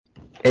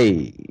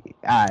Hey,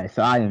 all right.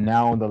 So I am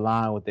now on the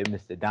line with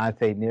Mr.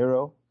 Dante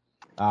Nero.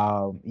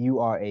 You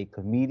are a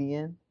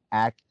comedian,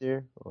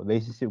 actor,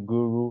 relationship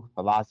guru,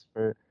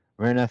 philosopher,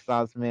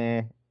 Renaissance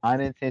man,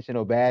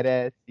 unintentional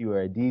badass. You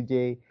are a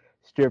DJ,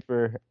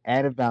 stripper,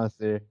 and a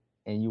bouncer,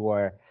 and you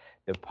are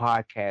the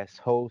podcast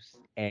host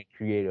and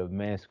creator of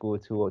Men School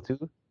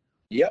 202.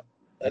 Yep,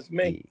 that's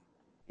me.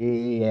 Yeah.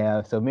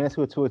 Yeah. So Men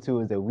School 202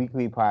 is a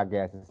weekly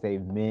podcast to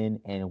save men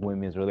and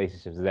women's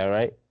relationships. Is that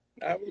right?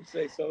 I would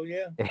say so.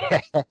 Yeah,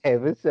 Hey,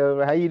 what's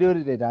up? How you doing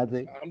today,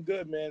 Dante? I'm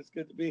good, man. It's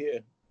good to be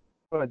here.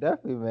 Oh,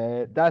 definitely,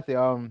 man. Dante,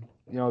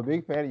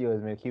 big fan of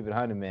yours, man. Keep it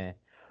 100, man.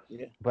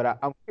 Yeah. But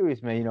I'm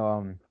curious,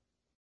 man.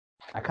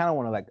 I kind of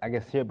want to like, I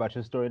guess, hear about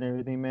your story and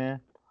everything, man.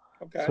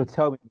 So Okay.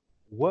 tell me,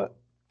 what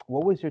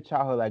what was your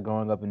childhood like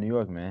growing up in New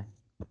York, man?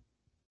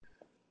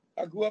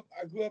 I grew up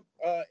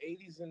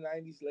 80s and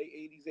 90s, late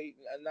 80s,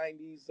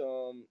 90s.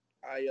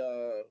 I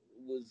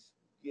was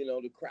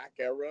the crack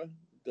era,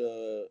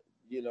 the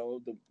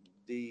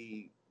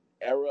the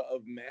era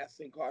of mass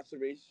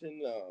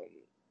incarceration,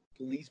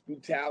 police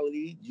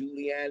brutality,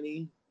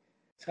 Giuliani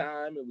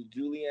time. It was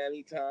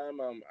Giuliani time.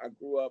 I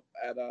grew up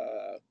at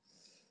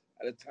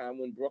a time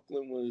when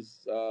Brooklyn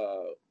was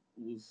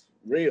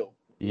real.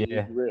 It was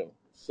Yeah, real.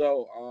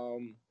 So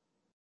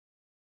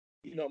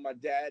my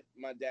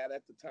dad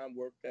at the time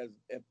worked as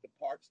at the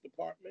parks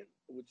department,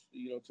 which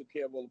took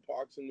care of all the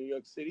parks in New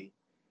York City.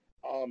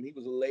 He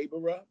was a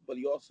laborer, but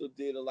he also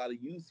did a lot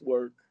of youth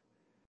work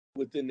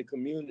within the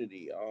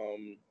community.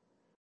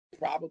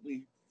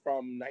 Probably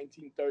from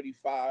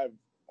 1935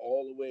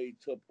 all the way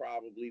to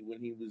probably when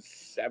he was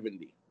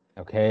 70.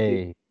 He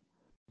did okay,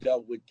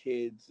 dealt with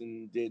kids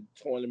and did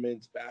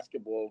tournaments,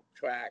 basketball,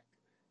 track,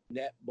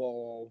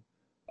 netball,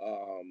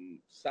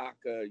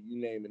 soccer, you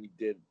name it. He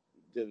did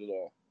it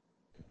all.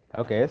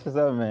 okay. That's what's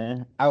up,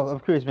 man. I'm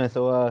curious, man.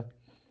 So, I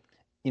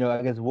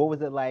guess what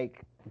was it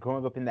like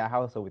growing up in that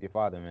household with your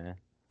father, man?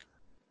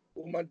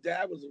 Well, my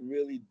dad was a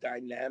really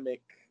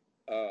dynamic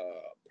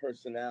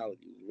personality.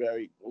 He was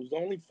very. It was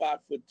only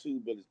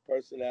 5'2", but his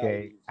personality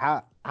Okay, was.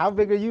 how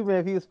big are you, man?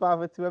 If he was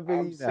 5'2", how big are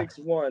I'm you now?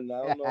 6'1". I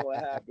don't know what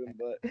happened,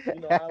 but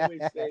I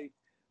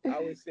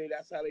always say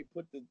that's how they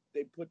put the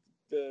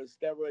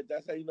steroid.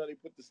 That's how they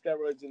put the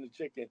steroids in the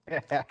chicken.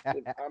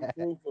 I'm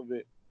proof of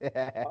it.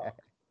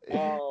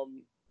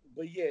 Um,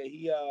 but yeah,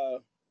 he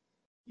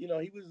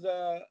was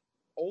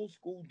old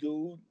school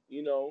dude.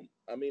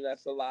 I mean,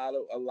 that's a lot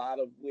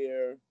of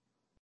where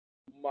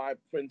my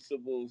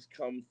principles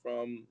come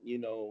from.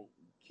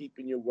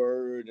 Keeping your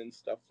word and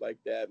stuff like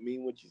that.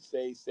 Mean what you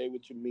say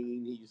what you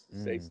mean. He used to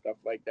say Mm, stuff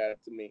like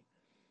that to me.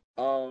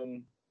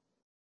 Um,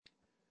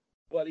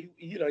 but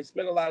he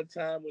spent a lot of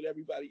time with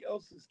everybody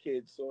else's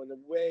kids. So in a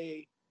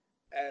way,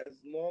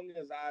 as long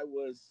as I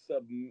was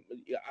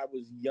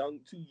young,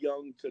 too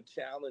young to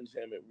challenge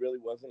him. It really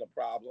wasn't a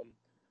problem.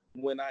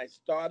 When I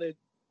started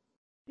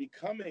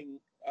becoming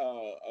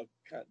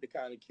the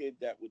kind of kid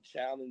that would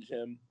challenge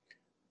him,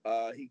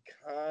 he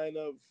kind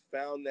of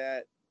found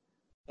that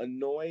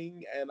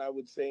annoying, and I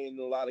would say in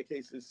a lot of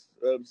cases,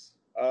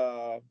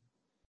 uh,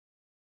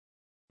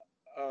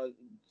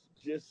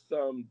 just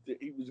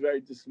he was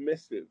very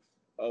dismissive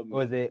of was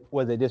me. it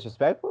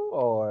disrespectful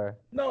or?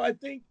 No, I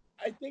think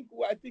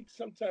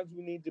sometimes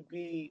we need to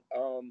be.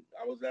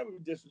 I was never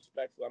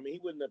disrespectful. I mean, he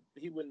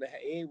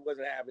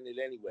wasn't having it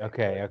anyway.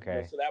 Okay, But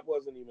okay. so that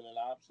wasn't even an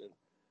option.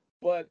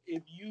 But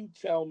if you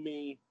tell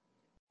me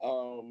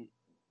um,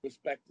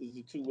 respect is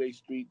a two-way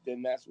street,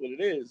 then that's what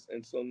it is.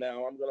 And so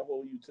now I'm going to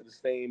hold you to the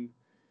same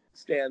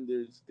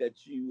standards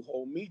that you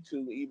hold me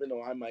to, even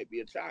though I might be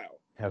a child.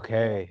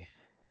 Okay.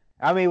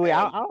 I mean, wait. And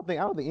I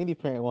don't think any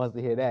parent wants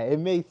to hear that. It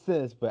makes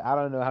sense, but I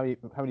don't know how many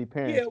yeah,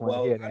 parents want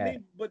to well, hear I that.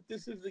 mean, but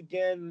this is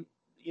again,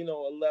 a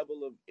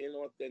level of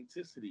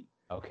inauthenticity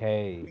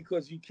Okay.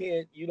 because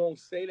you don't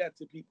say that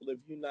to people if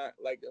you're not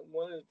like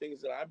one of the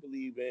things that I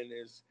believe in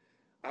is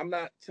I'm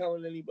not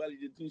telling anybody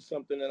to do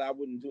something that I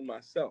wouldn't do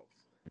myself.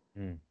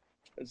 Mm.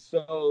 And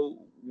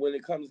so when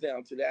it comes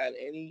down to that,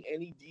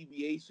 any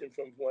deviation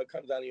from what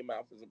comes out of your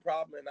mouth is a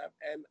problem.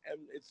 And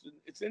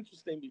it's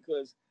interesting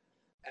because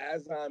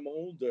as I'm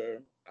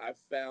older, I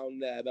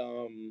found that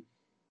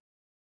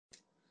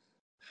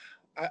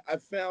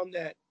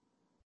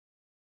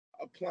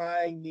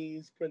applying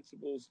these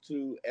principles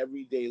to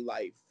everyday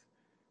life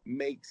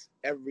makes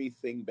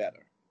everything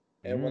better.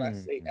 And when I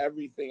say Mm.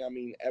 everything, I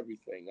mean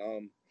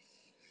everything.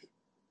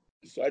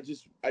 So I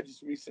just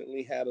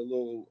recently had a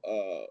little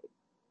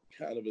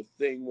kind of a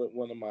thing with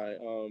one of my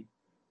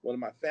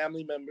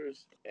family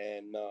members,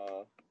 and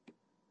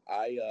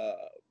I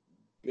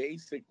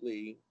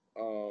basically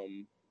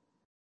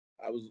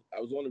I was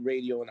on the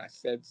radio and I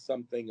said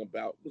something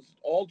about it was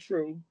all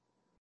true.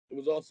 It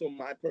was also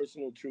my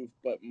personal truth,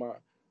 but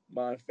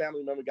my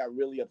family member got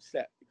really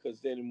upset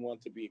because they didn't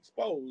want to be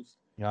exposed.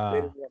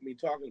 They Ah, didn't want me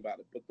talking about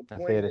it. But the I say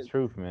point the is,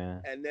 truth,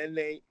 man. and then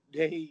they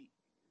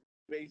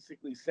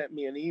basically sent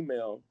me an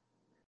email,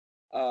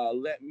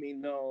 letting me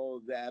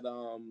know that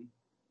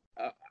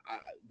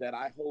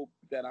I hope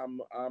that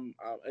I'm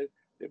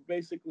they're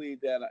basically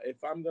that if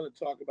I'm going to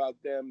talk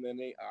about them, then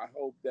I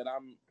hope that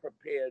I'm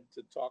prepared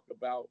to talk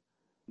about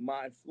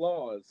my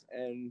flaws.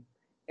 And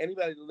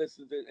anybody that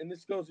listens, and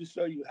this goes to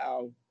show you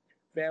how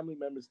family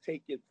members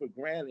take it for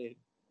granted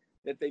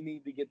that they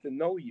need to get to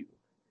know you.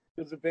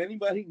 Because if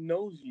anybody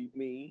knows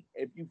me,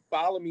 if you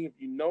follow me, if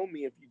you know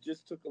me, if you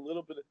just took a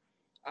little bit of,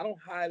 I don't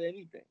hide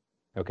anything,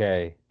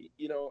 Okay.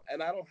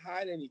 and I don't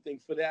hide anything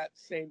for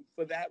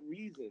that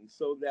reason,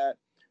 so that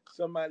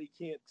somebody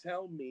can't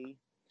tell me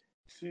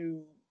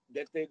to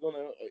that they're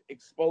gonna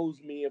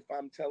expose me if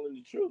I'm telling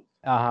the truth.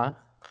 Uh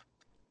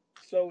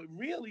So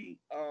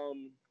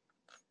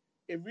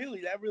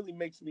that really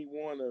makes me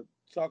want to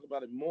talk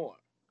about it more,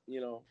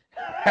 you know.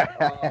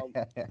 huh. Um,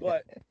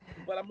 but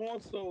but I'm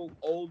also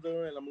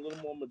older and I'm a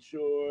little more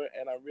mature,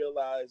 and I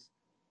realize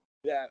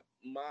that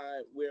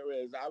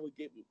whereas I would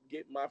get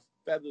my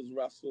feathers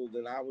rustled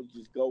and I would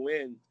just go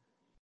in.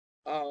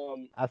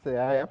 I said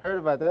I've heard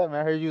about that,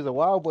 man. I heard you was a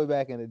wild boy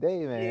back in the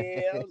day, man.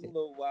 Yeah, I was a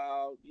little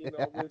wild,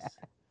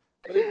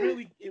 but it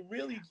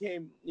really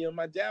came.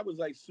 My dad was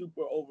like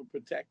super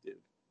overprotective,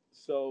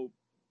 so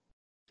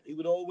he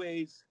would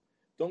always,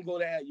 don't go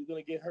there, you're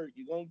gonna get hurt.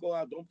 You're gonna go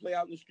out, don't play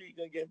out in the street,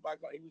 you're gonna get hit by a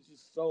car. He was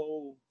just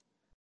so,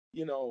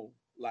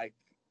 like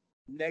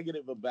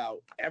negative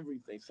about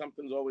everything.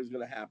 Something's always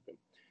gonna happen,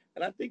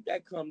 and I think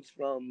that comes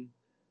from.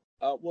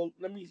 Well,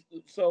 let me.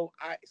 So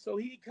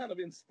he kind of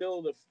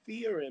instilled a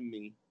fear in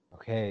me,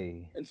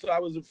 Okay. and so I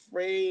was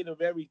afraid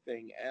of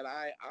everything. And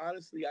I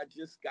honestly, I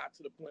just got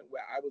to the point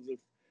where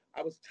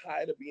I was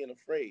tired of being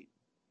afraid.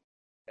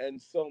 And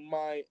so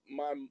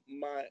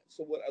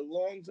so what a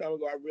long time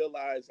ago I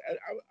realized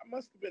I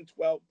must have been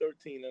 12,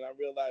 13, and I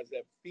realized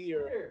that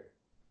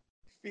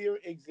fear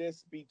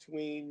exists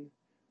between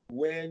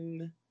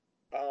when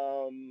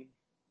um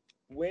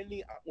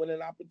when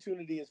an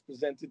opportunity is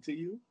presented to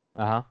you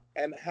Uh huh.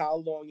 and how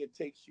long it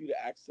takes you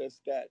to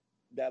access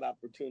that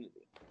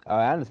opportunity. Oh,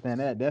 I understand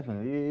that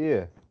definitely. Yeah,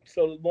 yeah.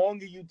 So the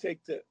longer you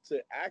take to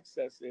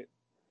access it,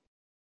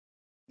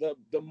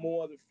 the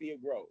more the fear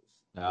grows,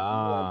 the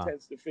more Ah,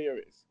 intense the fear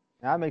is.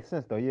 that makes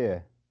sense though. Yeah.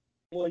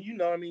 Well,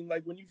 I mean,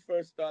 like when you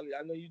first started,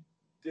 I know you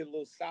did a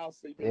little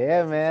salsa, you've been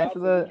Yeah, dancing man. That's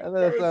salsa. a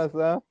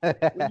little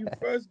When something. you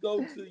first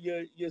go to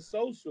your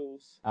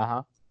socials, Uh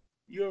huh.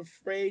 you're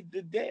afraid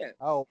to dance,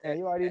 Oh man,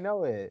 you already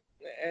know it.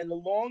 and the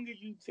longer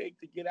you take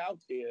to get out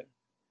there,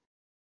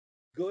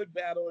 good,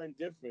 bad, or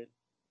indifferent,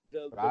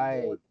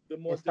 Right. the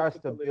more It starts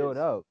to difficult it build is.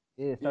 up.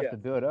 Yeah, it starts Yeah, to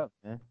build up,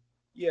 man.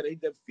 yeah,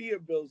 the fear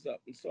builds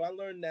up, and so I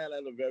learned that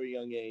at a very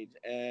young age,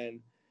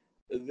 and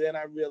then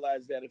I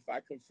realized that if I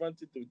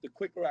confronted the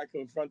quicker I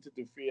confronted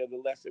the fear, the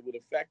less it would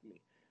affect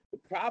me. The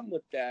problem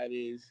with that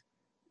is,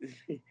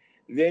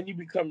 then you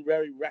become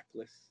very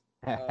reckless,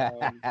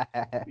 um,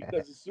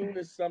 because as soon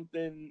as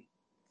something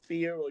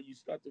fear or you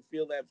start to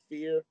feel that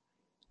fear,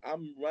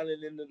 I'm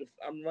running into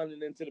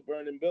the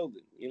burning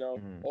building,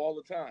 Mm. all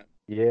the time.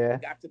 Yeah.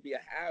 It got to be a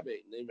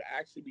habit. It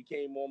actually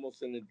became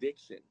almost an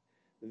addiction.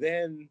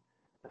 Then,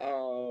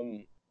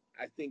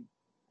 I think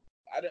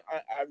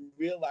I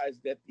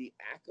realized that the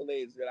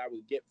accolades that I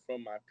would get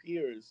from my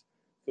peers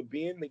for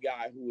being the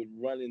guy who would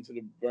run into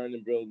the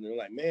burning building, they're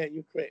like, "Man,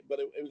 you're crazy," but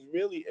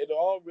it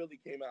all really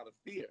came out of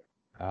fear.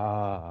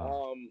 Ah.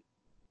 Um,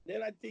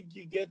 then I think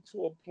you get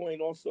to a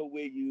point also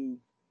where you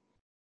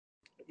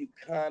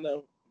kind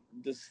of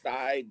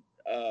decide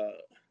uh,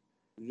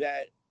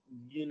 that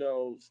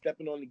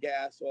stepping on the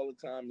gas all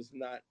the time is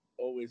not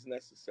always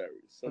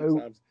necessary. Oh,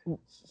 Sometimes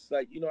it's just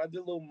like I did a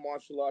little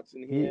martial arts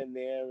in yeah. here and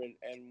there,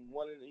 and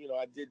one of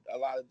I did a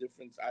lot of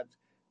different. I've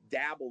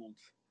dabbled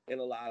in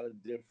a lot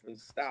of different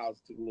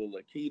styles. Took a little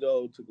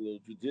aikido, took a little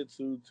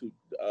jujitsu, to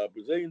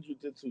Brazilian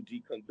jiu-jitsu,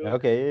 jeet kune do,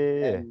 Okay.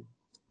 Yeah, yeah, yeah. and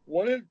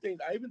one of the things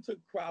I even took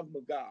Krav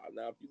Maga.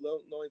 Now, if you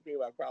don't know anything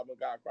about Krav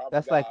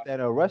That's like Maga,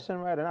 that Russian,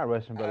 right? Or not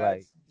Russian, but like.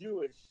 it's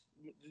Jewish,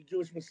 the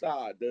Jewish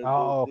Mossad,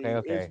 Oh, okay, the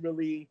okay.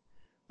 Israeli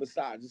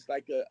Mossad. It's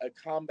like a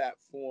combat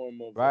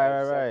form Right, of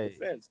right, self right.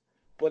 defense,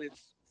 but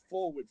it's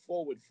forward,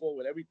 forward,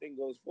 forward. Everything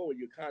goes forward.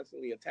 You're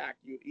constantly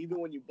attacking. Even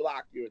when you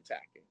block, you're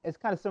attacking. It's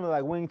kind of similar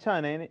like Wing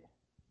Chun, ain't it?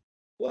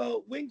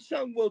 Well, Wing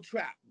Chun will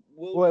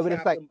Well, but it's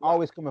trap like and block.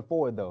 always coming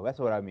forward though. That's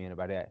what I mean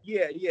about that.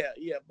 Yeah, yeah,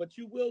 yeah. But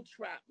you will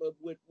trap. But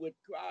with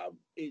Krav,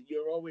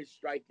 you're always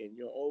striking.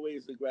 You're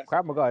always aggressive.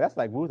 Krav Maga, that's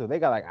like brutal. They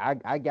got like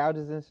eye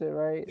gouges and shit,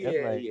 right? That's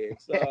Yeah, like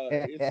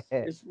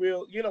yeah. It's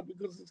real.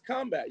 Because it's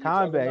combat. You're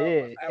talking combat. about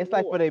Yeah, at it's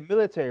like for war. the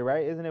military,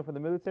 right? Isn't it for the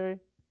military?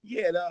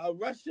 Yeah, the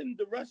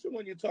Russian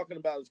one you're talking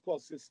about is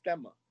called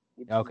Sistema,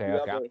 which is Okay, the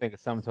okay. I'm other. thinking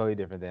something totally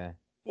different then.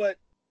 But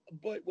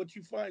what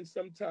you find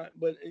sometimes,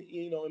 but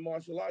in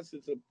martial arts,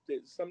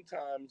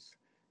 sometimes.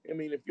 I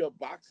mean, if you're a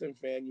boxing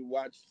fan, you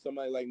watch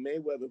somebody like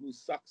Mayweather who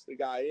sucks the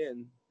guy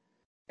in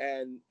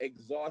and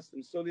exhausts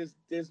him. So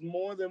there's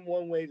more than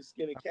one way to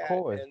skin a Of cat,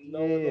 course, and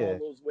knowing all yeah,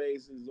 those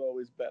ways is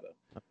always better.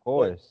 of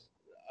But course.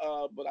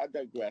 I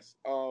digress.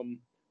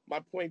 My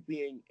point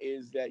being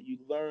is that you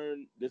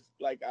learn this.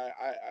 Like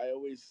I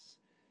always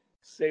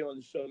say on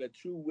the show, that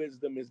true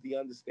wisdom is the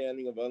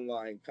understanding of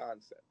underlying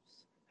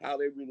concepts. how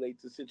they relate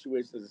to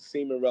situations that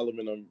seem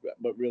irrelevant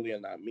but really are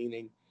not.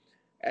 Meaning,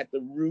 at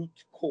the root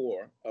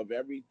core of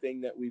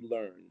everything that we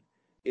learn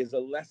is a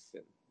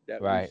lesson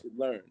that we Right. should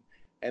learn.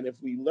 And if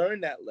we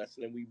learn that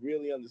lesson and we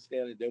really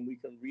understand it, then we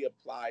can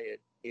reapply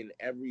it in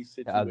every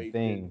The other situation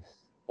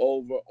things.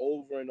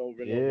 over and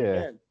over Yeah.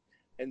 again.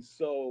 And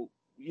so,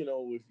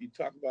 if you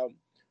talk about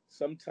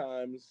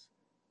sometimes,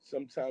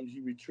 sometimes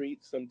you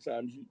retreat,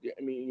 sometimes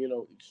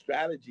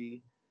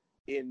strategy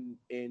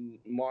in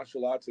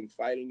martial arts and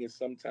fighting is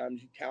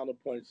sometimes you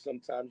counterpunch,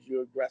 sometimes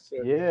you're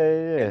aggressor,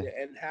 Yeah. Yeah.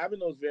 and having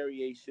those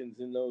variations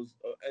and those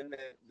and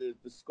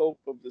the scope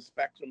of the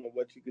spectrum of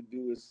what you could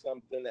do is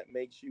something that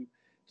makes you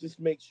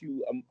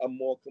a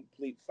more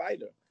complete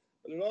fighter.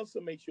 But it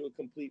also makes you a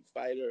complete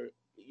fighter,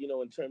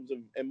 in terms of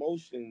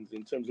emotions,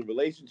 in terms of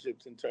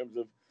relationships, in terms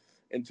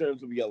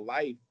of your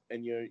life,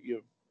 and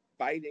you're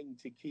fighting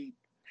to keep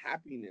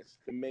happiness,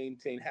 to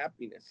maintain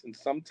happiness. And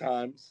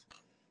sometimes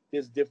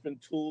there's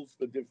different tools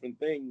for different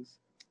things,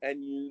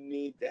 and you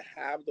need to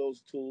have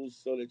those tools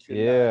so that you're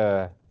not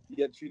Yeah.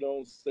 yet you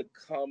don't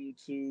succumb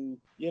to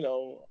It's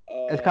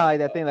kind of like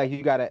that thing. Like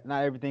you gotta.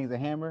 Not everything's a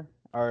hammer,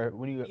 or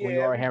when you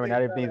are a hammer,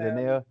 not everything's not a everything's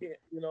a hammer.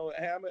 You nail.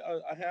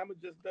 can't, a hammer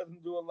just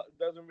doesn't do a lot,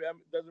 doesn't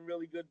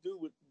really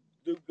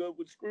do good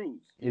with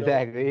screws.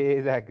 Exactly.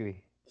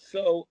 Exactly.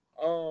 So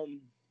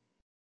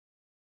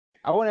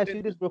I want to ask then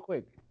you this real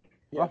quick.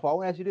 yeah. Rafa, I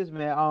want to ask you this,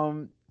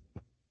 man.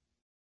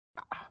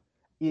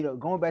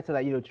 Going back to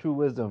like true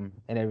wisdom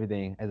and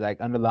everything as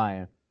like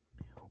underlying.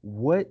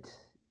 What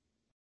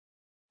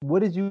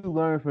what did you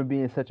learn from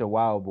being such a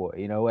wild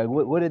boy? Like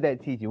what did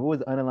that teach you? What was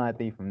the underlying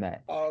thing from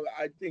that?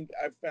 I think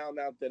I found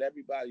out that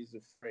everybody's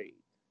afraid,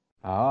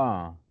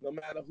 Ah. no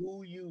matter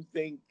who you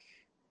think,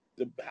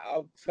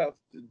 how tough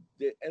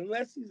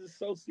unless he's a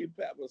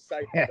sociopath or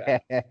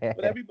psychopath.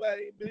 But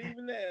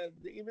even then,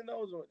 even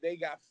those,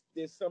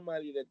 there's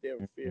somebody that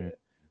they're fear.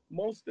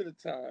 Most of the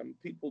time,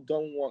 people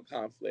don't want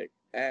conflict,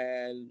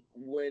 and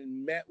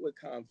when met with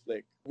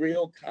conflict,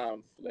 real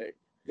conflict,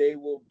 they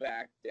will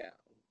back down.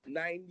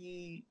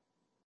 99%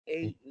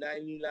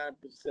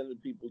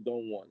 of people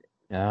don't want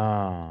it.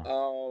 Ah.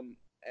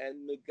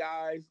 And the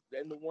guys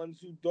and the ones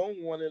who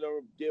don't want it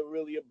they're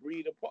really a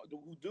breed apart.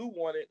 Who do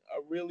want it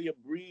are really a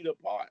breed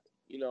apart.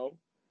 You know,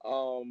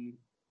 um,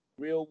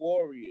 real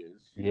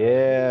warriors. You know what I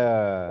mean?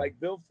 Yeah. Like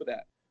built for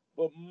that.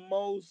 But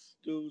most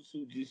dudes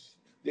who just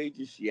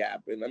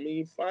yapping. I mean,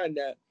 you find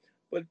that.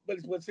 But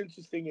what's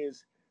interesting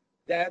is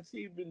that's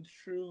even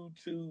true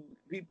to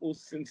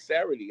people's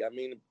sincerity. I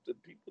mean, the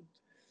people,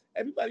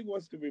 everybody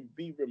wants to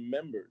be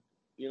remembered.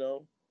 You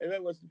know,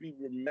 everybody wants to be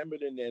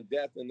remembered in their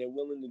death, and they're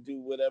willing to do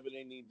whatever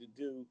they need to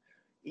do,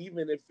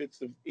 even if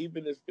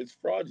it's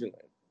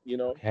fraudulent. You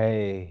know,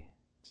 Okay.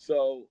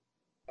 so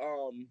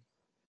um,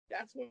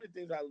 that's one of the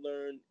things I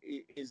learned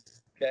is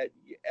that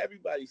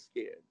everybody's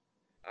scared.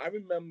 I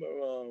remember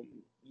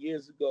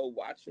years ago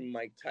watching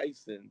Mike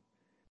Tyson,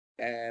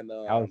 and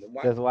I was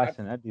watch just I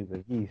watching that dude's a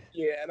beast.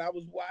 yeah, and I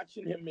was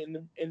watching him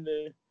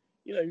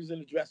he was in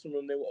the dressing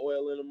room. They were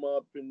oiling him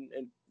up and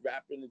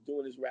rapping and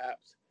doing his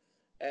raps,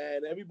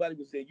 and everybody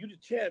was saying, "You the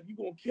champ. You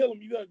gonna kill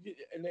him. You gonna get."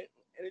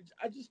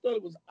 I just thought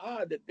it was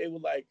odd that they were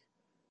like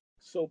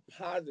so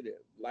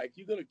positive. Like,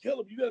 you're gonna kill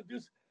him. You gotta do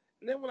this.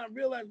 And then when I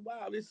realized,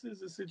 wow, this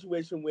is a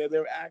situation where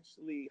they're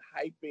actually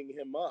hyping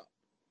him up.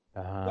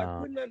 So I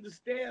Uh, couldn't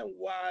understand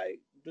why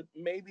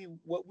maybe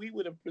what we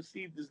would have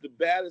perceived as the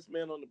baddest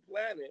man on the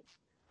planet.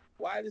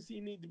 Why does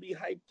he need to be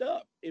hyped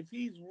up? If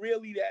he's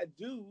really that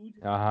dude,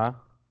 uh-huh.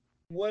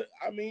 what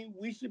I mean,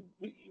 we should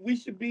be, we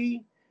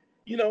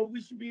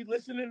should be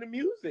listening to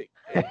music.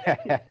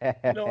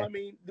 I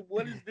mean,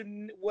 what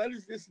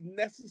is this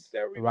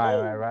necessary Right,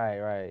 right, mode? right,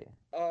 right.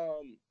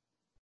 Um,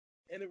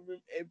 and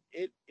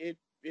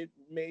it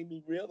made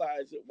me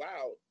realize that,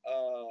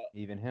 wow,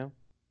 Even him?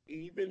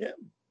 even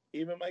him,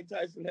 even Mike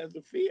Tyson has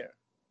a fear.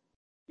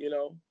 You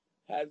know,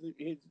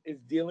 is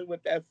dealing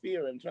with that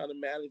fear and trying to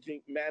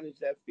manage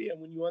that fear.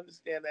 And when you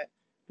understand that,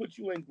 puts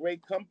you in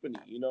great company.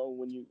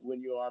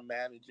 When you are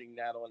managing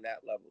that on that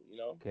level.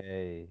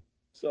 Okay.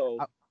 So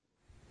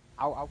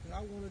I, I,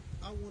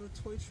 I want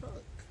a toy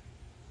truck.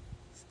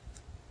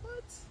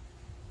 What?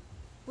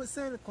 But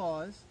Santa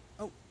Claus.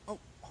 Oh,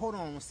 hold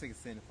on one second,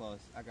 Santa Claus.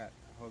 I'll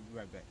be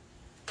right back.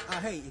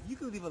 Hey, if you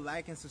could leave a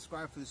like and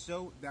subscribe for the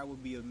show, that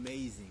would be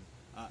amazing.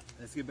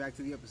 Let's get back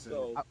to the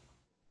episode. so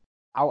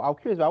I'm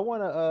curious, but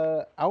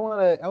I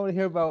wanna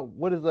hear about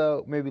what is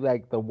maybe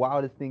like the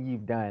wildest thing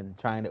you've done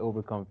trying to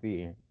overcome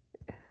fear.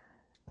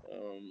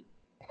 um,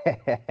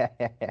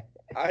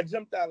 I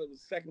jumped out of the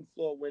second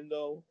floor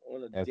window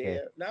on a Okay.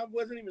 dare. Now, it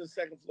wasn't even a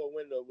second floor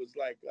window. It was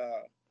like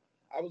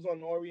I was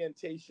on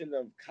orientation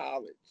of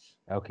college.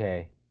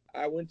 Okay.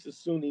 I went to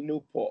SUNY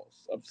New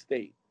Paltz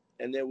upstate,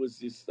 and there was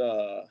this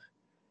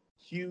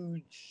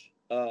huge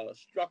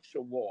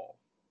structure wall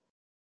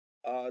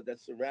that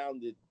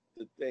surrounded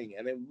the thing,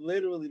 and then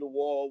literally the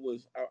wall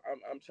was.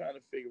 I'm trying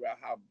to figure out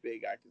how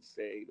big I could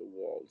say the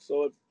wall.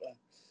 So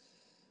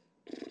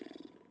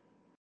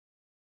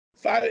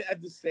if I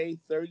had to say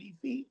 30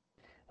 feet,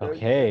 30,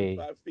 Okay.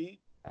 35 feet.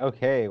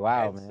 Okay,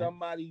 wow, and man.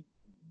 somebody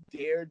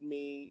dared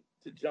me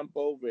to jump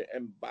over it,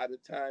 and by the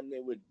time they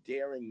were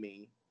daring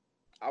me,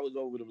 I was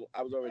already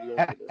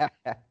over the.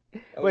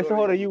 I was Wait, so already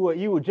hold on, over.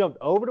 you would jumped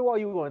over the wall,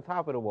 you were on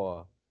top of the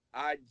wall.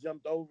 I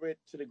jumped over it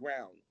to the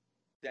ground,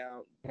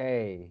 down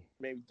Hey.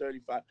 maybe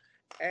 35.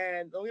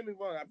 And don't get me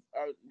wrong,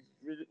 I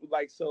really,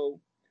 like so.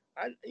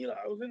 I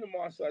was in the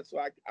martial arts, so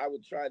I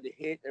would try to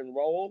hit and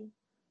roll,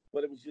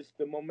 but it was just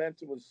the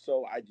momentum was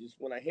so. I just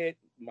when I hit,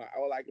 my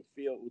all I could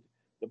feel was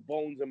the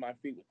bones in my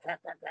feet would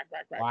crack, crack, crack,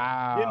 crack, crack.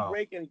 Didn't Wow.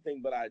 break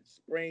anything, but I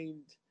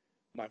sprained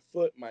my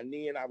foot, my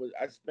knee, and I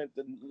spent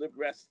the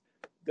rest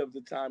of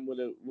the time with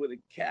a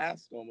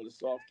cast on, with a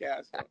soft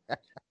cast on.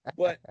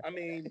 But I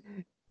mean,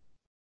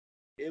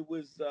 it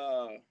was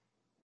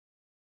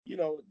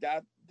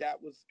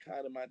that was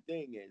kind of my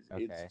thing is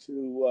it's Okay.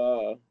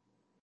 to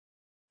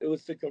it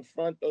was to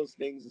confront those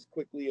things as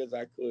quickly as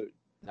I could,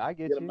 I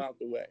get get them you. out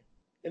the way,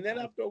 and then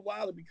I, after a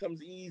while it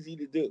becomes easy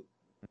to do.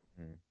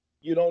 mm.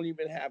 You don't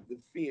even have the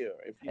fear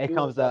if you It do it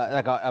comes once.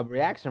 like a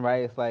reaction,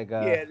 right? It's like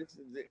Yeah, this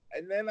is it.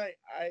 And then I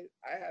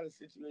had a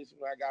situation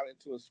where I got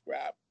into a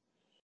scrap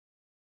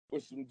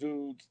with some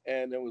dudes,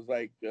 and there was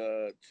like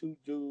two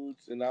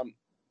dudes, and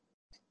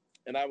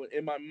I was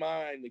in my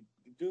mind the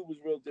dude was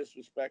real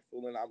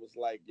disrespectful, and I was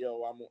like,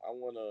 yo, I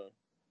want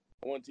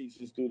to teach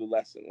this dude a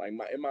lesson. Like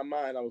in my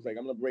mind, I was like,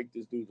 I'm gonna break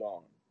this dude's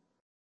arm,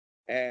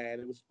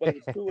 and but it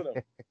was two of them,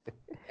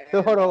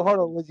 So and hold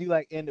on. Was you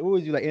like in? What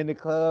was you like in the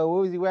club?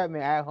 What was you at,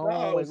 man? At no, I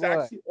home? Like was what?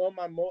 actually on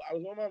my I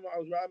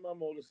was riding my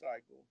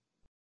motorcycle,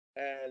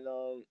 and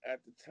at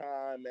the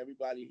time,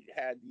 everybody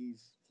had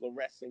these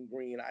fluorescent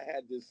green. I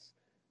had this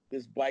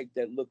bike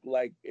that looked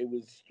like it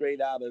was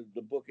straight out of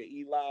the Book of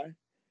Eli,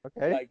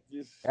 Okay. like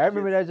I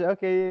remember just that.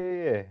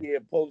 Okay, yeah,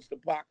 post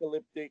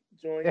apocalyptic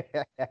joint.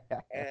 yeah,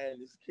 yeah.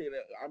 And this kid,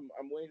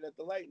 I'm waiting at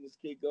the light, and this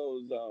kid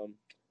goes,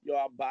 "Yo,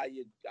 I'll buy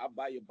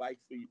your bike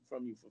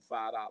from you for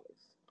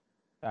 $5."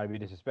 Trying to be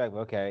disrespectful.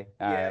 Okay,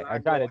 all Yeah, right. and I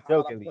I'm trying go, to "How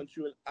joke about I at least. punch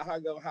you in?" I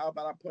go, "How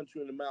about I punch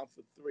you in the mouth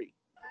for 3?"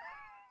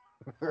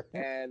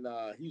 And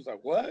he was like,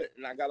 "What?"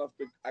 And I got off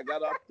the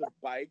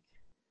bike,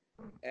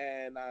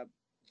 and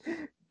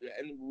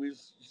we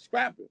was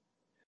scrapping.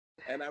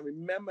 And I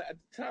remember at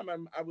the time,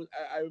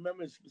 I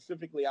remember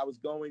specifically, I was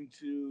going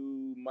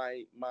to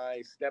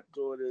my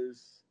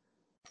stepdaughter's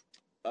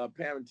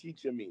parent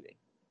teacher meeting,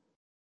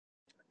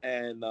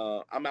 and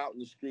I'm out in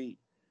the street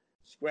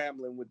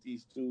scrambling with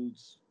these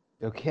dudes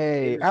in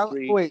Okay. the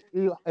street. Wait,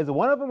 is it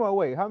one of them or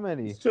wait? How It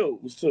many? was two.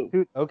 It was two.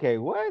 Two. Okay.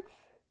 What?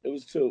 It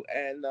was two.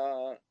 And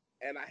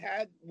I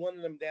had one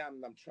of them down,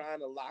 and I'm trying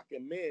to lock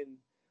him in.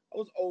 I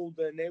was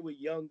older, and they were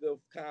younger,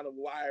 kind of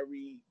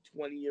wiry,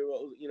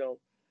 20-year-old,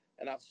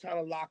 And I was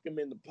trying to lock him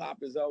in to pop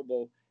his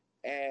elbow,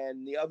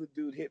 and the other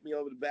dude hit me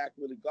over the back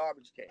with a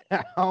garbage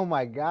can. Oh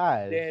my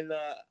gosh. Then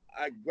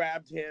I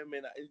grabbed him,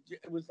 and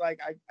it was like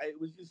it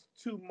was just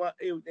too much.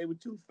 They were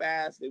too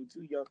fast. They were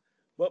too young.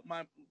 But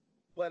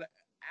but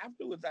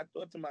afterwards, I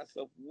thought to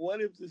myself,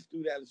 what if this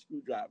dude had a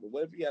screwdriver?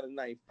 What if he had a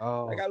knife?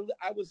 Like Oh,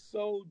 I was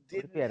so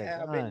what if he didn't had a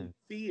have any gun?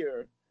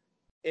 fear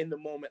in the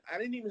moment. I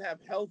didn't even have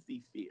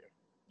healthy fear.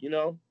 You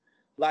know,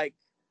 like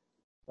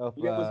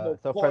there was no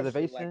Self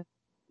caution. Like preservation.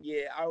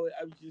 yeah, I was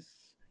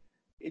just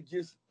it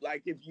just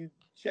like if you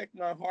check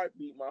my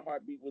heartbeat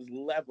was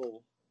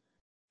level.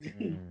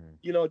 Mm.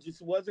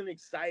 Just wasn't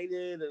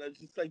excited, and I was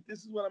just like,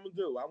 this is what I'm gonna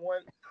do.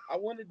 I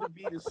wanted to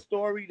be the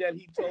story that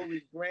he told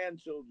his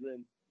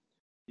grandchildren.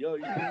 Yo,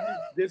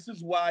 this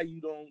is why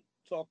you don't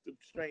talk to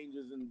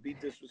strangers and be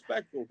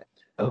disrespectful,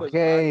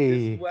 because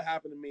this is Okay. what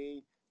happened to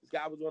me. This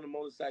guy was on a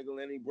motorcycle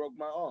and he broke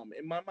my arm.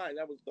 In my mind,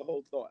 that was the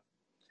whole thought.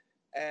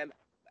 And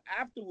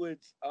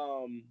afterwards,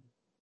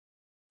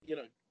 you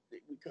know,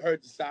 we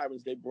heard the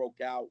sirens. They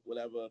broke out,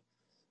 whatever,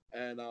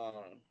 and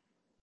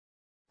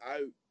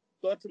I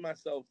thought to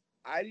myself,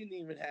 I didn't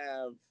even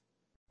have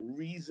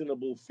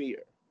reasonable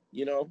fear,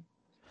 you know,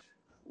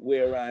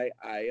 where I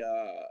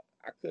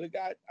could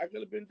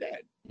have been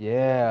dead,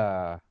 you know.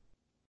 Yeah.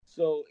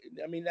 So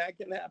I mean that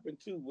can happen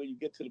too, where you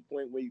get to the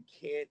point where you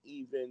can't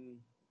even.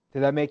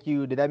 Did that make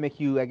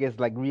you, I guess,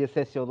 like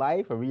reassess your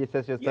life or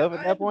reassess Yeah, yourself at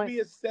I that had to point?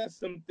 reassess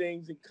some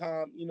things and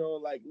calm.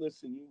 Like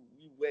listen,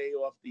 you way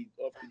off the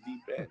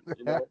deep end.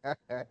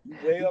 You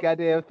way You off got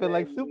the deep there feel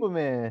like end.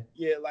 Superman.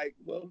 Yeah, like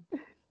well,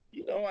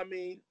 I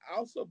mean, I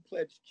also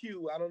pledged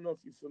Q. I don't know if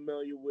you're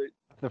familiar with.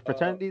 The uh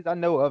fraternities, I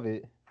know of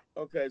it.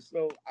 Okay,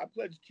 so I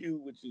pledged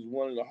Q, which is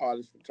one of the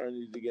hardest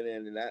fraternities to get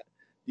in, and that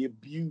the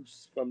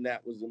abuse from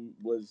that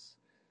was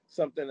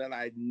something that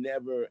I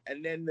never.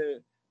 And then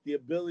the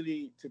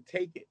ability to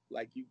take it,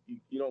 like you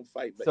don't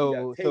fight, but you got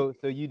So to take so it.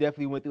 so you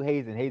definitely went through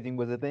hazing. Hazing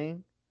was a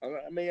thing.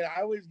 I mean,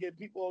 I always get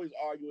people always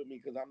argue with me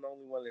because I'm the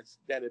only one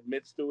that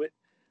admits to it.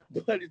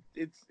 But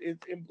it's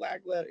in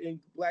black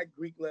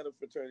Greek letter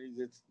fraternities,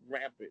 it's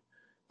rampant.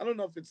 I don't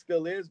know if it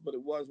still is, but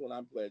it was when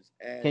I pledged.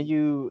 And Can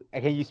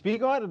you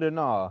speak on it or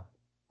no?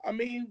 I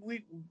mean,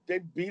 they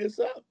beat us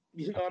up. I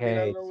mean, I don't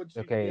Okay, know what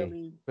you. I okay.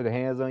 mean, Put the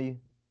hands on you.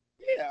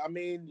 Yeah, I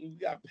mean, you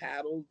got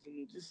paddles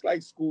and just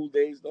like school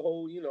days, the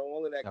whole,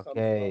 all of that comes from.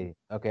 Okay.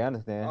 Okay, I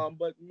understand.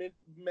 But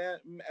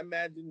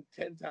imagine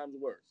 10 times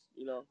worse,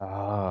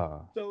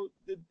 Ah, So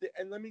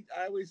and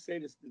I always say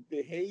this: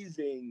 the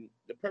hazing,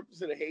 the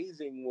purpose of the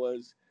hazing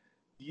was,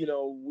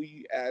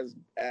 we as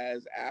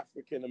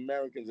African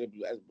Americans,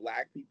 as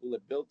Black people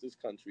that built this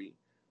country,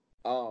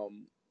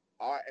 um,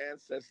 our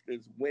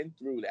ancestors went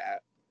through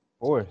that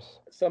of course.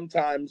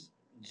 sometimes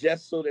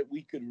just so that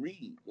we could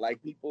read.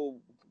 Like people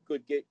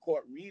could get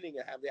caught reading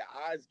and have their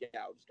eyes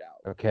gouged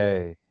out.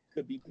 Okay.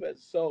 Could be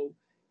so.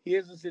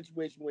 Here's a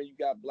situation where you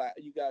got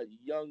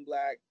young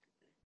Black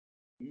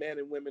men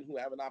and women who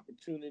have an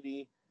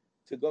opportunity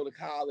to go to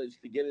college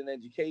to get an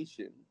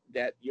education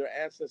that your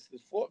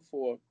ancestors fought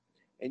for,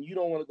 and you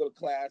don't want to go to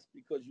class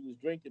because you was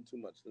drinking too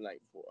much the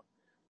night before.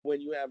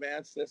 When you have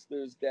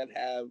ancestors that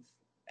have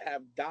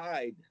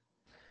died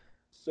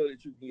so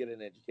that you can get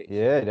an education,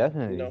 Yeah, you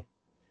definitely. know.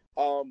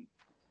 Um,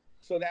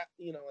 so that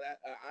that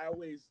I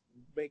always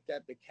make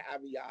that the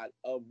caveat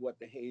of what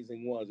the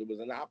hazing was. It was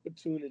an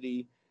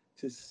opportunity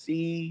to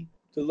see,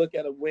 to look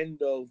at a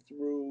window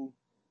through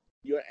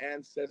your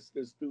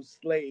ancestors, through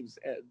slaves,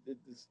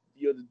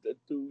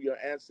 through your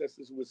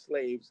ancestors who were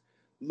slaves,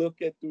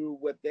 look at through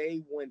what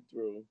they went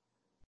through.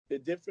 The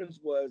difference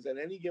was at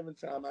any given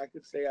time, I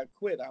could say I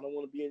quit. I don't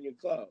want to be in your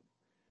club.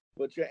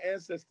 But your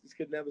ancestors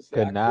could never say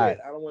Could I quit. not.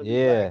 I don't want to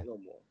be Black Yeah. no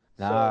more.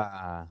 So,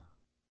 Nah.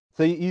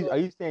 So are so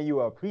you saying you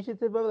were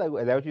appreciative of it?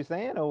 Like, is that what you're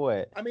saying or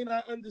what? I mean,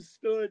 I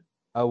understood.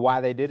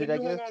 Why they did it, Can I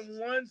you hold guess? on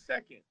 1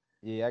 second?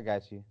 Yeah, I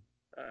got you.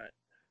 All right.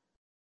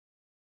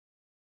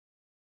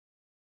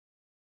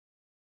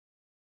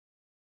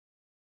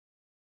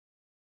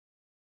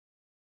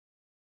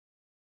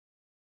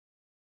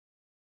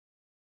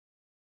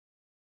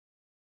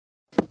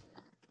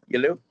 You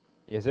know?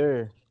 Yes,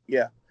 sir.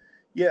 Yeah.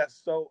 Yeah.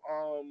 So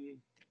I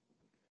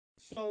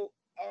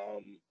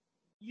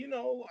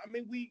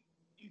mean,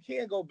 you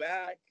can't go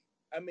back.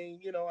 I mean,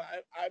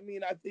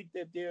 I think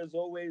that there's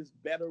always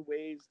better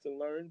ways to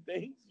learn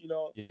things.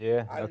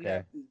 Yeah, I didn't okay.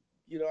 have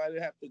to, I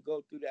didn't have to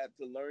go through that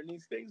to learn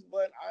these things,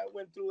 but I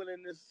went through it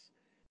in this,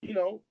 you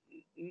know,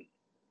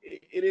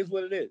 it is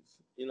what it is.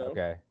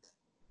 Okay. I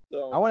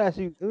So want to ask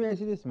you. Let me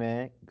ask you this,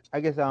 man. I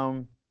guess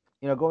go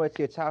back to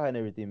your childhood and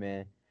everything,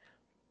 man.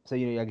 So I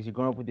guess you're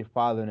growing up with your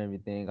father and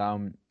everything.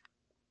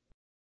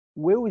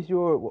 What was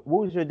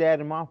your dad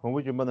and mom from? Where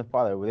was your mother and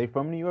father? Were they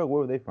from New York?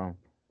 Where were they from?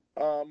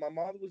 my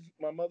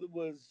mother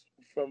was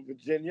from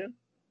Virginia.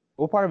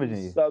 What part of She was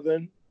Virginia?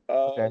 southern,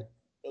 Okay.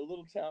 a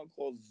little town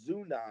called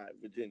Zuni,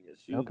 Virginia.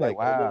 She was Okay. like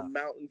a little Wow.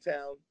 mountain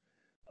town,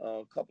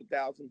 a couple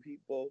thousand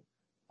people.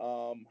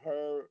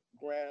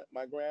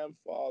 My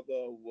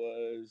grandfather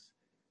was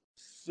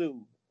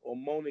Sioux or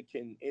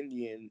Monacan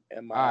Indian,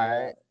 and All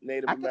my right.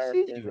 Native I can see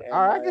American, you. All and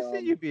right. I my can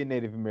see you being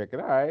Native American.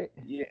 All right.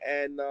 yeah,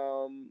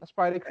 That's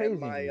probably and crazy in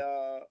my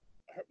you.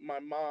 my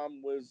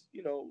mom was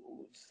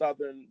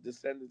Southern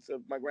descendants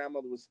of my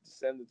grandmother was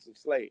descendants of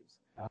slaves.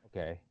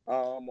 Okay.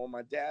 On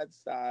my dad's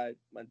side,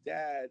 my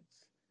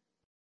dad's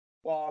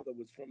father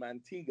was from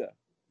Antigua,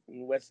 from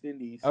the West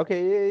Indies,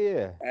 Okay.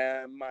 Yeah.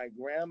 Yeah. and my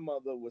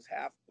grandmother was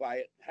half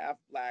white, half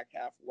black,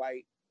 half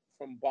white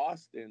from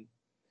Boston.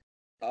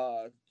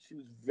 She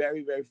was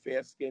very, very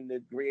fair skinned,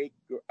 gray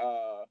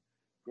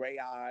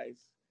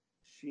eyes.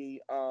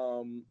 She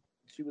um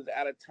she was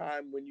at a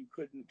time when you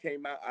couldn't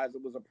came out as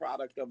it was a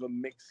product of a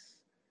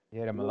mixed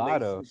Yeah. The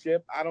mulatto.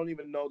 relationship. I don't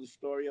even know the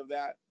story of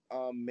that.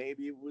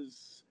 Maybe it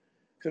was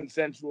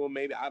consensual,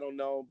 maybe I don't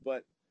know,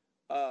 but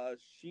uh,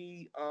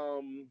 she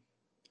um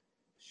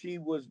she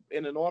was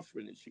in an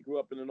orphanage. She grew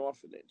up in an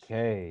orphanage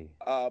Okay.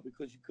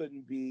 because you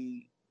couldn't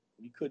be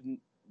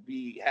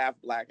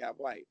half black, half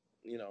white.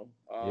 You know,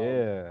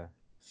 Yeah.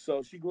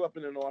 so she grew up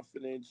in an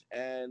orphanage,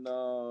 and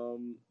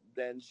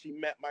then she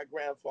met my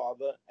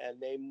grandfather, and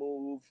they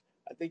moved.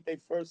 I think they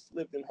first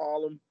lived in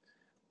Harlem,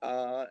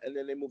 and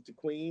then they moved to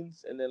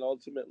Queens, and then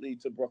ultimately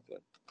to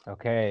Brooklyn.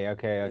 Okay.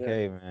 Okay. Yeah.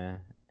 Okay, man.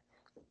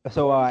 So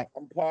So I'm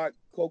part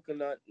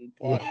coconut and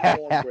part yeah.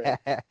 cornbread.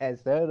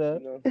 So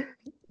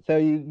You know.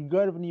 you grew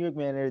up in New York,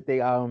 man, and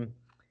everything.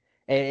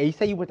 And you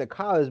say you went to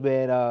college,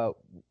 man.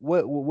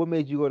 What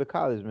made you go to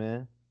college,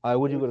 man?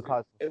 Where'd It you go was to just,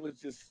 college? it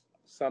was just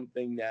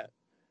something that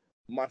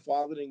my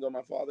father didn't go.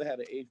 My father had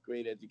an eighth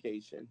grade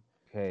education.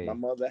 My Okay.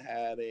 mother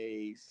had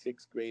a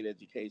sixth grade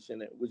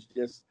education. It was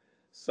just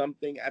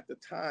something at the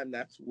time.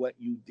 That's what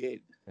you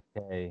did.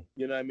 Okay.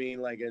 You know what I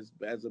mean? Like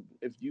as a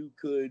if you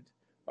could.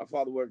 My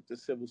father worked a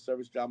civil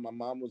service job. My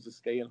mom was a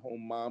stay at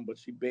home mom, but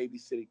she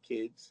babysitted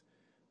kids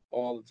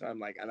all the time.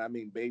 Like, and I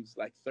mean, babies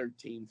like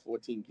 13,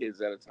 14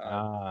 kids at a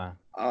time.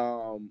 Ah.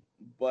 Um,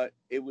 but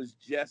it was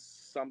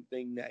just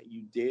something that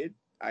you did.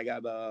 I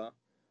got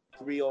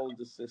three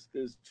older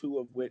sisters, two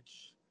of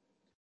which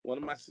one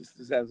of my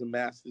sisters has a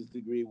master's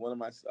degree. One of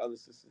my other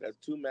sisters has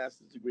two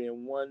master's degree,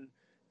 and one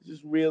is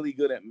just really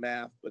good at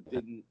math, but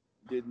didn't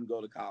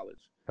go to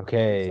college. And so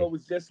Okay. it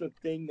was just a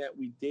thing that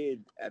we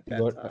did at You that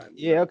go. time.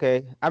 Yeah.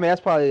 Okay. I mean,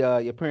 that's probably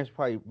your parents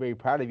probably very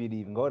proud of you to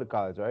even go to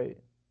college, right?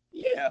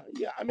 Yeah,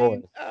 yeah. I Or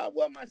mean,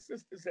 well, my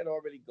sisters had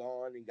already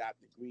gone and got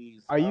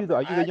degrees. are you I the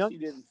actually youngest?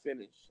 didn't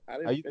finish. I Are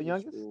didn't you the finish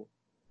youngest? school.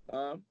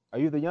 Are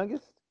you the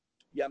youngest?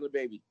 Yeah, I'm the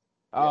baby.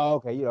 Yeah, Oh,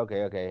 okay. You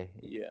okay? Okay.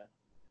 yeah.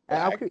 But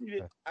And I I'm actually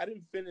curious. I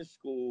didn't finish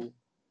school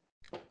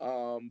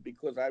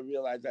because I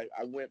realized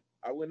I went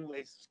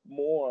away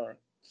more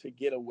to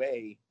get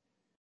away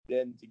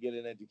than to get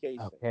an education.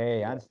 Okay,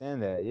 You I know,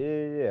 understand that. Yeah,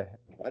 yeah, yeah.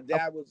 my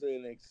dad was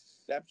an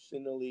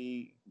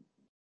exceptionally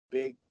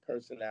big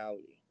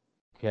personality,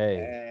 Okay,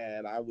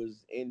 and I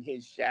was in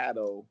his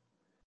shadow,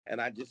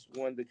 and I just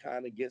wanted to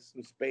kind of get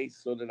some space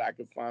so that I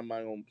could find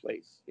my own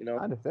place. You I know?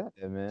 understand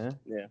that, man.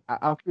 Yeah.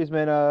 I'm curious,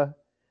 man.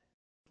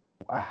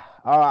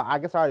 I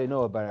guess I already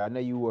know about it. I know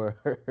you were,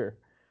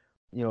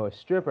 a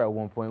stripper at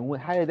one point.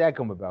 How did that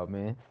come about,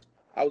 man?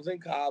 I was in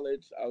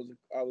college. I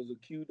was a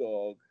Q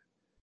dog.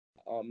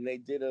 They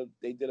did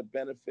a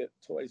benefit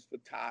Toys for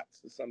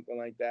Tots or something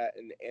like that,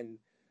 and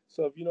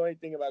so if you know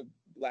anything about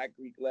Black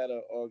Greek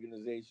letter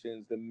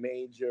organizations,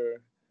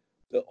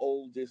 the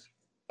oldest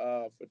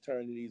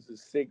fraternities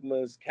is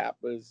Sigmas,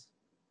 Kappas,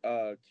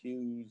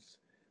 Qs,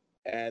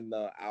 and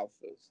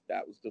Alphas.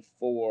 That was the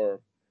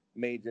four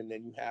major, and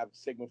then you have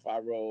Sigma Phi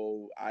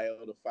Rho,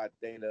 Iota Phi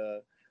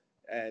Theta,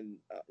 and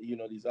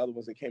these other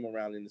ones that came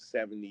around in the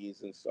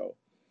 '70s, and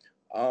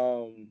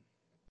um,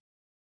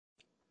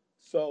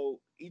 so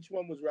each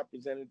one was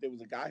represented. There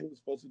was a guy who was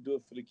supposed to do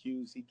it for the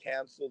Qs. He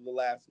canceled the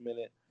last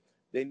minute.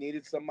 They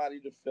needed somebody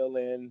to fill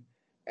in,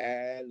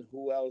 and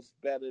who else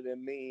better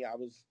than me? I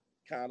was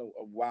kind of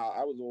a wild.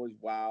 I was always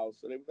wild,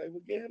 so they were like,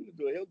 "Well, get him to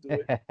do it. He'll do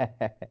it."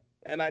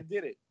 And I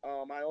did it.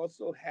 I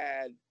also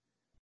had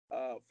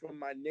from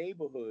my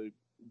neighborhood.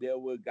 There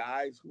were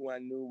guys who I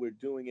knew were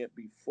doing it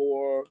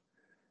before,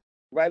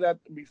 right up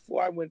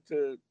before I went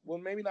to. Well,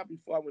 maybe not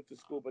before I went to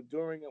school, but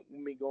during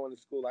me going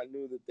to school, I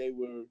knew that they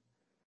were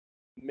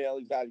male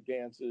exotic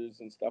dancers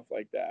and stuff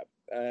like that.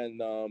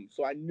 And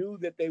so I knew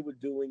that they were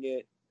doing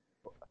it.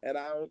 And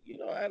I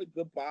had a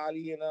good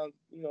body, and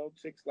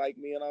chicks like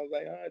me, and I was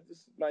like, all right,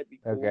 this might be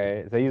cool.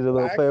 Okay, so you was a But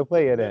little I actually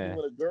player living then.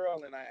 with a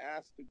girl, and I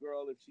asked the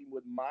girl if she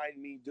would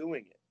mind me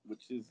doing it,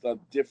 which is a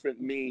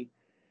different me,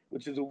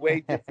 which is a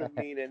way different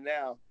me than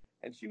now.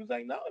 And she was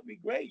like, no, it'd be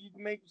great. You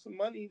can make some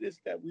money. This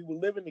that we were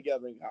living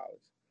together in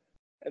college,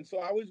 and so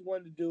I always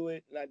wanted to do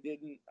it, and I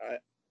didn't.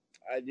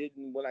 I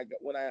didn't when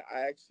I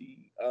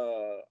actually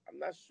I'm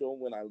not sure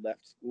when I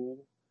left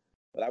school,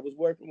 but I was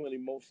working with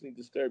emotionally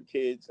disturbed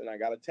kids, and I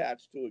got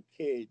attached to a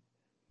kid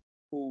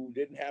who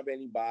didn't have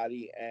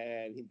anybody,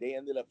 and they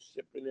ended up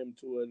shipping him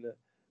to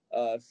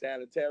an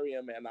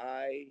sanitarium, and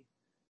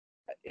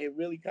it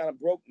really kind of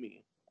broke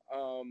me.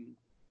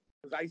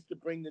 Because I used to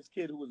bring this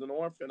kid who was an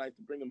orphan, I used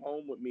to bring him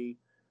home with me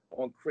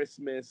on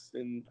Christmas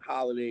and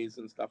holidays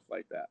and stuff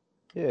like that.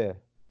 Yeah.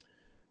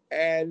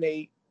 And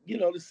the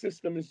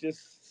system is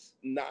just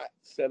not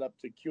set up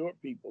to cure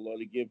people or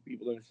to give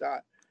people a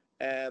shot.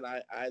 And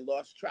I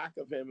lost track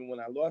of him, and when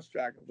I lost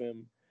track of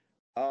him,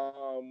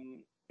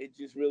 it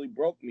just really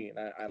broke me, and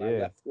I Yeah.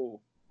 left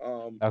school.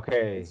 And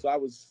Okay. so I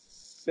was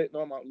sleeping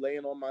on my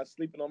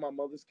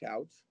mother's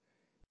couch,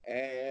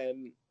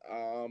 and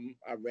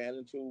I ran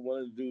into one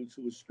of the dudes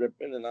who was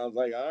stripping, and I was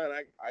like, all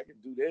right, I can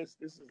do this.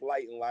 This is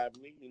light and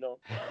lively.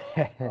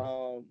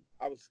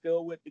 I was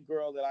still with the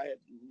girl that I had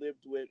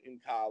lived with in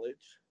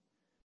college,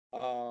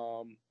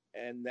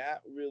 and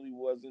that really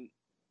wasn't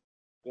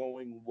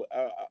going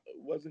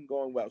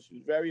well. She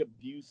was very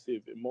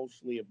abusive,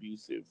 emotionally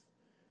abusive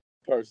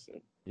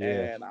person,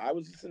 Yeah. and I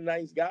was just a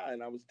nice guy,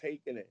 and I was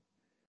taking it.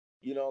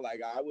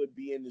 Like I would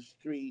be in the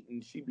street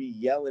and she'd be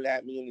yelling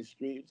at me in the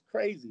street. It's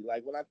crazy.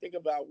 Like when I think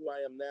about who I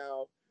am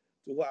now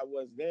to who I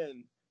was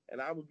then,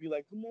 and I would be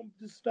like, "Come on,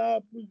 just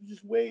stop,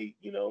 just wait."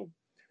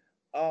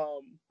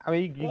 I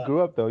mean, you But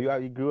grew up though.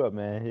 You grew up,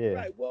 man. Yeah.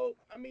 right, well,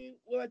 I mean,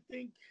 I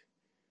think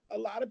a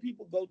lot of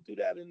people go through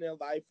that in their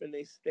life and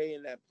they stay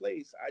in that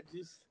place.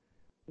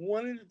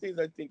 One of the things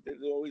I think that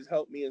always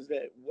helped me is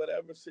that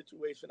whatever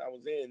situation I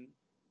was in,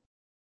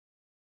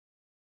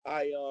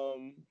 I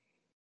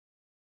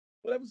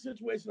whatever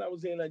situation I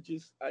was in,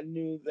 I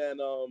knew that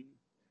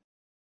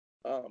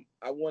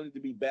I wanted to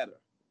be better.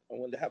 I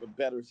wanted to have a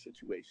better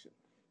situation.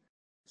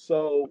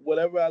 So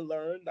whatever I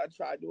learned, I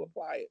tried to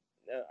apply it.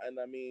 And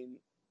I mean,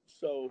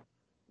 so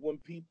when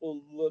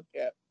people look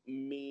at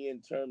me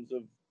in terms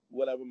of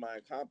whatever my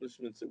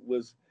accomplishments,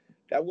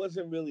 that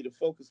wasn't really the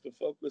focus. The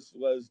focus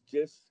was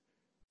just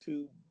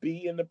to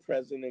be in the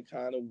present and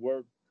kind of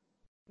work,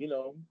 you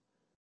know,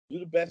 do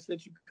the best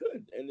that you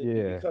could. And it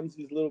Yeah. becomes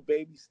these little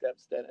baby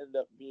steps that end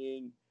up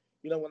being,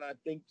 when I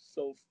think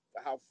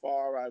how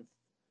far I've,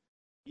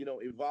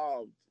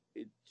 evolved,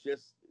 it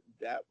just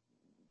that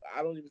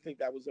I don't even think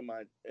that was in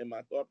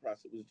my thought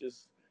process. It was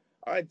just,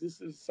 all right,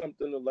 this is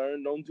something to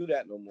learn. Don't do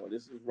that no more.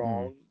 This is Mm.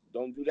 wrong.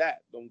 Don't do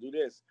that. Don't do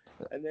this.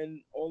 And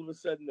then all of a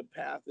sudden the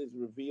path is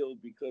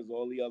revealed because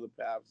all the other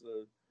paths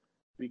are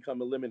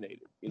become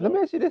eliminated, Let me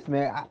ask you this,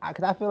 man.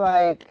 Cause I feel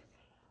like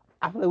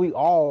we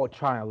all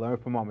trying to learn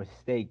from our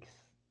mistakes,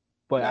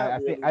 but Not I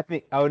really.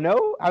 think. Oh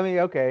no. I mean,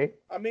 okay.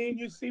 I mean,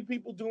 you see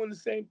people doing the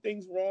same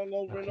things wrong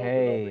over and over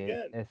and over Okay.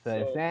 again. It's So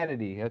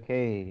insanity.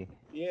 Okay.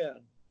 yeah.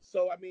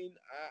 So I mean,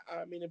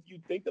 I mean, if you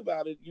think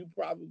about it, you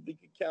probably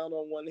could count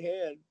on one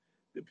hand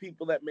the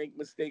people that make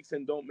mistakes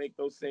and don't make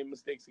those same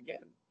mistakes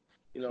again.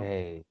 You know,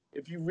 Okay.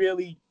 if you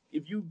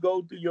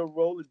go through your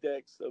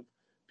Rolodex of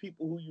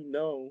people who you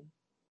know,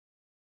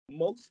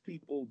 most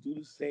people do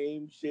the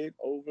same shit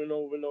over and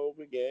over and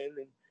over again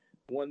and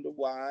wonder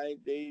why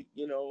they,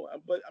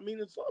 but I mean,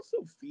 it's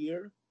also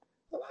fear.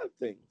 A lot of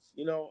things,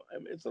 I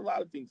mean, it's a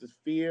lot of things. It's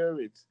fear.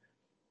 It's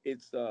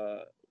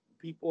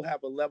people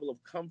have a level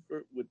of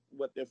comfort with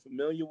what they're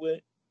familiar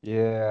with,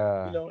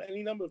 Yeah.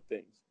 any number of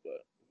things.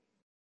 But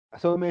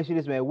So let me ask you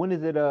this, man. When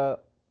is it I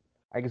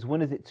guess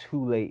when is it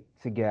too late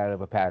to get out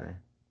of a pattern?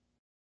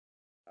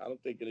 I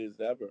don't think it is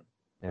ever.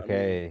 I mean,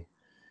 Okay.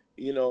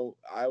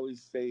 I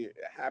always say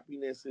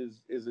happiness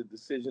is a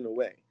decision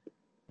away.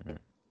 Mhm.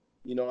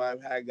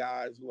 I've had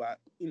guys who I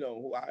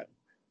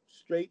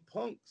straight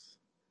punks.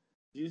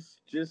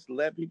 Just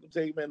let people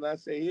take me. And I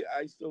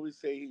still always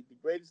say the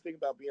greatest thing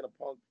about being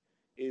a punk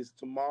is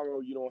tomorrow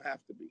you don't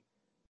have to be.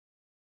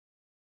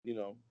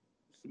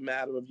 It's a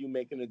matter of you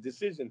making a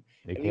decision.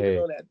 And even Okay.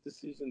 though that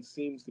decision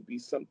seems to be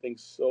something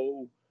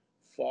so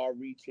far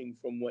reaching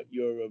from what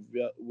you're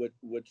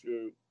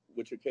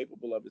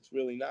capable of, it's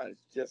really not.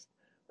 It's just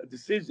a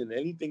decision.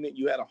 Anything that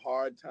you had a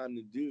hard time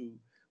to do,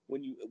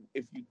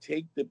 if you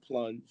take the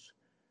plunge,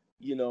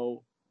 you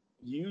know,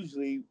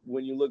 usually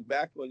when you look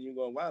back on it, you're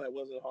going, wow, that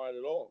wasn't hard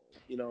at all.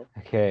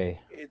 Okay.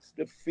 It's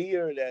the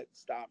fear that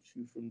stops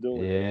you from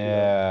doing it.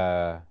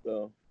 Yeah.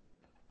 So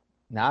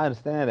Now I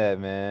understand that,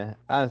 man.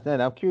 I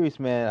understand. I'm curious,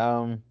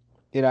 man.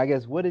 I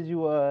guess what did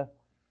you learn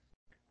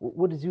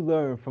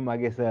from I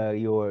guess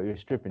your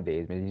stripping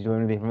days, man? Did you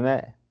learn anything from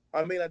that?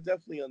 I mean, I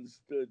definitely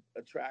understood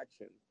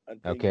attraction. I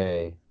think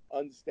Okay.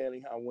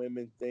 understanding how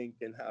women think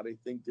and how they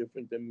think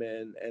different than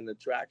men, and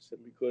attraction,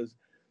 because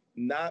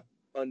not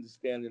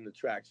understanding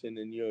attraction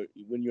and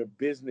when your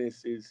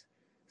business is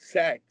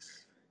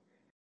sex,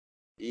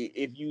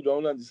 if you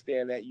don't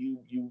understand that, you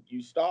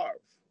starve.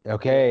 You know,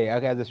 Okay.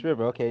 Okay. As a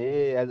stripper.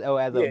 Okay. Yeah. As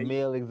a yeah,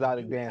 male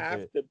exotic you have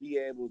dancer. to be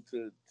able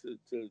to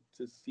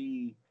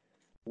see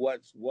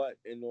what's what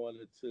in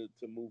order to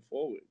move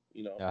forward.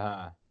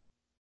 Uh-huh.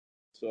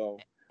 So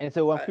And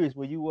so I'm I curious,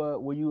 were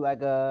you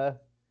like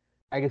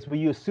I guess were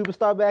you a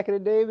superstar back in the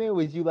day, man?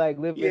 Was you like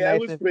living yeah, it nice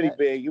was and pretty fat?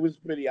 big. It was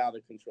pretty out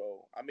of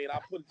control. I mean,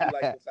 I'll put it to you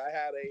like this: I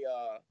had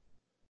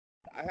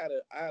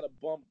a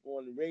bump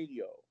on the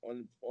radio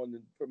on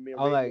the premier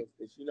I'm radio like,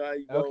 station. You know how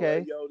you go, hey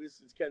okay. yo,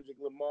 this is Kendrick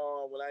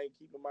Lamar. When I ain't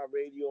keeping my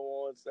radio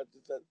on, such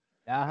and such.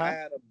 I Uh-huh.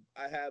 had a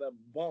I had a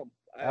bump.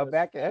 Oh,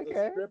 back As a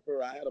okay.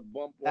 stripper, I had a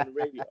bump on the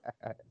radio.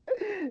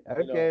 You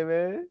know, Okay,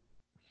 man.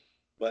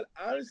 but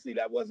honestly,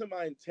 that wasn't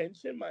my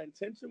intention. My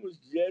intention was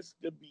just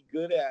to be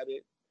good at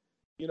it.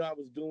 I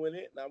was doing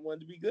it, and I wanted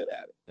to be good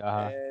at it,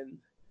 Uh-huh. and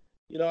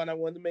I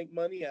wanted to make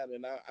money at it.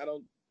 And I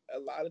don't. A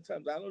lot of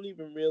times, I don't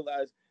even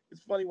realize.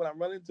 It's funny when I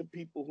run into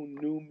people who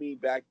knew me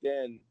back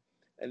then,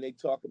 and they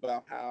talk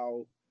about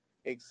how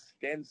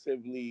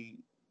extensively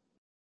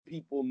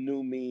people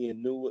knew me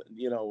and knew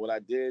what I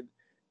did.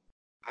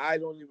 I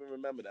don't even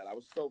remember that. I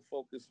was so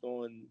focused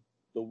on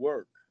the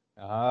work,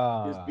 just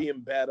Ah. being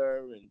better,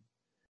 and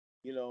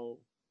you know,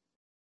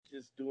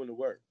 just doing the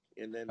work,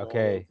 and then all those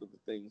Okay. other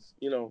things.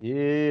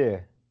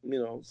 Yeah.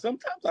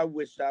 Sometimes I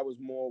wish I was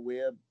more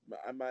aware.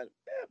 I might,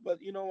 yeah, but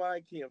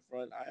I can't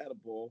front. I had a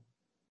ball.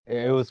 You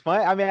It know, was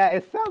fun. I mean,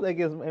 it sounds like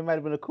it might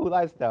have been a cool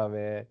lifestyle,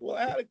 man. well,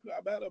 I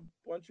had a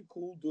bunch of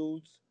cool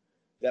dudes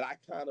that I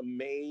kind of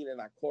made, and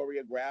I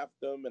choreographed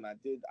them, and I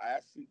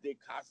actually did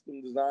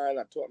costume design.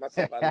 I taught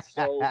myself how to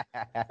sew,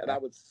 and I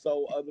would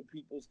sew other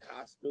people's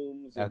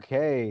costumes, and I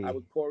Okay.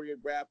 would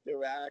choreograph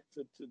their act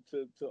to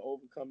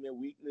overcome their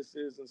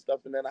weaknesses and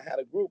stuff. And then I had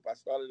a group. I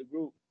started a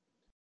group.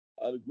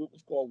 The group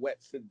was called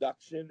Wet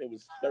Seduction. It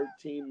was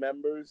 13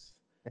 members.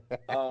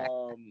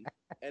 And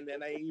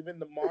then even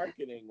the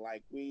marketing,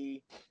 like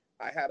I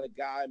had a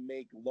guy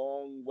make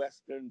long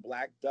Western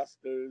black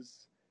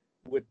dusters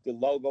with the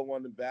logo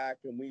on the back,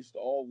 and we used to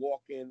all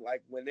walk in.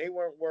 Like when they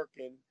weren't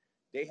working,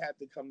 they had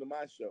to come to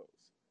my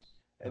shows,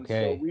 and so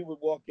Okay. we would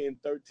walk in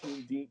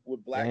 13 deep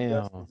with black Damn.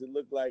 dusters. It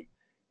looked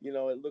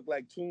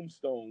like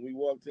Tombstone. We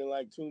walked in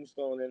like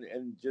Tombstone,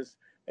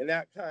 and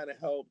that kind of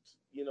helped,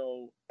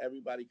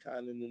 everybody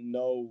kind of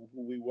know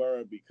who we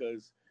were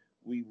because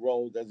we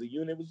rolled as a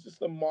unit. It was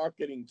just a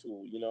marketing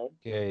tool.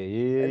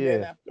 Okay. And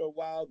then Yeah. after a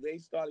while, they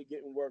started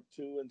getting work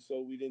too, and so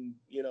we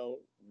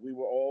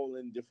were all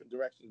in different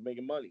directions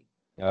making money.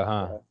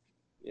 Uh-huh. So,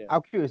 yeah.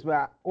 I'm curious,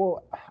 but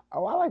what I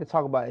like to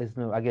talk about is,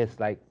 I guess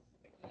like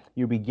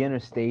your beginner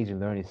stage in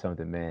learning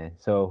something, man.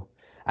 So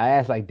I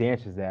asked like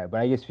dancers that,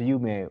 but I guess for you,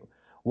 man,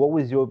 what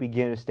was your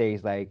beginner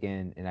stage like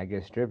in I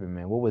guess stripping,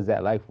 man? What was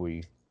that like for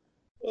you?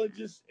 Well,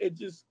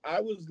 I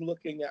was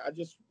looking at,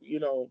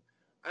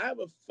 I have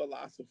a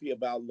philosophy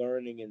about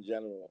learning in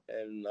general,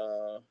 and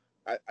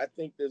I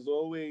think there's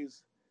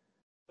always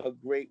a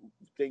great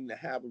thing to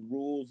have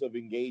rules of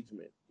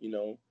engagement.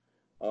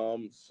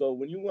 So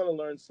when you want to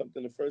learn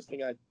something, the first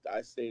thing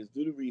I say is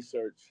do the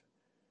research,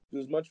 do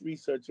as much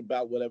research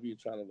about whatever you're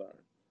trying to learn.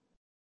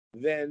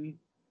 Then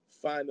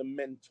find a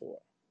mentor,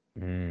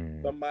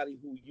 Mm. somebody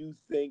who you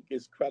think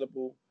is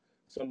credible,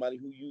 somebody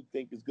who you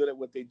think is good at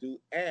what they do,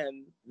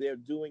 and they're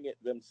doing it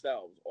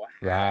themselves or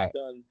Right. Right.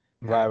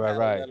 have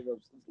Right. had a Right.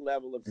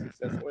 level of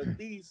success, or at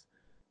least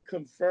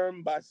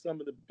confirmed by some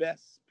of the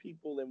best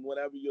people in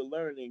whatever you're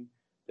learning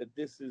that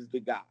this is the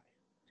guy.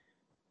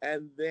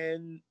 And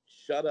then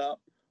shut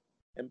up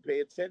and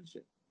pay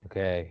attention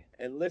Okay.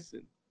 and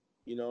listen,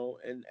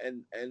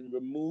 and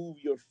remove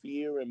your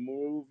fear and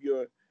remove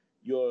your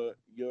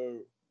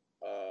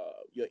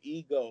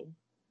ego,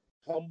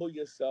 humble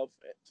yourself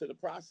to the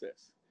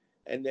process,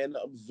 and then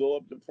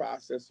absorb the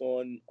process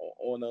on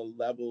a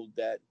level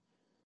that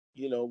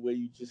where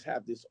you just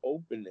have this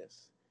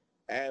openness.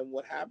 And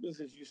what happens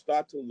is you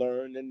start to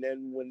learn, and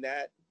then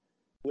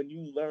when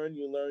you learn,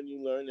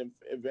 and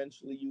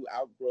eventually you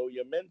outgrow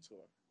your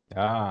mentor.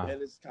 Ah.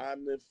 Then it's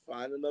time to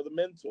find another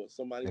mentor,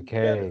 somebody who's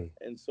better. Okay.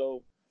 And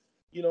so,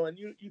 and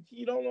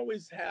you don't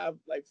always have,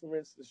 like, for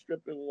instance,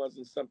 stripping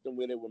wasn't something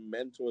where they were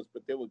mentors,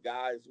 but there were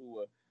guys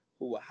who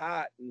were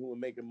hot and who were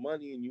making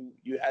money, and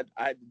you had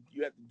to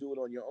do it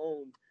on your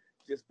own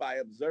just by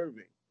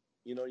observing.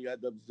 You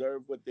had to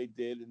observe what they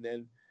did, and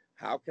then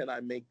how can I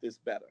make this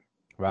better?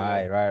 You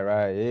Right. know, Right.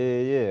 Right.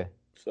 Yeah. Yeah.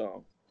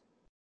 so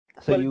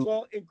So but it's you.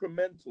 all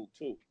incremental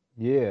too.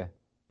 Yeah.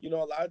 A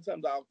lot of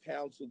times I'll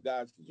counsel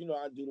guys because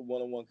I do the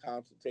one-on-one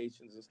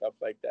consultations and stuff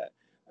like that,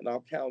 and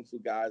I'll counsel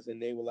guys,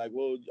 and they were like,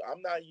 "Well,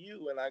 I'm not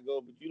you," and I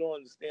go, "But you don't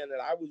understand that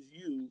I was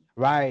you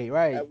Right.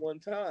 Right. at one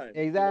time."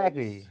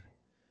 Exactly.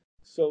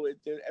 So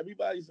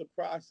everybody's a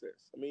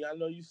process. I mean, I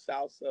know you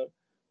salsa.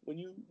 When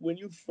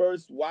you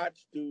first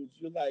watch dudes,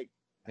 you're like,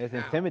 It's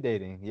 "How?"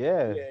 intimidating.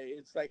 Yeah. Yeah,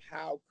 it's like,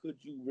 how could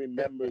you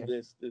remember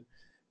this?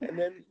 And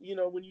then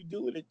when you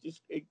do it,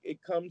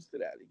 it comes to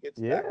that. It gets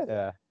back to Yeah.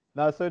 that.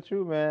 No, it's so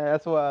true, man.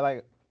 That's why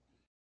like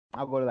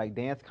I'll go to like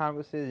dance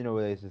conferences,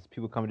 where it's just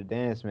people coming to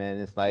dance, man.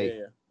 It's like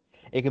Yeah.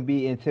 it can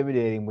be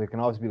intimidating, but it can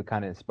also be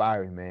kind of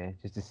inspiring, man.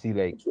 Just to see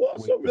like But you what.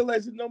 also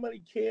realize that nobody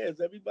cares.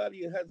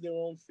 Everybody has their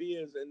own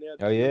fears, and they're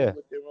Oh dealing yeah.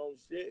 with their own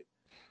shit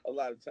a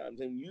lot of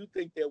times. And you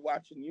think they're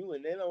watching you,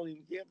 and they don't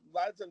even care. A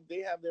lot of times they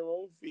have their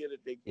own fear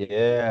that they can't control.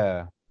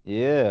 Yeah.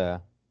 Yeah.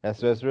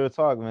 That's real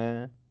talk,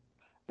 man.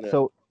 Yeah.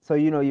 So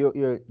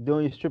you're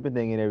doing your stripping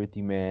thing and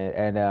everything, man.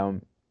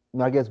 And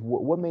I guess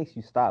what makes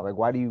you stop? Like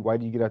why do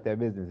you get out that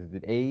business? Is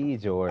it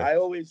age or? I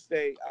always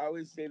say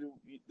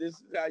this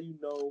is how you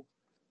know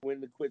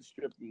when to quit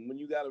stripping. When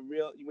you got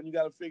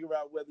to figure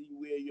out whether you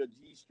wear your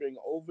G string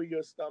over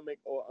your stomach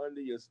or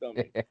under your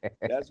stomach.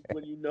 That's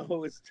when you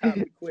know it's time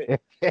to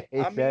quit. He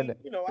I said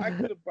mean, I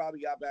could have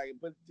probably got back,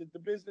 but the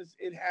business,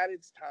 it had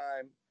its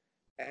time,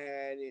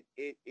 and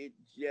it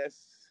just,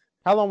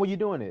 how long were you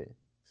doing it?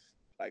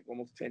 like,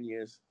 almost 10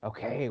 years.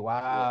 Okay, Yeah.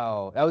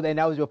 wow.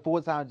 That was your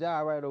full-time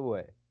job, right, or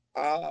what?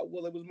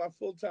 Well, it was my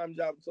full time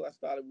job until I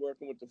started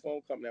working with the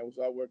phone company. I was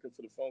out working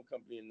for the phone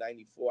company in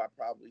 '94. I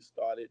probably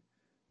started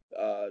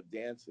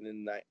dancing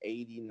in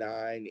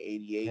 89,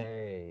 88,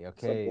 Okay,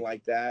 something okay.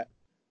 like that.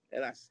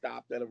 And I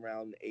stopped at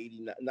around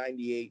 89,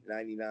 98,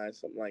 99,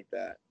 something like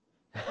that.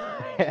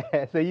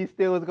 So you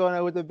still was going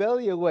out with the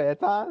belly or what at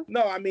times?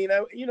 No, I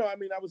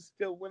was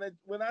still, when it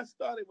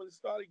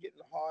started getting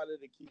harder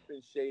to keep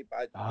in shape.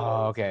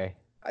 Oh, okay.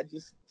 I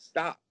just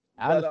stopped.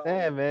 I But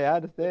understand, man. I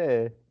the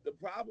understand. the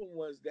problem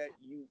was that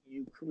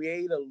you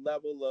create a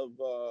level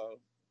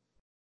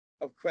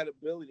of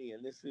credibility,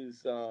 and this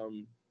is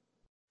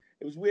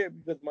it was weird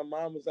because my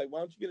mom was like, "Why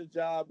don't you get a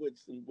job with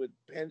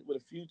a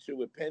future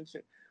with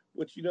pension?"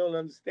 What you don't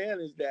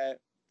understand is that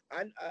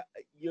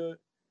your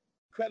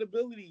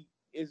credibility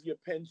is your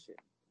pension,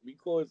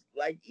 because,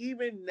 like,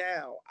 even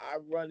now I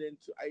run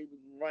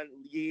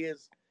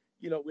years.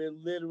 We're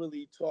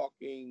literally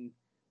talking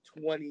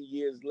 20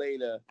 years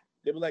later.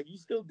 They were like, "You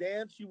still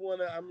dance? You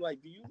wanna?" I'm like,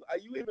 Are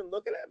you even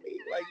looking at me?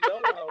 Like, no,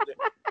 I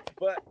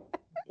don't.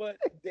 But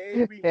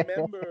they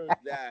remember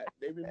that.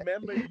 They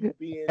remember you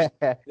being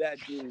that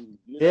dude.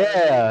 You know what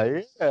I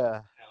mean? Yeah,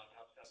 yeah.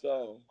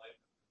 So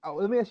Oh,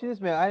 let me ask you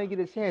this, man. I didn't get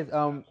a chance.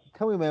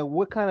 Tell me, man,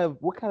 what kind of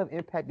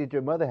impact did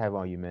your mother have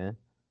on you, man?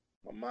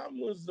 my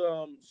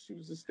mom she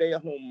was a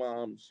stay-at-home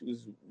mom. She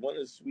was one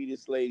of the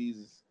sweetest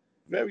ladies.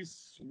 Very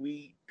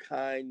sweet,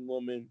 kind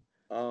woman.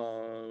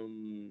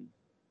 Um,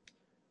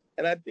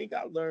 and I think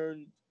I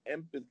learned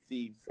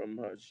empathy from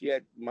her.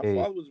 My Hey,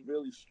 father was a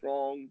really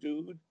strong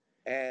dude,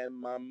 and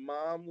my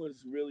mom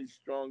was really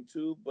strong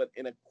too, but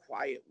in a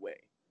quiet way,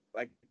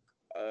 like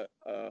a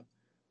a,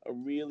 a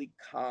really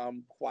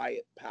calm,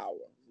 quiet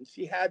power. And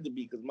she had to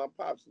be, because my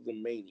pops was a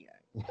maniac.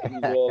 He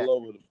was all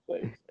over the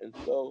place, and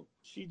so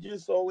she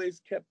just always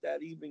kept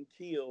that even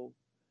keel,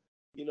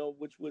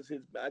 which was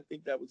his. I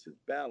think that was his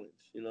balance.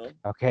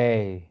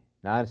 okay.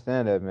 Now I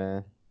understand that,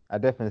 man. I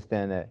definitely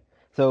understand that.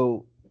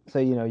 So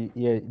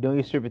you're doing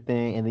your stripping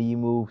thing, and then you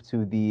move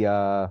to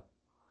the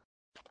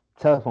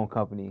telephone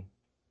company.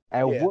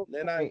 At Yeah. what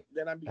Then I point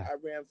then I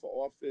ran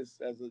for office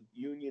as a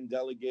union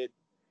delegate.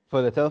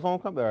 for the telephone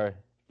company? Or?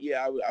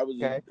 Yeah, I was,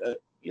 Okay.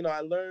 I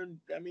learned.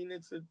 I mean,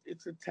 it's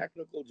a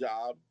technical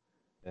job.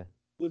 Yeah. It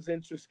was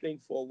interesting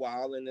for a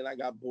while, and then I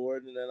got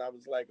bored, and then I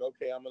was like,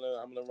 okay, I'm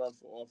gonna run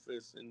for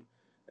office, and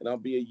I'll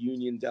be a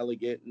union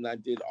delegate, and I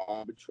did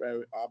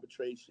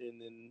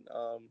arbitration, and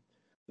I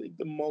think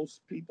the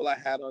most people I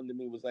had under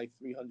me was like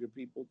 300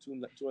 people,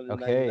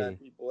 299 Okay.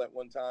 people at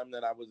one time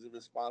that I was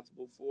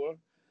responsible for,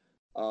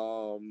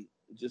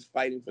 just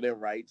fighting for their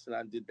rights, and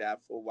I did that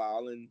for a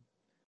while,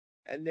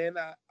 and then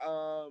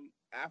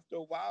after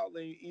a while,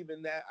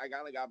 even that I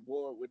kind of got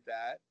bored with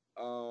that.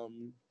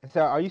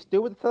 So, are you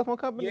still with the telephone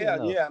company or Yeah,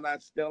 no? yeah, and I'm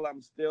still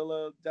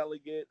a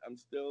delegate. I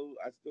still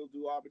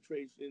do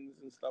arbitrations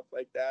and stuff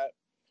like that.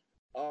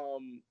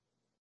 Um,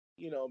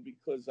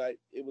 because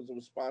it was a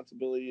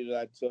responsibility that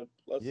I took.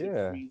 Plus,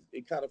 Yeah.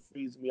 it kind of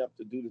frees me up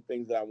to do the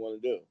things that I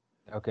want to do.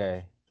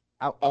 Okay.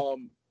 I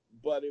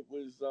But it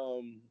was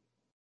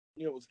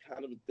it was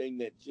kind of a thing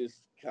that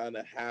just kind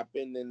of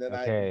happened, and then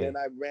okay.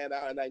 I ran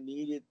out, and I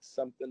needed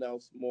something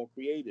else more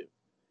creative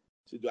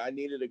to do. I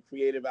needed a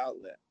creative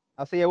outlet.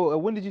 I'll say, yeah. Well,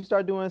 when did you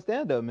start doing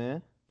stand up,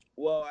 man?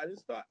 Well, I didn't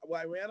start.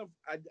 Well,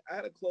 I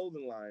had a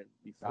clothing line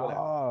before that.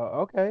 Oh,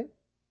 okay.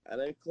 I had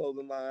a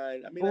clothing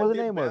line. I mean, What I was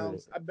the did name of it?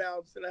 bounce. I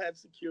bounced, and I had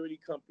security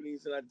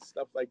companies, and I did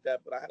stuff like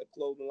that. But I had a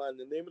clothing line.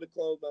 The name of the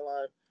clothing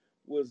line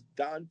was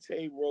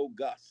Dante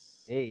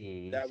Rogus.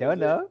 Hey, That show was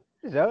it. enough.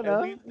 Show And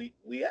enough.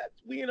 we had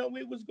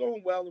it was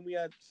going well, and we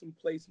had some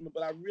placement.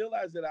 But I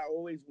realized that I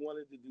always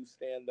wanted to do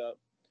stand up,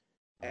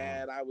 Oh.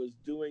 and I was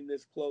doing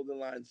this clothing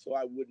line so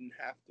I wouldn't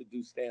have to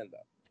do stand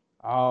up.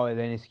 Oh, it's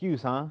an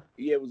excuse, huh?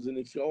 Yeah, it was an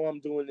issue. Oh, I'm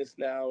doing this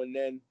now, and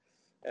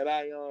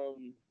I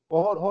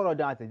Well, hold on,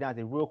 Dante.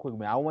 Dante, real quick,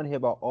 man. I want to hear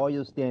about all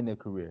your stand-up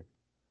career.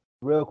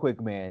 Real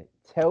quick, man.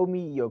 Tell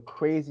me your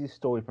crazy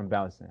story from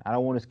bouncing. I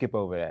don't want to skip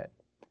over that.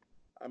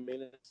 I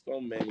mean, it's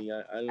so many.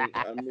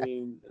 I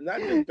mean, not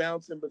just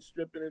bouncing, but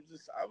stripping.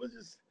 I was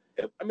just.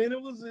 I mean,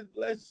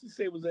 let's just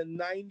say it was a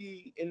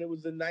 90, and it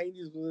was the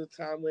 90s was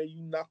a time where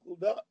you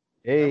knuckled up.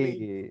 I mean,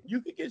 Hey, you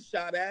could get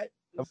shot at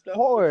and of stuff, but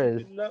you course.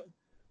 could not.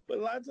 But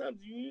a lot of times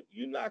you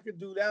knock a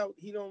dude out,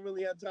 he don't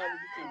really have time to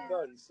get to his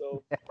gun.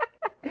 So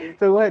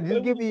So what? but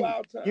Just it was a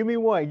wild time.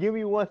 give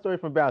me one story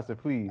from bouncing,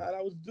 please. And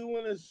I was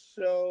doing a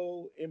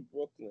show in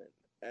Brooklyn,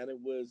 and it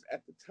was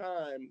at the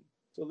time.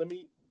 So let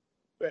me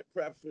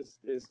preface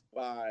this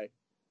by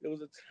there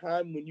was a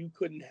time when you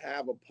couldn't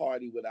have a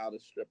party without a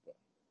stripper.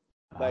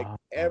 Like Oh,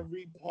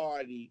 every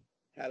party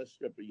had a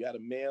stripper. You had a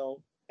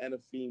male and a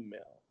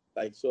female.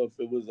 Like so, if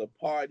it was a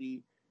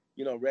party,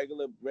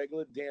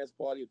 regular dance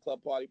party, a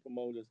club party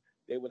promoters,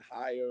 they would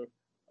hire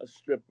a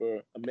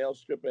stripper, a male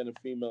stripper and a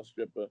female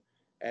stripper.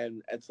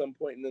 And at some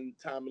point in the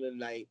time of the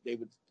night, they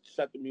would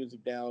shut the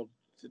music down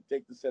to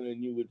take the center,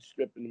 and you would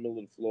strip in the middle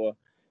of the floor,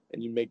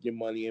 and you make your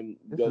money and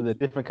this go is a to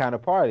different kind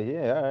of party.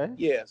 Yeah, all right.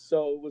 yeah.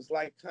 So it was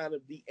like kind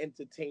of the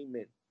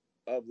entertainment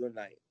of the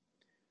night.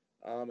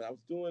 I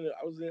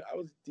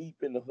was deep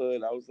in the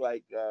hood. I was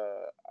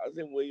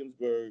in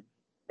Williamsburg,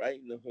 right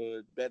in the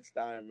hood,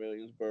 Bed-Stuy,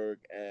 Williamsburg,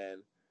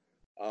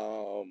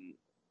 um,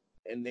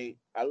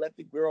 I let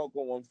the girl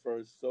go on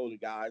first so the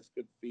guys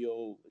could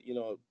feel,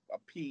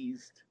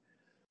 appeased.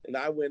 And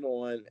I went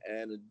on,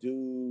 and a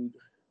dude,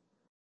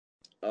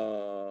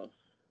 uh,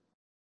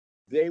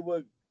 they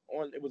were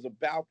it was a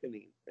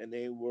balcony, and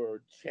they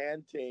were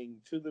chanting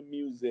to the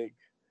music,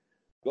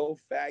 go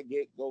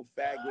faggot, go.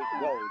 That's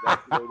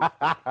what they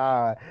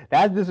were.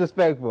 That's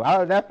disrespectful.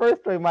 That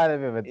first story might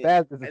have been, but it,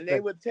 that's and they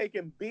disrespectful. were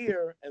taking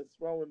beer and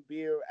throwing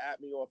beer at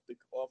me off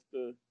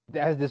the.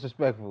 That's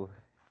disrespectful.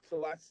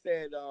 So I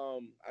said, I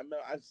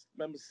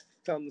remember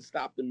telling them to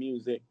stop the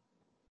music,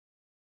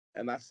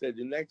 and I said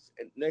the next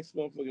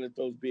motherfucker that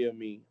throws beer at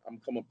me, I'm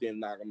come up there and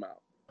knock him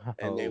out.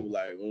 And they Oh, were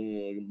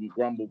like,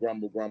 grumble,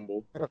 grumble,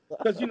 grumble,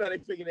 because they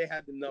figured they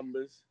had the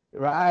numbers.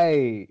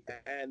 right.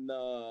 And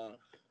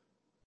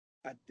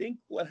I think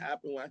what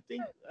happened, I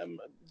think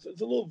it's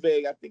a little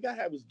vague. I think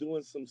I was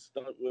doing some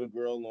stunt with a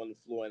girl on the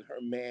floor, and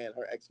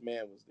her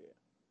ex-man was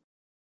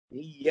there.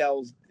 He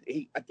yells.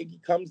 I think he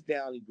comes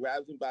down. He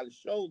grabs me by the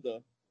shoulder.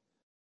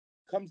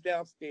 Comes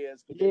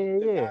downstairs because Yeah,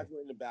 the yeah. guys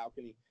were in the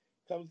balcony.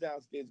 Comes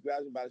downstairs,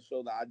 grabs me by the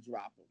shoulder. I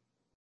drop him.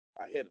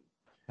 I hit him.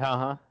 Uh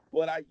huh.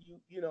 But a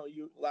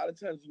lot of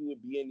times you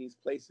would be in these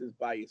places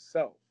by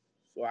yourself.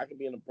 So I could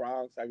be in the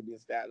Bronx. I could be in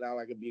Staten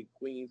Island. I could be in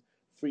Queens,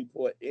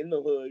 Freeport, in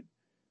the hood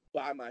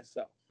by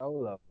myself.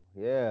 Solo.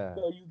 Yeah.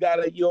 So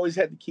you always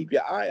had to keep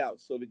your eye out.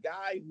 So the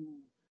guy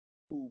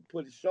who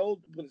put his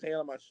hand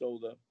on my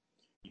shoulder,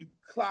 you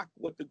clock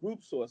what the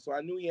group saw. So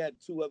I knew he had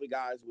two other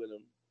guys with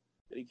him.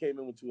 That he came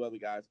in with two other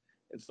guys,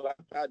 and so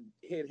I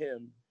hit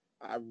him.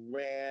 I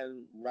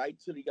ran right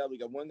to the other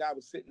guy. One guy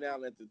was sitting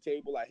down at the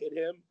table. I hit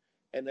him,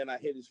 and then I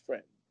hit his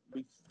friend.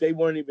 They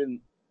weren't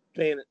even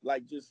paying it,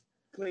 like just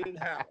clean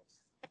house.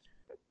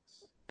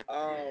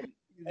 And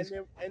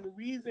the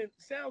reason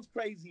sounds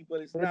crazy,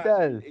 but it's It not.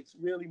 does. It's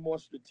really more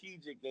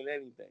strategic than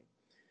anything.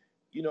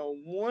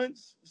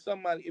 Once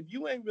somebody, if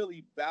you ain't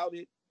really about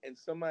it, and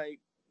somebody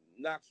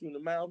knocks you in the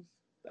mouth,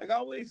 like I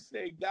always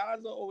say, guys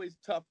are always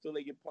tough till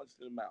they get punched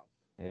in the mouth.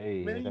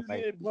 Hey, Then that's you see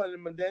like, it in front of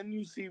him, and then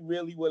you see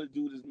really what a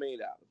dude is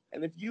made out of.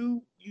 And if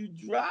you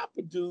drop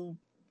a dude,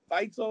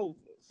 fight's over.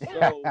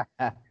 So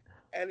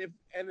and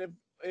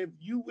if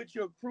you with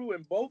your crew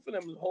and both of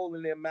them is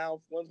holding their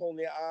mouth, one's holding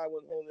their eye,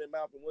 one's holding their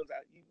mouth, and one's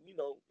out,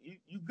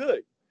 you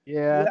good. You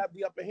yeah. have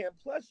the upper hand.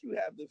 Plus, you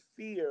have the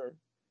fear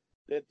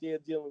that they're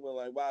dealing with.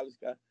 Like, wow, this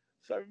guy.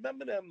 So I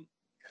remember them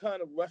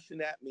kind of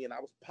rushing at me, and I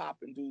was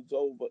popping dudes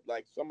over.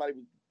 Like somebody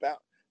was there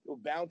were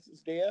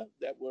bouncers there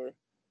that were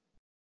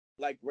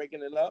like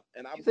breaking it up,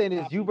 and I You was saying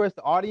it's you popping. versus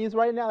the audience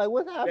right now? Like,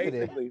 what's happening?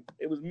 Basically,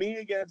 it was me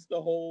against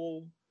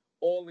all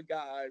the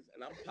guys,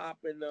 and I'm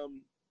popping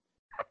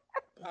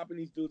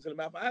these dudes in the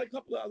mouth. I had a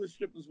couple of other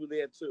strippers were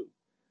there too,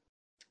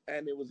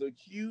 and it was a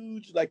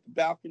huge like the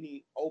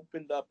balcony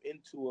opened up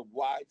into a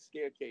wide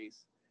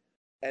staircase,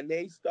 and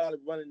they started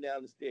running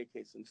down the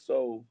staircase. And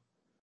so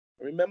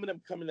I remember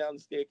them coming down the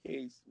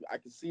staircase. I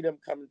could see them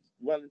coming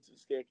running to the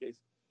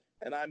staircase,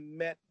 and I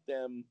met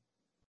them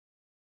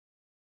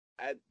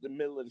at the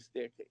middle of the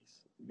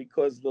staircase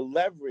because the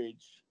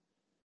leverage,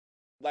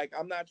 like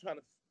I'm not trying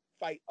to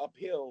fight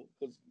uphill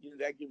because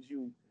that gives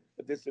you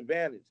a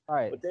disadvantage. All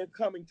right. But they're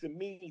coming to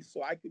me,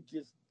 so I could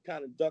just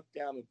kind of duck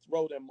down and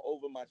throw them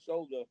over my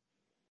shoulder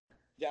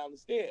down the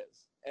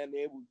stairs, and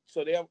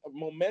so their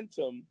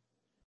momentum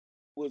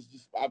was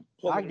just I I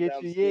pulling them get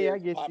down you. the Yeah, I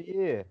stairs, get you. popping,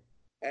 Yeah.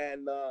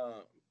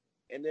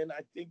 and then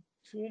I think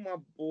two of my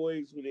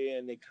boys were there,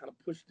 and they kind of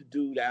pushed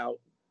the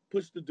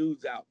pushed the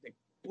dudes out. They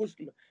pushed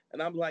them,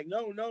 and I'm like,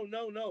 no, no,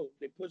 no, no.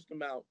 They pushed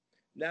them out.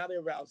 Now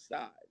they're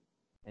outside.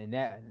 And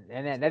that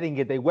didn't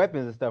get their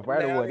weapons and stuff,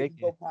 right? Or Now what? they They can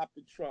can. go pop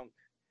the trunk.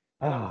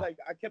 And I was Ah, like,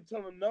 I kept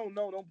telling them, no,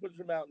 no, don't push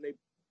them out.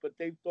 But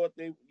they thought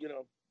a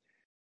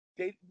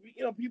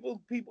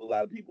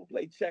lot of people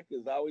play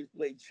checkers. I always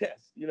play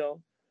chess.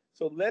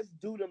 So let's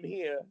do them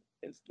here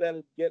instead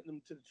of getting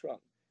them to the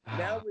trunk.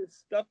 Now we're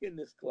stuck in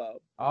this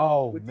club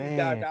oh with these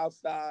guys man.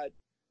 outside.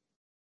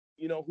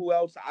 Who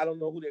else? I don't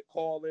know who they're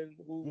calling,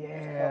 who's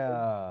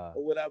coming Yeah.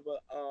 or whatever.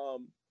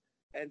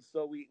 And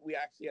so we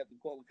actually had to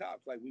call the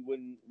cops. Like we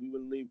wouldn't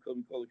leave because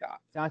we called the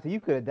cops. Johnson, you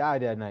could have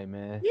died that night,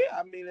 man. Yeah,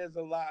 I mean, there's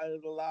a lot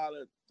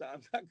of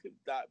times I could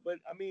die, but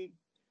I mean,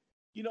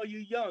 you're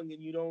young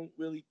and you don't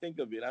really think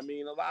of it. I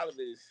mean, a lot of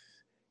it is,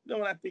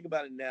 when I think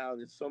about it now,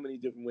 there's so many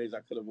different ways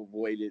I could have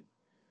avoided.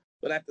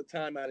 But at the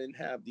time, I didn't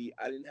have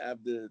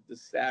the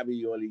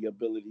savvy or the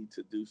ability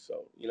to do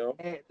so.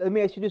 And let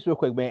me ask you this real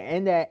quick,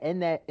 man. In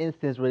that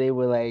instance where they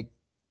were like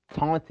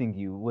taunting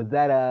you, was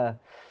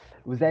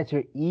that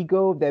your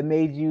ego that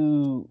made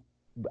you?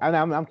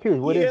 I'm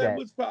curious. What is Yeah, it that?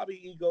 was probably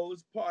ego.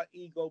 It's part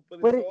ego,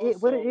 but But it's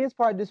it also is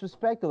part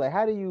disrespectful. Like,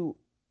 how do you?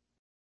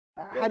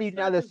 well, How do you it's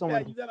now not that just that.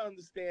 someone? You gotta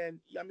understand.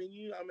 I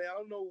mean, I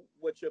don't know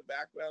what your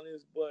background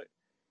is, but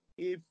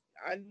if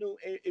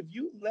if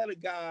you let a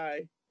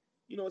guy,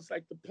 it's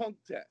like the punk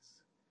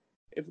test.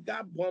 If a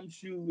guy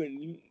bumps you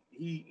and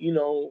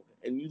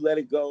and you let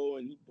it go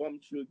and he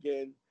bumps you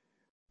again,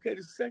 okay,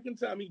 the second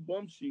time he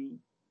bumps you,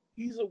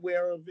 he's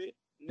aware of it.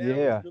 Now it's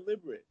Yeah,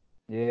 deliberate.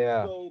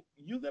 yeah, So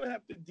you're gonna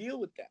have to deal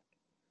with that.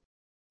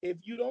 If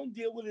you don't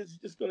deal with it, it's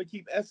just gonna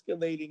keep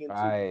escalating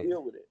until you right.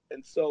 deal with it.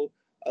 And so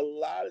a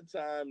lot of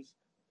times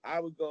I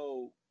would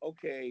go,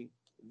 okay,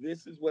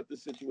 this is what the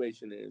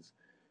situation is.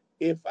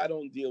 If I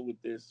don't deal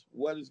with this,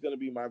 what is going to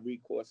be my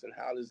recourse and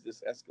how does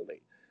this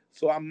escalate?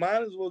 So I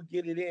might as well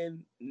get it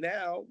in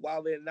now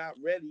while they're not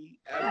ready,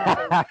 as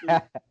opposed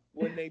to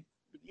when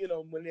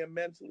when they're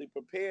mentally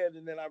prepared,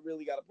 and then I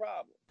really got a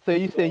problem. So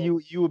you say So,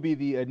 you would be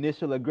the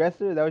initial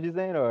aggressor? Is that what you're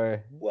saying,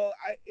 or well,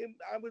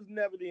 I was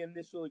never the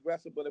initial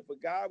aggressor, but if a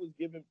guy was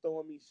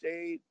throwing me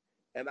shade,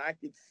 and I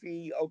could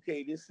see,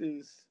 okay, this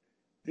is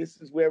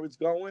where it's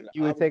going,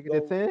 you would take it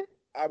to 10?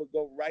 I would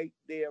go right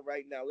there,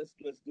 right now. Let's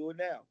do it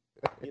now.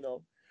 You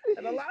know,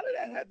 and a lot of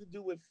that had to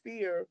do with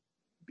fear,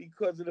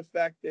 because of the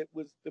fact that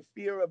was the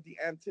fear of the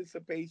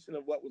anticipation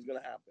of what was going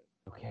to happen.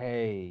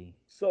 Okay.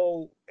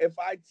 So if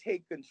I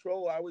take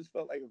control, I always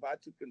felt like if I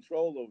took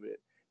control of it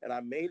and I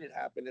made it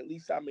happen, at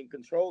least I'm in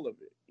control of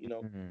it,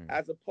 Hmm.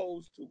 as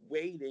opposed to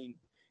waiting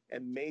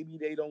and maybe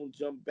they don't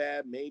jump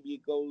bad, maybe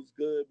it goes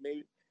good,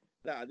 maybe.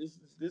 Nah, this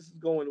is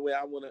going the way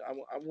I want to.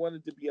 I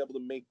wanted to be able to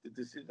make the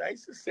decision. I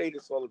used to say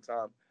this all the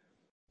time.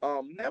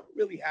 Never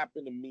really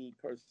happened to me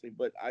personally,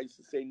 but I used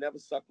to say never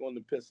suck on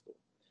the pistol.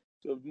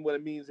 So what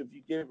it means, if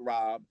you get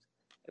robbed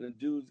and a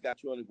dude's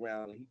got you on the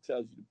ground and he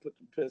tells you to put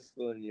the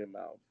pistol in your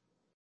mouth,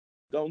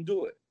 don't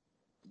do it.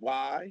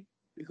 Why?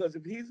 Because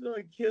if he's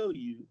going to kill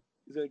you,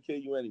 he's going to kill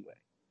you anyway.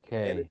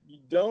 And if Okay. you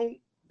don't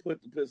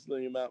put the pistol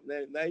in your mouth,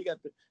 now you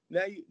got the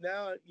now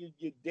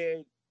you're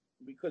dead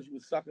because you were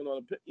sucking on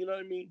a pistol. You know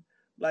what I mean?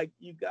 Like,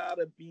 you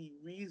gotta be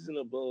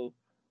reasonable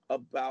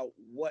about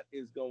what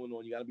is going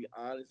on. You gotta be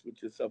honest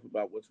with yourself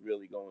about what's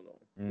really going on.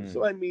 If Mm.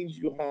 somebody means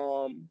you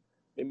harm,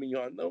 they mean you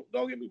harm. No,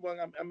 don't get me wrong.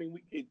 I mean,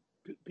 we could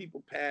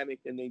people panic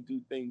and they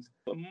do things,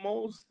 but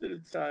most of the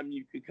time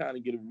you could kind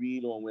of get a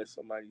read on where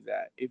somebody's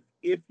at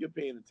if you're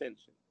paying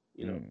attention.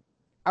 You know. Mm.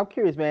 I'm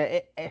curious,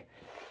 man.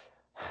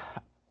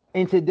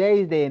 in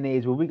today's day and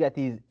age where we got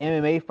these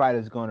MMA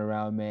fighters going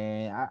around,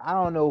 man, I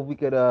don't know if we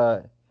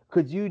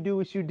could you do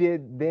what you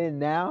did then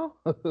now?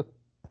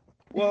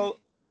 Well,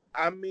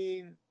 I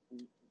mean,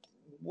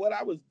 what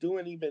I was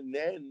doing even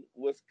then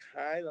was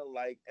kind of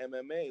like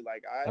MMA.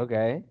 Like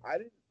Okay.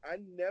 I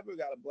never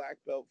got a black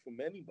belt from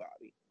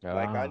anybody.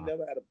 Like I Ah,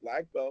 never had a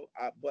black belt,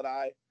 but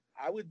I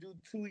would do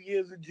 2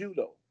 years of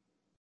judo.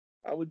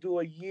 I would do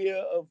a year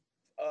of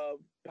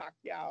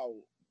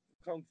Pacquiao,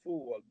 Kung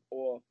Fu,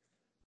 or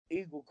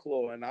Eagle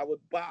Claw, and I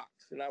would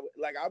box, and I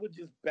would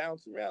just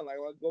bounce around. Like I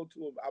would go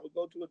to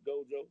a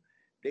dojo.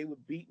 They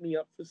would beat me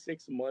up for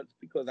 6 months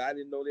because I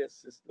didn't know their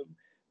system,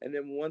 and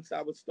then once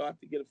I would start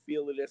to get a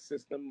feel of their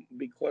system,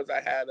 because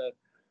I had a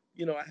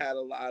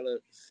lot of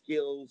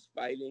skills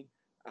fighting.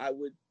 I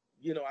would,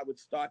 I would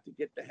start to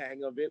get the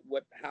hang of it,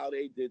 how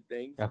they did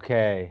things,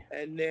 okay.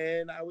 and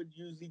then I would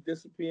usually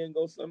disappear and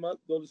go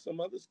to some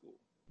other school.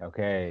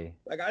 Okay.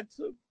 Like I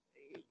took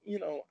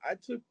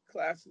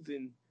classes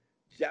in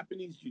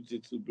Japanese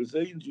jiu-jitsu,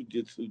 Brazilian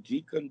jiu-jitsu,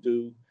 Jeet Kune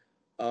Do,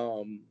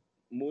 um,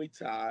 Muay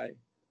Thai,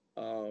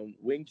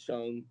 Wing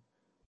Chun,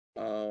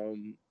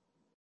 um,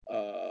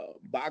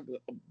 Bag,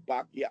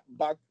 Bag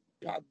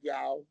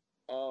Yao,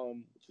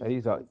 which is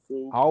He's a Kung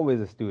Fu, always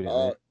a student,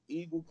 man.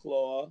 Eagle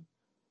Claw.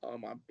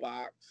 I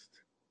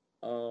boxed,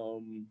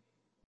 um,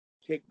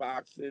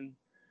 kickboxing,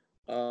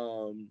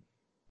 um,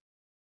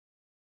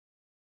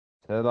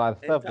 There's a lot of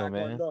and stuff though,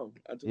 man. Taekwondo.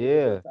 I took a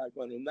little bit Yeah. of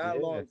Taekwondo, not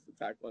Yeah. long for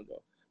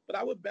Taekwondo, but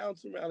I would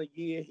bounce around a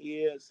year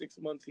here, 6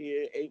 months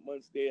here, 8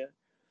 months there,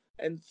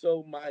 and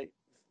so my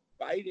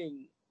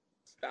fighting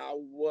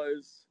style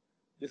was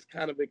this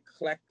kind of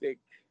eclectic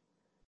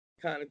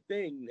kind of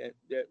thing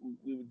that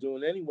we were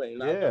doing anyway.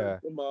 And I learned Yeah.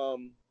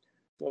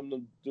 from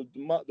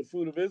the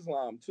Fruit of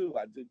Islam too.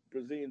 I did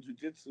Brazilian Jiu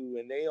Jitsu,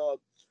 and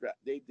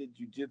they did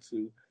Jiu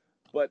Jitsu,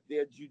 but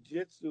their Jiu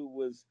Jitsu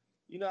was,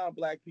 how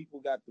black people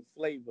got the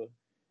flavor.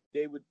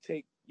 They would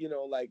take,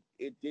 like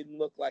it didn't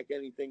look like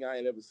anything I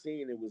had ever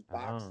seen. It was Oh.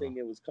 boxing,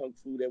 it was kung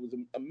fu, there was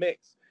a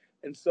mix,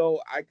 and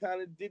so I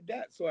kind of did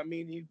that. So I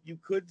mean, you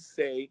could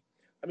say,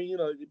 I mean,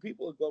 the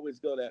people always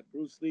go that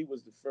Bruce Lee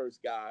was the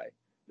first guy,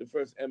 the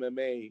first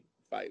MMA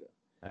fighter,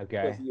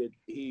 because Okay.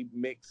 he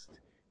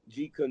mixed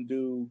Jeet Kune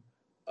Do,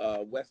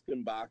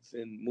 Western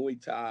boxing, Muay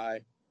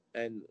Thai,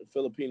 and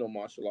Filipino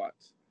martial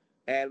arts,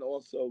 and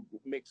also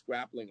mixed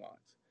grappling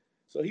arts.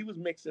 So he was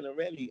mixing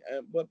already,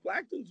 but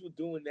black dudes were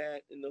doing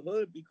that in the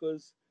hood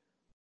because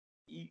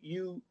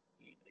you,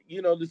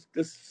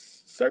 the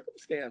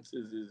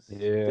circumstances is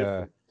Yeah.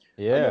 different.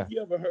 I don't know Yeah. if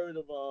you ever heard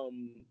of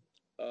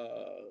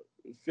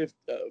fifth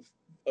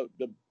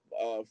the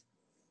uh,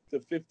 the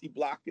 50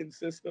 blocking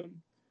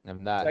system. I'm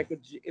It's not.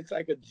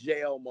 like a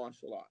jail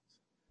martial arts.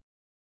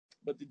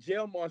 But the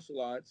jail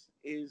martial arts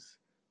is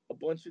a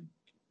bunch of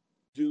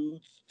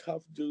dudes,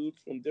 tough dudes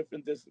from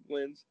different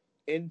disciplines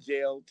in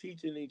jail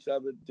teaching each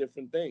other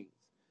different things.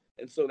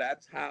 And so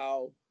that's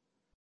how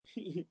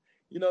they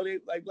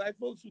like black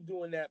folks were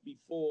doing that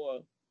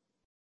before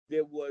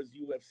there was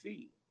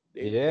UFC.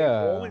 They've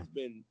Yeah. always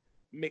been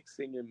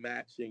mixing and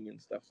matching and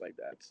stuff like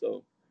that.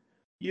 So,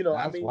 I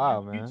That's mean,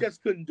 wild, you man.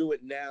 just couldn't do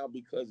it now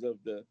because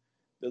of the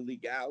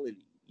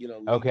legality, the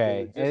Okay.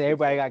 And logistics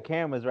everybody of got it.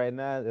 cameras right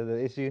now. There's an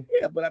issue.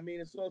 Yeah, but I mean,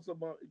 it's also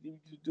about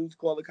the dudes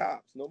call the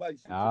cops. Nobody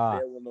shoots a Ah.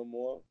 fair one no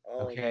more.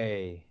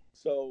 Okay.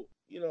 So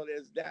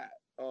there's that.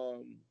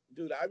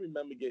 Dude, I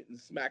remember getting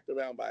smacked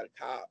around by the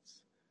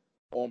cops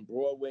on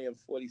Broadway and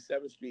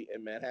 47th Street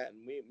in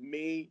Manhattan.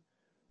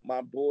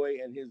 My boy,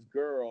 and his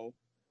girl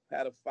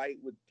had a fight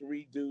with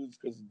three dudes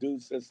because the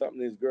dude said something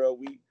to his girl.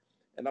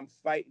 And I'm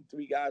fighting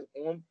three guys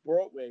on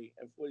Broadway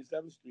and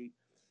 47th Street.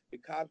 The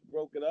cops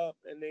broke it up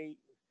and they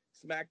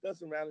smacked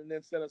us around and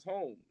then sent us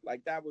home.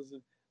 Like that was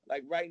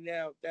like right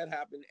now, if that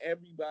happened,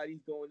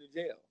 everybody's going to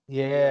jail.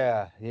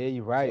 Yeah. Yeah,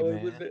 you're right, So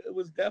man. it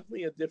was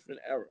definitely a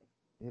different era.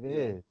 It You know.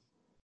 is.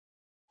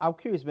 I'm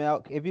curious,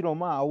 man. If you don't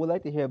mind, I would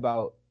like to hear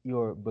about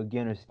your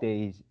beginner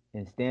stage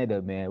in stand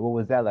up, man. What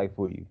was that like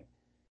for you?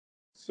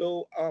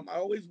 So I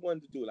always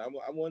wanted to do it. I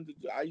wanted to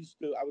do.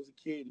 I was a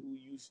kid who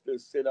used to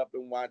sit up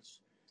and watch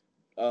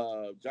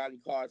Johnny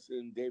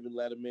Carson, David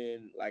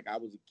Letterman. Like I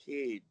was a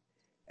kid,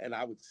 and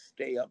I would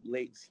stay up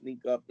late,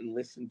 sneak up and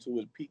listen to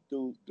it, peek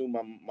through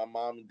my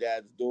mom and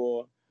dad's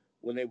door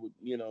when they would,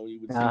 you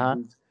would see Uh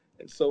dudes.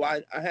 And so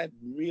I had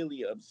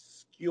really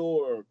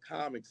obscure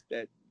comics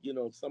that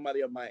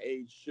somebody of my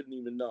age shouldn't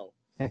even know.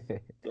 huh.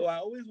 So I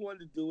always wanted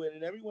to do it,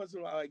 and every once in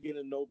a while I get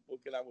a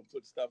notebook and I would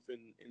put stuff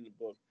in the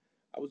book.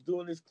 I was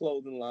doing this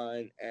clothing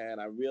line,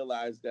 and I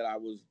realized that I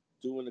was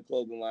doing the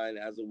clothing line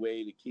as a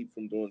way to keep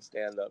from doing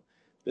stand up.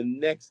 The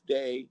next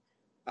day,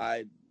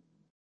 I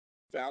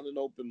found an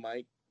open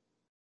mic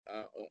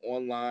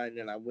online,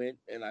 and I went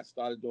and I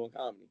started doing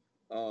comedy.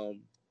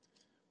 Um,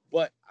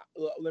 but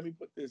let me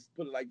put it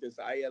like this: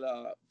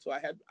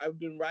 I've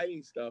been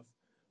writing stuff,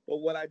 but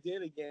what I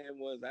did again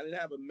was I didn't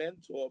have a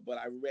mentor, but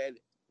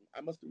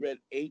I must have read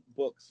 8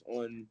 books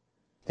on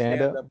Stand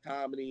stand up. up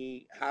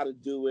comedy, how to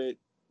do it,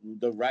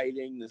 the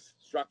writing, the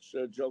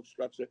structure, joke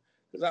structure.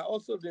 Because I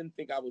also didn't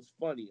think I was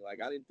funny. Like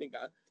I didn't think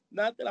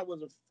not that I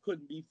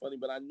couldn't be funny,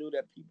 but I knew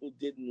that people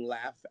didn't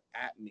laugh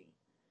at me.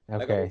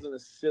 Like I Okay. wasn't a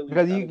silly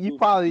Because kind of you goofy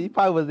probably dude. you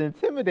probably was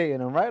intimidating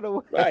them right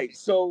away. Right.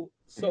 So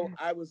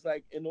I was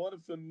like, in order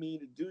for me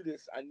to do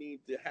this, I need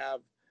to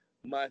have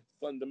my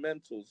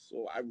fundamentals.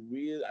 So I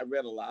read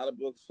a lot of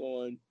books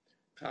on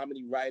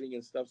comedy writing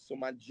and stuff. So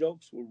my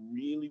jokes were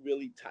really,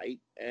 really tight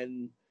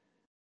and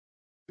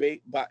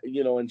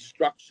and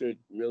structured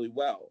really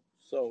well.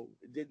 So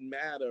it didn't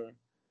matter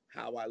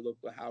how I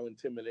looked or how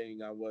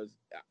intimidating I was.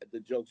 The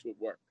jokes would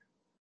work.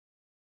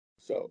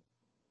 So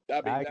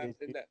I mean I get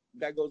you.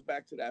 that goes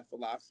back to that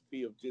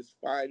philosophy of just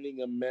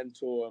finding a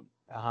mentor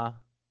Uh-huh.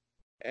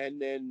 and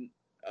then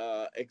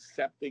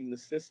accepting the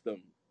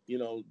system.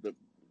 The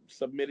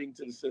submitting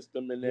to the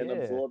system and then Yeah.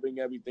 absorbing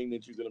everything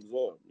that you can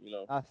absorb.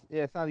 Yeah,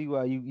 it sounds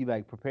like you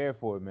like prepared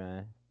for it,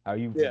 man. Are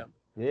you? Yeah.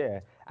 Yeah.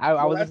 I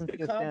Well, was that's listening the to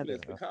your stand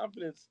confidence. The up.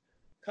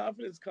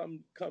 confidence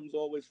comes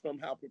always from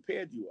how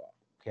prepared you are.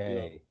 You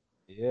know. Okay.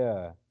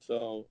 Yeah.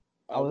 So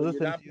I was when you're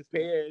listening not to you.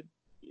 prepared,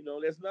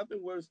 there's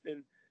nothing worse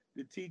than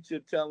the teacher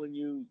telling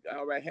you,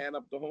 "All right, hand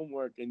up the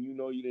homework," and you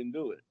know you didn't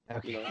do it.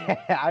 You know. Okay.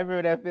 I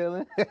remember that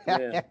feeling.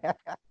 Yeah.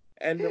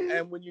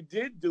 And when you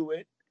did do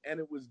it and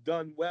it was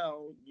done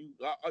well,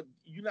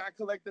 you not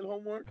collecting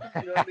homework.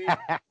 You know what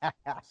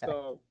I mean?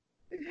 So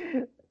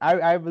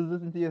I was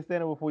listening to your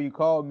stand up before you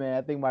called, man.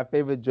 I think my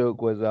favorite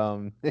joke was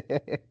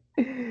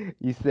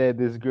you said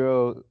this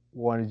girl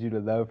wanted you to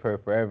love her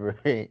forever,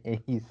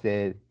 and he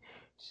said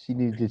she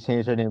needed to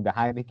change her name to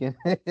Heineken.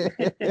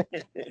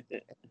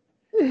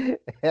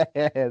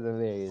 That's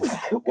hilarious.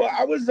 well,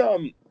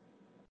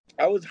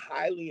 I was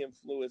highly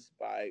influenced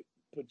by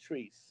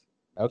Patrice.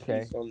 Okay.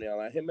 Patrice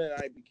O'Neill. Him and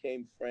I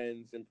became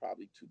friends in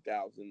probably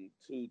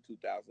 2002,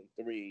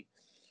 2003.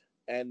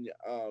 And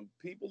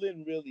people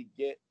didn't really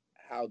get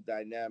how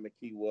dynamic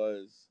he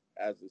was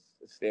as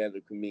a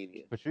stand-up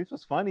comedian. Patrice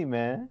was funny,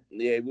 man.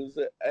 Yeah, he was,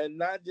 and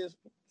not just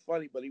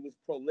funny, but he was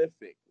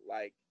prolific.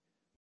 Like,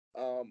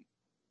 um,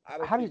 I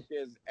don't How think did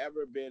there's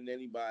ever been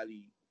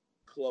anybody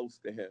close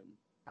to him.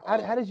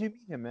 how did you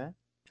meet him, man?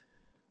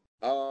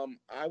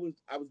 I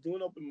was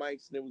doing open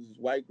mics, and there was this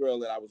white girl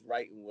that I was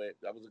writing with.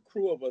 I was a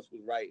crew of us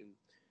was writing,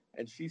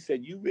 and she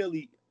said, "You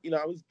really,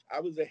 I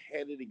was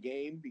ahead of the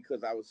game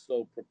because I was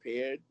so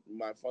prepared.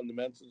 My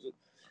fundamentals."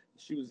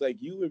 She was like,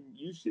 "You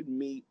should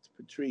meet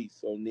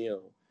Patrice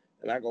O'Neill,"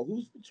 and I go,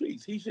 "Who's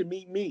Patrice? He should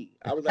meet me."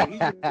 I was like, "He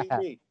should meet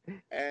me,"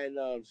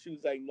 and she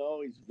was like,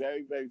 "No, he's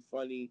very very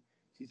funny."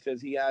 She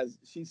says he has.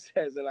 She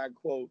says, and I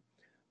quote,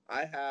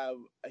 I have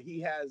he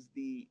has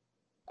the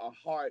a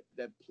heart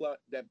that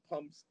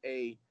pumps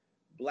a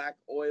black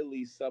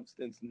oily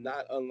substance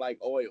not unlike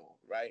oil,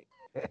 right?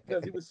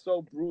 Because he was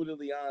so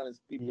brutally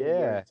honest, people were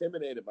Yeah.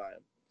 intimidated by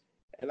him.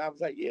 And I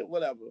was like, yeah,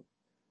 whatever.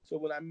 So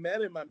when I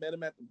met him at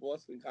the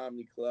Boston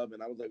Comedy Club,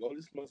 and I was like, oh,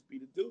 this must be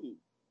the dude,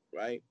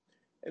 right?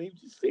 And he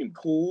just seemed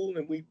cool,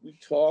 and we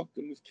talked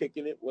and was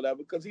kicking it, whatever.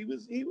 Because he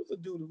was a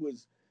dude who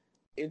was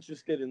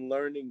interested in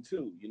learning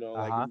too,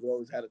 like Uh-huh. he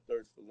always had a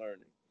thirst for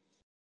learning,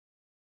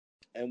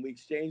 and we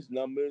exchanged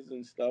numbers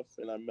and stuff.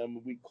 And I remember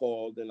we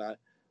called, and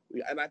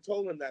I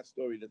told him that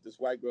story that this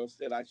white girl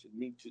said I should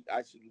meet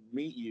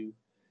you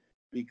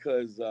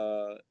because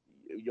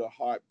your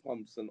heart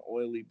pumps an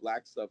oily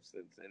black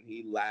substance. And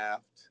he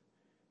laughed,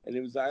 and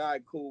he was like, all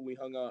right, cool. We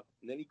hung up,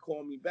 and then he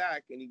called me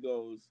back, and he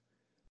goes,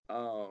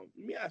 let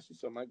me ask you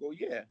something. I go,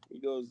 yeah. He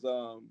goes,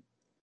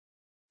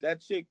 that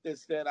chick that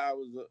said I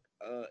was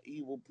a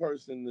evil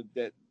person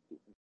that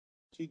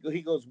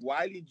he goes,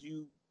 why did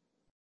you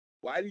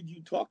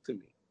talk to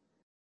me?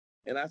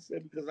 And I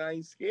said, because I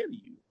ain't scared of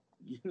you.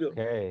 You know,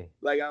 Okay.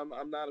 like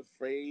I'm not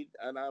afraid,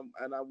 and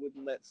I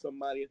wouldn't let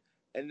somebody.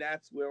 And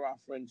that's where our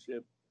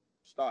friendship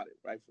started,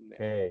 right from there.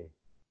 Okay.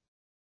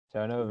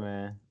 Turn over, Yeah,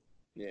 man.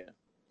 yeah,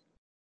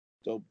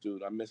 dope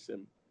dude. I miss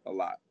him a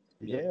lot.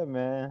 You know. Yeah,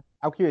 man.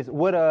 I'm curious.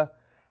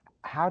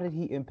 How did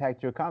he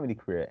impact your comedy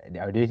career?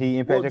 Or did he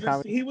impact Well, your just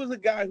comedy? he was a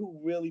guy who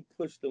really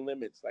pushed the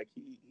limits. Like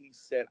he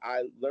said,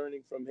 I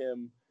learning from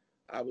him,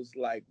 I was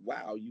like,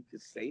 wow, you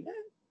could say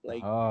that,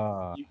 like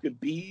Oh, you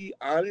could be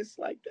honest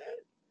like that.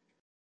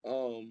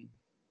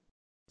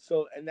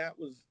 So, and that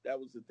was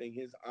the thing.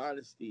 His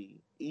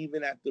honesty,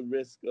 even at the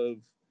risk of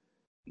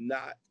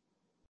not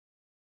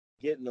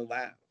getting a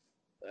laugh,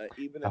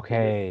 even at the risk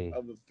okay.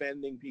 of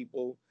offending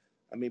people.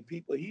 I mean,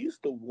 people. He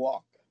used to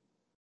walk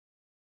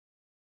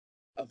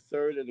a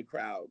third of the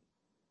crowd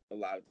a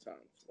lot of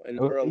times, and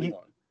Oh, early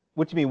on,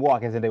 what you mean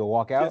walk? As in they would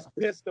walk just out?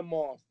 piss them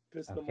off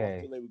till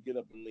Okay. they would get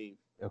up and leave.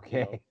 You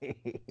know. Okay.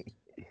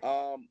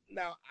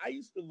 Now I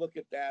used to look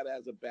at that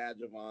as a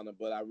badge of honor,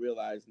 but I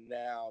realize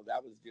now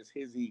that was just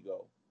his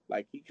ego.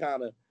 Like he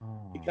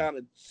Oh, kind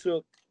of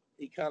took,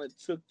 he kind of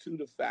took to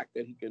the fact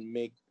that he can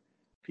make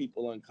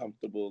people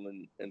uncomfortable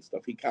and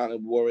stuff. He kind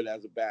of wore it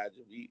as a badge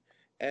of he.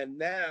 And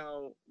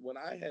now when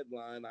I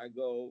headline, I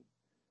go,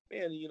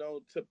 man,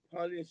 to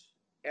punish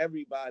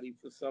everybody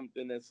for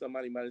something that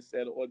somebody might have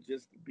said, or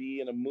just be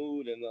in a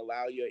mood and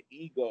allow your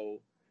ego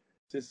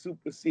to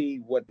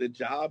supersede what the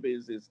job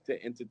is to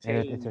and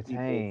entertain people.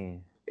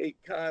 entertain. It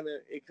kind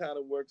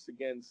of works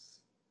against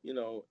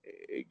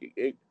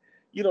if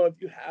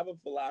you have a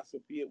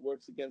philosophy, it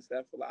works against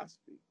that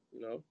philosophy.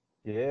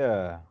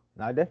 Yeah,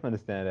 I definitely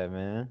understand that,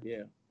 man.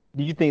 Yeah.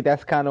 Do you think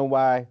that's kind of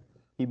why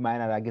he might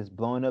not, I guess,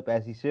 blown up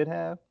as he should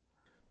have?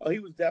 Oh, he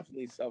was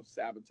definitely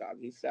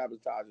self-sabotaging. He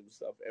sabotaged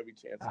himself every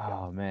chance he got.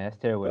 Oh man, that's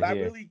terrible But to I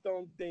hear. really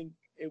don't think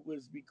it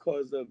was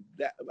because of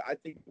that. I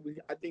think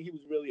he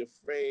was really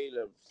afraid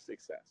of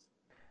success.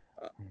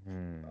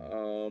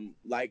 Hmm.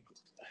 Like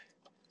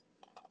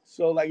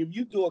so, like if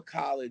you do a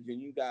college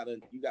and you got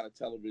a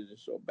television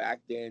show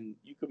back then,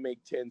 you could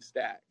make 10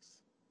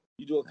 stacks.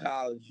 You do a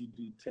college, you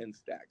do 10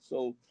 stacks.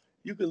 So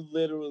you could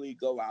literally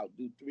go out,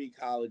 do 3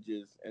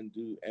 colleges, and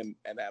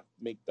have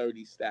make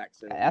 30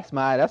 stacks in a week. That's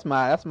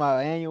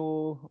my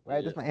annual, right?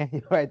 Yeah, That's my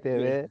annual right there,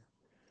 yeah. man.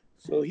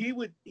 So he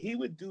would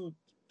do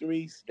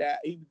 3 stack.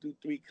 He would do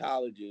 3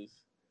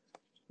 colleges,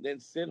 then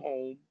sit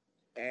home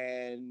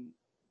and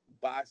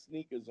buy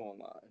sneakers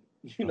online.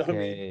 You know what I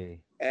mean? Okay.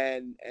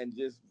 And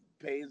just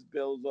pay his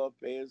bills off,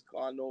 pay his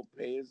car note,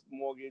 pay his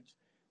mortgage,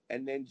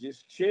 and then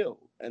just chill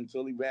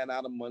until he ran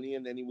out of money,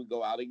 and then he would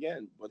go out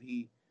again. But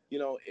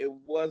it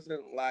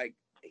wasn't like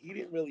he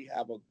didn't really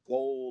have a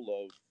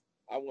goal of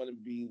I want to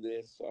be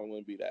this or I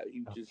want to be that.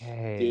 He just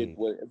did Okay.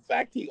 what. In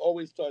fact, he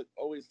always said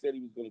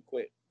he was going to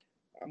quit.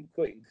 I'm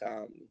quitting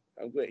comedy.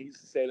 I'm quitting. He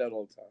used to say that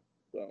all the time.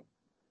 So,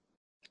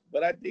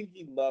 but I think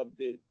he loved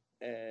it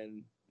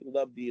and he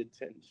loved the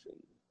attention,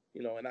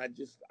 And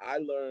I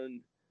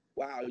learned,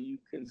 wow, you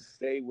can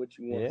say what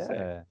you want to say.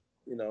 Yeah.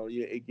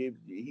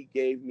 He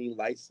gave me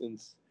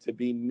license to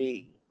be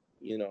me,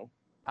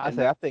 I and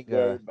say I not to think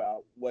worry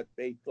about what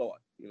they thought.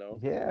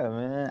 yeah,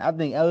 man. I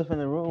think Elephant in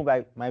the Room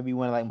like might be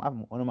one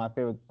of my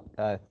favorite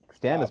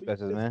stand-up Probably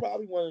specials, it's man.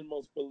 probably one of the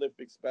most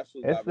prolific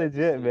specials It's I've ever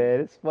legit, seen. man.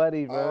 It's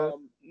funny,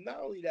 bro. Not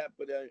only that,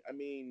 but I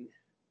mean,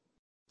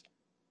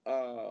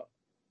 uh,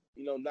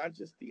 not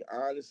just the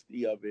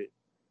honesty of it,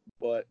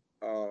 but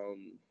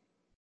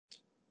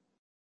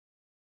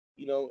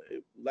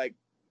like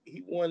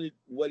he wanted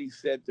what he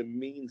said to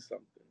mean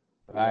something,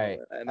 Right.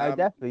 and I I'm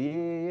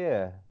definitely,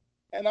 yeah,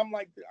 and I'm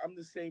like I'm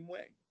the same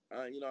way.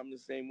 I'm the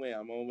same way.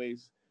 I'm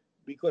always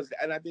because,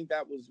 and I think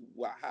that was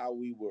how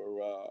we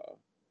were.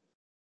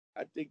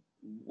 I think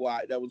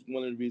why that was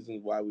one of the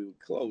reasons why we were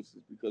close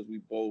is because we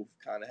both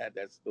kind of had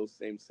those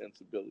same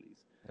sensibilities.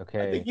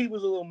 yeah. I think Okay. he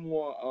was a little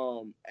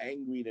more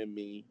angry than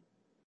me.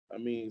 I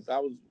mean, I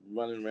was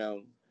running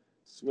around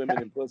swimming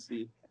in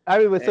pussy, I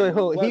mean, but and so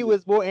he he wasn't.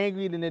 was more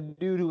angry than the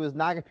dude who was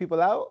knocking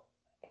people out.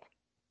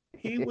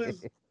 He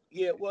was,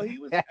 yeah. Well, he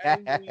was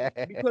angry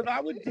because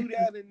I would do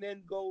that and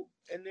then go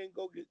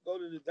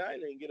to the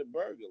diner and get a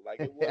burger.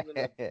 Like it wasn't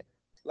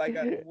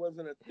it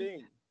wasn't a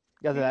thing.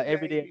 That's He an was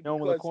everyday angry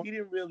normal because occurrence. he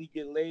didn't really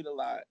get laid a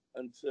lot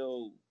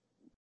until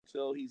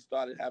he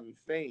started having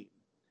fame.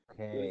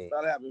 When he Okay.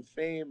 started having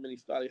fame and he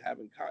started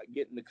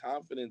getting the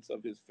confidence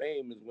of his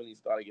fame is when he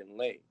started getting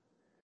laid.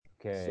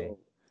 Okay. So,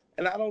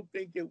 and I don't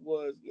think it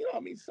was, I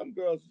mean, some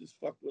girls just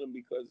fucked with him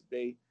because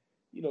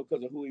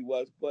because of who he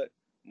was. But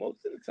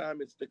most of the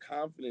time, it's the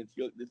confidence.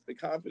 It's the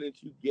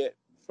confidence you get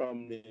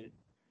from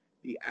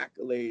the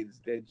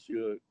accolades that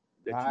you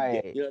get.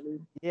 Right. You know what I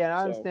mean? Yeah, I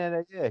So understand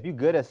that. Yeah, if you're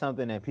good at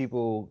something and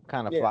people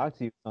kind of yeah, flock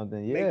to you, or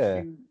something. makes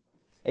Yeah, you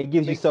it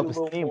gives you makes you a little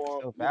self-esteem,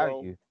 more, self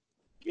value.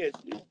 yeah,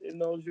 it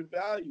knows your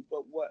value.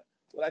 But what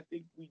I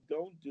think we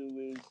don't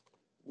do is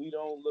we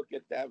don't look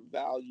at that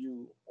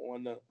value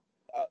on the.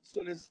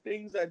 So there's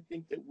things I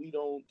think that we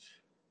don't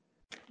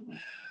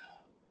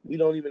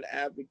even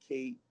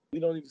advocate. We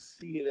don't even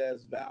see it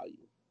as value,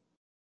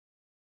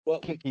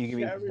 but Can we you give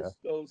me? cherish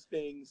those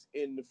things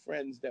in the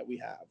friends that we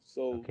have.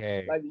 So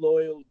Okay. like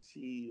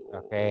loyalty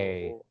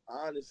Okay. or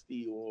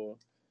honesty or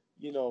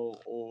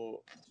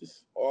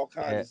just all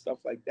kinds Yeah. of stuff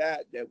like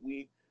that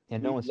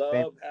And no we one's famous,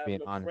 love being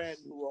having a friend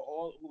honest.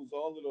 who's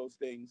all of those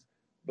things.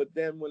 But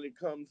then when it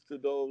comes to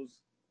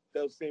those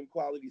same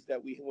qualities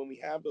that when we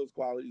have those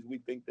qualities, we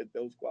think that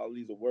those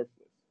qualities are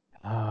worthless.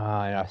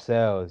 Ah, and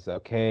ourselves.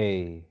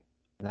 Okay.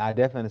 Now I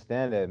definitely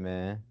understand that,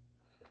 man.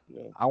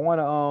 You know? I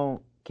wanna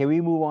can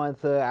we move on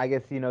to I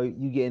guess you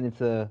getting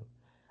into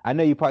I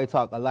know you probably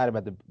talk a lot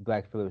about the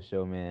Black Phillip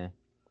show, man.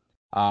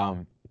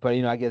 But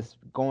I guess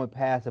going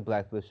past the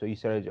Black Phillip show, you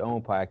started your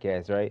own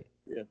podcast, right?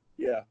 Yeah,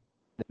 yeah.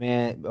 The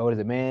man, what is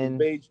it, man?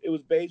 It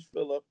was Beige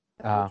Phillip,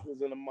 Uh, which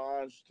was an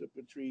homage to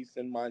Patrice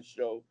and my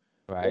show,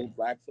 the right.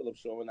 Black Phillip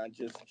show, and I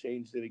just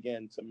changed it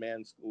again to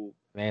Man School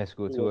Man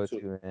School 202.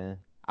 202, man.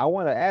 I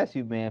want to ask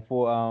you, man,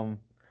 for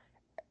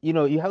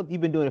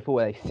you've been doing it for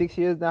what, like 6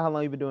 years now? How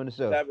long you been doing the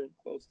show?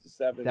 Close to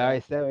 7 All now.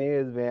 right, 7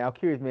 years, man. I'm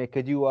curious, man.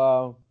 Could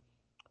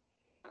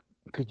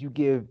you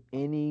give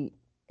any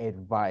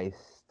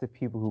advice to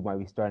people who might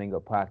be starting a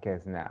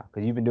podcast now?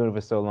 Because you've been doing it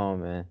for so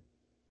long, man.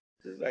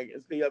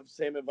 It's the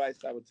same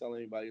advice I would tell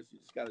anybody. Is you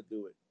just got to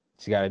do it.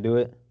 You got to do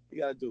it. You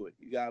got to do it.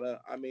 You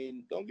gotta. I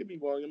mean, don't get me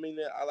wrong. I mean,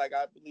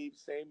 I believe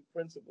same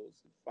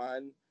principles.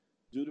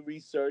 Do the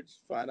research,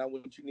 find out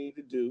what you need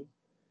to do,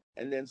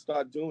 and then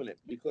start doing it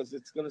because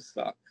it's gonna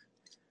suck.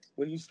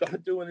 When you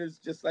start doing it, it's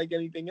just like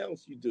anything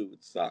else you do.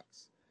 It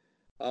sucks.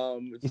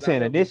 It's You not saying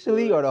gonna be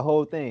initially or good. the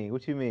whole thing?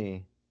 What you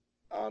mean?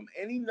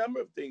 Any number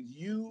of things.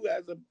 You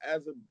as a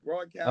Okay,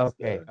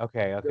 broadcaster,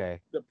 okay, the okay,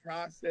 the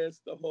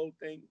process, the whole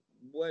thing.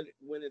 What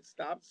when it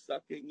stops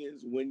sucking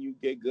is when you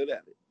get good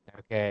at it.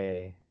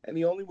 okay, And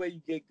the only way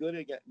you get good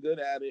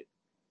at it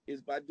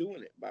is by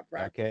doing it, by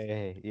practicing.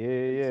 okay. And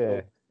Yeah, yeah.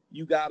 so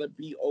you got to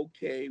be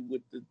okay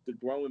with the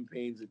growing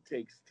pains it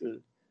takes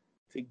to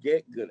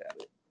get good at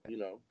it. You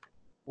know.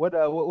 What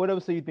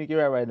episode you think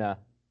you're at right now?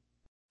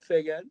 Say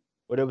again.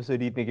 What episode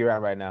do you think you're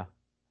at right now?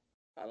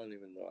 I don't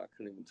even know. I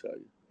couldn't even tell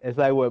you. It's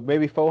like what,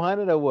 maybe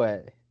 400 or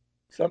what?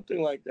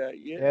 Something like that.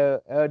 Yeah.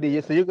 LD.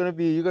 Yeah. So you're gonna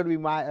be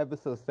my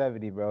episode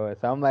 70, bro.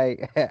 So I'm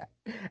like, Yeah.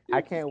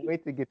 I can't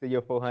wait to get to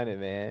your 400,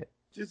 man.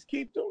 Just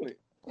keep doing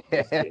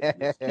it.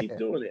 Just keep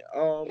doing it.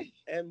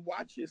 And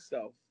watch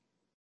yourself.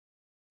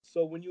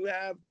 So when you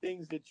have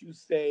things that you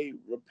say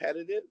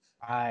repetitive,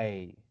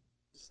 Right.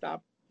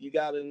 stop. You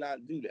gotta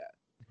not do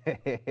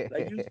that.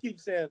 Like you keep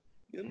saying,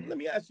 let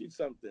me ask you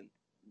something.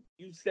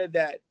 You said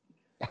that.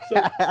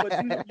 So,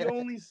 but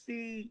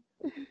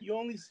you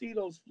only see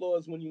those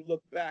flaws when you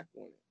look back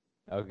on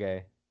it.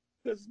 Okay.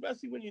 Because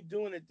especially when you're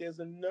doing it, there's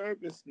a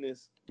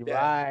nervousness that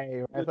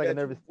Right. It's like a that you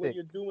nervous when tick.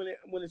 you're doing it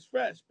when it's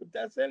fresh. But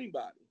that's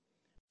anybody.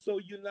 So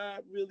you're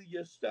not really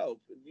yourself.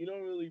 You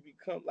don't really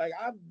become like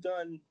I've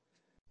done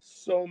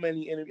so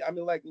many interviews. I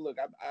mean, like, look,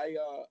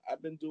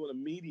 I've been doing a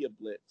media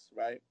blitz,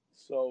 right?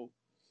 So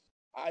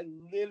I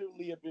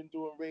literally have been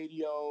doing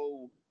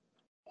radio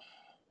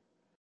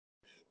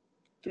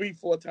 3,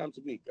 4 times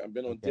a week. I've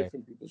been on Okay.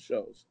 different people's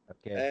shows,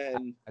 Okay.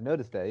 and I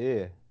noticed that.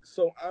 Yeah.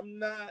 so I'm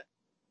not.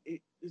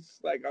 It's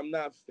like I'm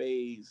not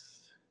phased.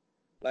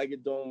 Like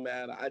it don't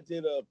matter. I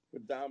did a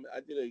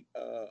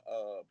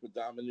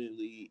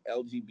predominantly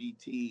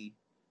LGBT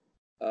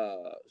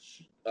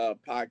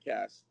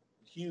podcast,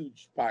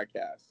 huge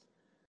podcast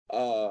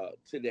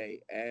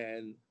today,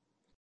 and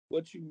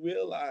what you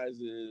realize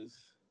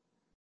is,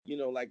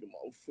 like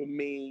for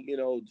me,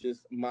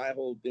 just my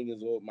whole thing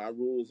is all my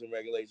rules and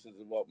regulations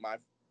and what my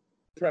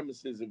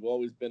premises have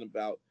always been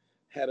about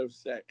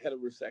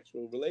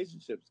heterosexual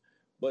relationships.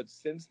 But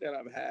since then,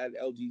 I've had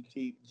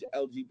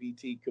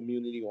LGBT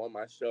community on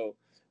my show,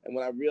 and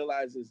what I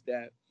realize is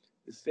that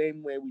the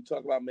same way we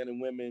talk about men and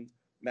women,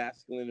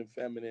 masculine and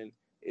feminine,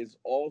 is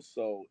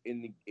also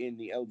in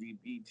the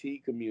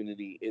LGBT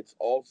community. It's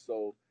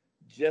also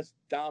just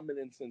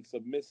dominance and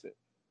submissive.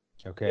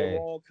 They're Okay.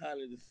 all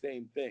kind of the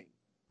same thing.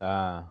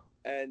 Ah.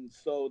 And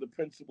so the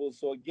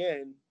principles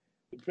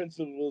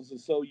are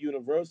so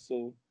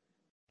universal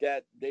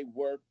that they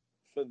work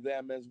for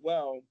them as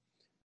well.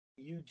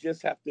 You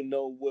just have to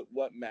know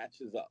what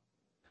matches up,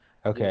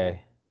 you know,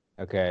 Okay.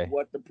 Okay.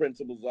 what the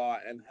principles are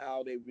and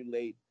how they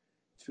relate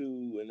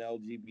to an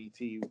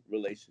LGBT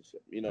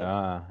relationship.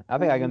 I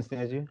think I can Who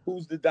understand you.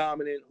 who's the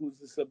dominant, who's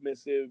the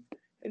submissive,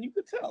 and you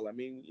could tell. I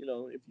mean,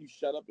 if you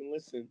shut up and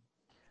listen,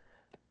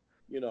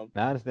 I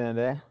understand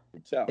that.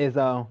 you tell.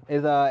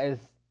 Is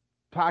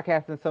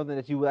podcasting something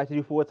that you would like to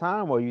do full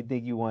time, or you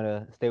think you want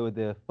to stay with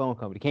the phone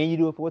company? Can you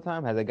do it full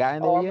time? Has it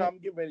gotten there Oh, I'm not, yet? I'm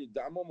getting ready.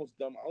 I'm almost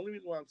done. The only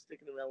reason why I'm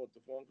sticking around with the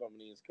phone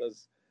company is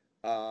because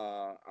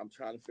I'm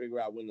trying to figure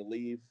out when to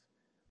leave,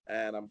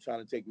 and I'm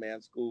trying to take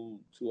man school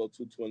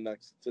 202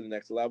 to the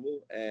next level,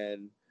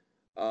 and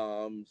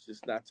it's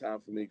just not time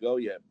for me to go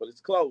yet. But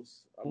it's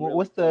close. I'm really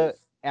What's the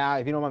close.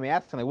 if you don't mind me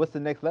asking, like, what's the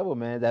next level,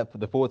 man? Is that for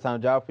the full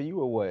time job for you,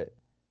 or what?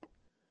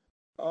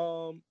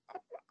 Um,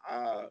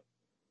 uh,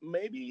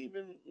 maybe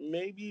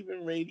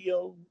even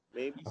radio,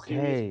 maybe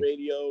serious Okay,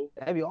 radio.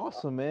 that'd be Uh,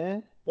 awesome,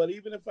 man. but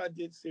even if I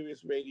did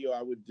serious radio,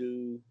 I would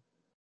do,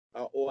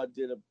 or I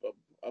did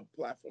a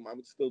platform, I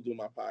would still do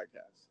my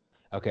podcast.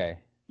 Okay,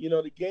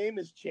 The game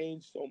has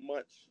changed so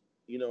much,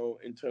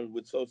 in terms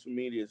with social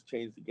media has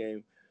changed the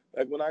game.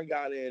 Like when I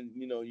got in,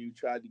 you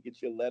tried to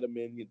get your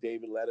Letterman, your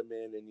David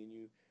Letterman, and then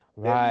you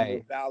were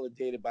right.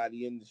 validated by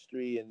the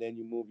industry, and then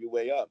you move your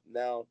way up.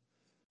 Now,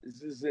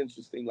 this is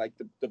interesting. Like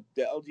the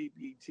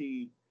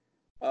LGBT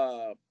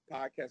uh,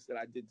 podcast that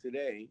I did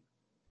today,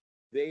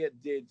 they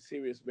had did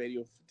Sirius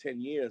Radio for 10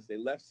 years. They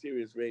left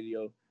Sirius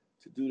Radio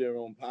to do their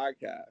own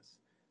podcast.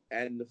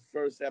 And the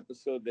first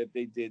episode that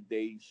they did,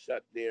 they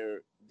shut their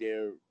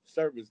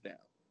servers down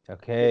because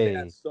they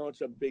had Okay,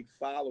 such a big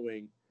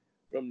following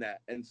from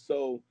that. And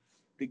so,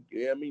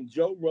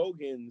 Joe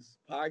Rogan's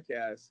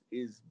podcast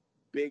is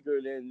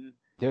bigger than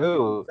Jimmy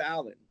dude.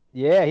 Fallon.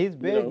 Yeah, he's You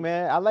big, know,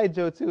 man. I like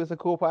Joe too. It's a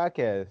cool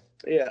podcast.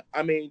 yeah.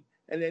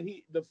 And then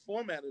the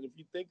format, and if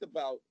you think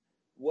about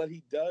what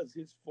he does,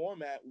 his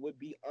format would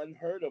be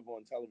unheard of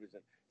on television.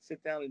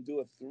 Sit down and do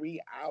a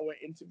 3-hour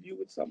interview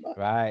with somebody,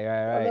 Right,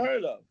 right, right.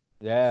 unheard of.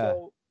 Yeah.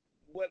 So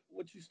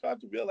what you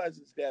start to realize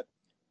is that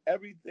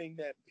everything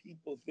that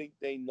people think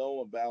they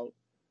know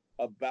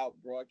about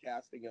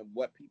broadcasting and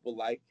what people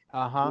like,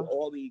 Uh huh.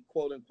 all the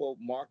quote unquote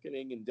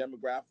marketing and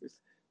demographics,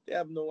 they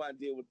have no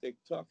idea what they're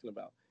talking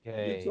about.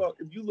 Okay.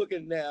 If you look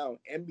at now,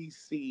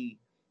 NBC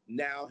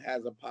now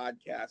has a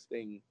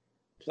podcasting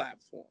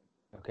platform,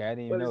 Okay, I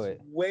didn't even but know it's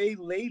it. way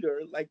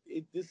later. Like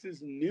this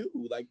is new.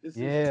 Like this is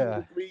two to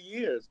Yeah. three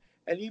years,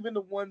 and even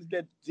the ones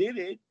that did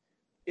it,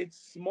 it's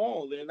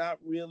small. They're not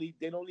really.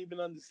 They don't even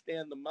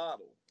understand the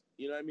model.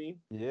 You know what I mean?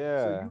 So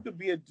Yeah. you could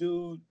be a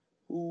dude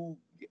who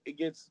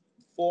gets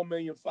 4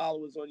 million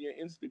followers on your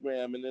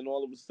Instagram, and then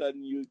all of a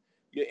sudden your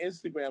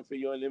Instagram for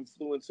you're an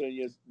influencer and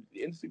you're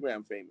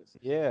Instagram famous.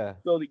 Yeah.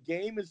 So the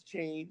game has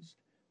changed.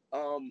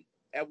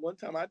 At one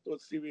time, I thought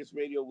Sirius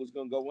Radio was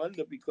going to go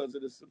under because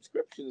of the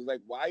subscription. It's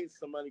like, why is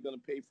somebody going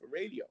to pay for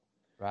radio?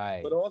 But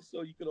Right.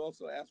 also, you could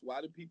also ask,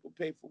 why do people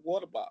pay for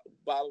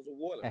bottles of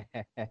water?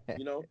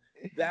 You know,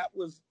 that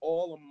was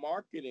all a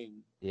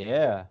marketing point.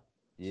 Yeah. So,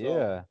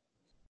 Yeah.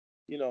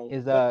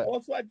 Is but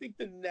also I think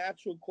the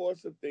natural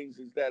course of things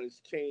is that it's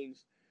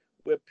changed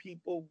where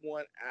people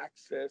want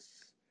access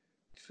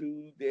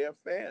to their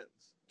fans,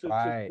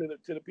 right.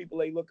 to the people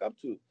they look up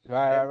to.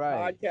 Right, right, And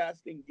right.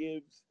 podcasting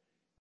gives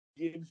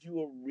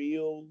you a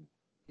real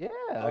Yeah,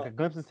 uh like a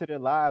glimpse into their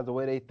lives, the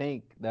way they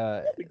think,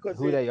 because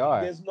who they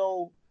are. there's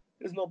no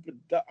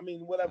I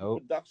mean, whatever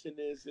Nope. production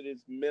is, it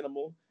is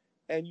minimal,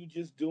 and you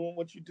just doing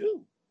what you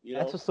do, you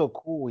That's know. what's so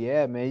cool.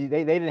 Yeah, man.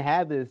 They didn't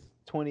have this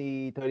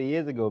 20, 30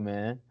 years ago,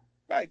 man.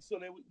 Right. So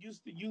they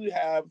used to you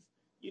have,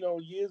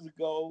 years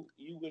ago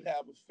you would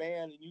have a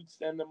fan and you'd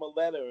send them a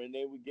letter and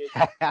they would get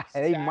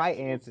They might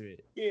satchels, answer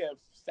it. yeah,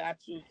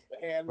 satchels,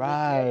 handwritten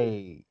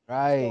letters.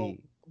 Right, So, right,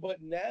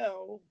 but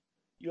now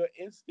your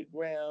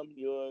Instagram,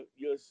 your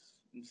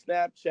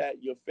Snapchat,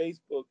 your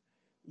Facebook,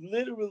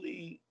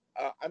 literally.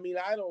 I mean,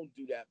 I don't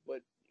do that,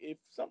 but if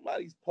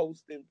somebody's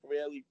posting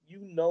fairly, you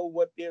know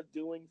what they're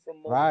doing from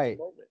moment to right.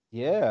 moment.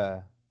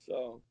 Yeah,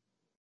 So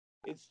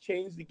it's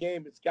changed the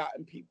game. It's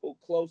gotten people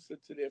closer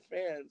to their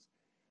fans,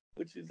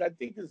 which is I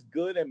think is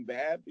good and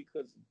bad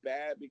because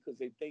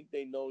they think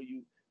they know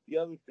you. The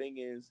other thing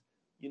is,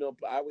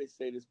 I always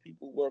say this: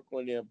 people work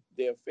on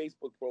their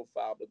Facebook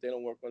profile, but they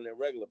don't work on their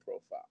regular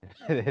profile.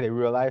 the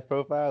real life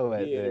profile.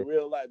 What Yeah, the the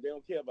real life, they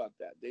don't care about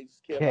that. They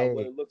just care about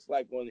what okay? it looks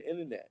like on the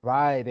internet.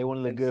 Right, they want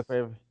to look And good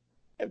for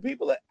and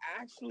people are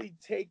actually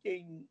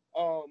taking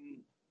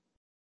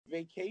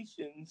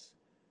vacations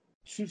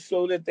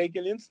so that they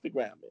can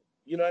Instagram it.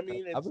 You know what I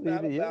mean? I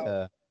believe it.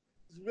 Yeah.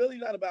 It's really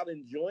not about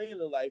enjoying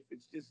the life.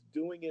 It's just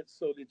doing it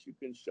so that you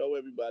can show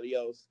everybody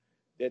else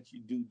that you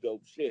do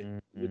dope shit,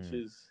 which Mm-hmm.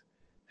 is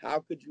how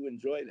could you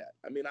enjoy that?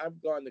 I mean,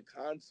 I've gone to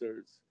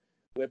concerts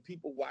where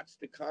people watch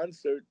the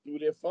concert through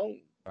their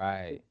phone.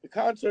 Right. The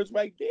concert's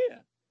right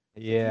there,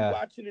 but you Yeah.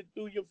 watching it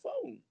through your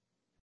phone.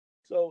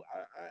 So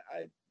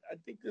I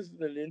think this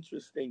is an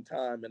interesting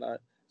time, and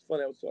it's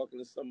funny. I was talking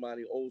to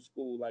somebody old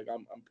school. Like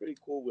I'm pretty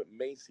cool with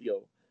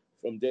Maceo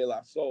from De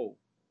La Soul,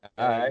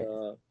 All and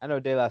right. I know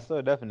De La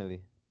Soul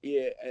definitely.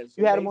 yeah, and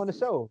so You had him on the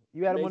show.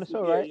 You had him on the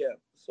show, Yeah, right? yeah.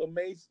 So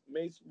Mace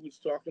was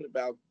talking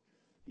about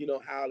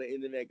how the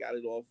internet got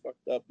it all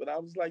fucked up, but I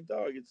was like,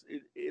 dog,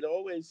 it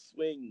always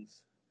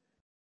swings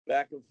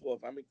back and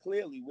forth. I mean,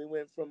 clearly we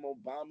went from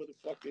Obama to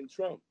fucking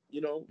Trump.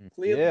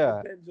 Clearly the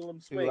Yeah. pendulum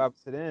Two swings.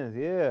 opposite ends.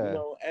 Yeah.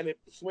 And it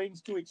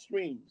swings to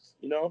extremes.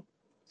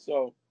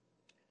 So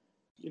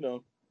you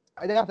know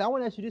I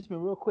want to ask you this,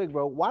 man, real quick,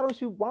 bro. Why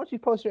don't you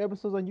post your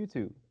episodes on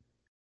YouTube?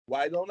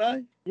 why don't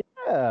I?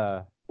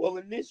 Yeah. Well,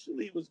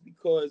 initially it was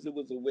because it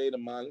was a way to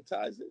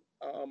monetize it.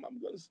 I'm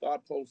gonna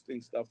start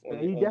posting stuff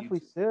Man, you on definitely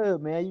YouTube.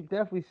 should, man. You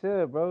definitely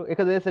should, bro.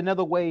 Because it's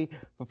another way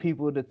for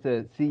people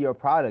to see your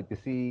product, to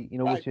see,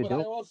 Right, what you're but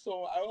doing.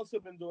 I also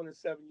been doing it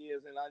 7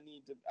 years, and I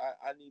need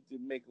to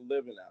make a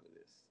living out of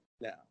this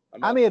now.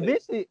 I'm I at a mean,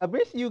 place.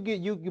 eventually you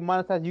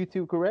monetize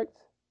YouTube, correct?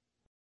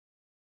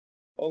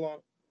 Hold on,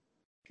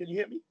 can you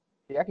hear me?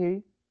 Yeah, I can hear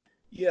you.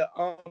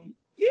 Yeah,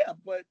 yeah,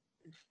 but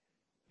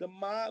the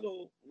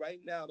model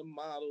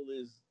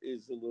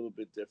is a little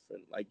bit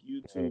different. Like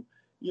Okay.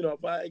 YouTube,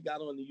 if I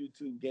got on the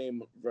YouTube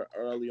game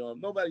early on,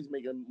 nobody's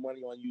making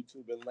money on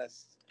YouTube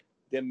unless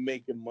they're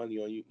making money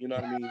on you. You know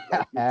what I mean?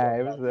 Like you're All right,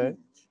 talking what's about that?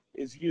 huge.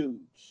 It's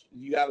huge.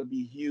 You got to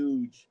be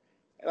huge,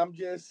 and I'm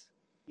just.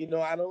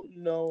 I don't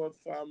know if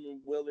I'm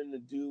willing to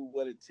do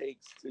what it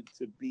takes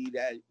to be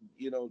that,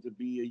 to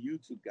be a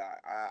YouTube guy.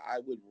 I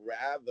would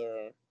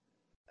rather,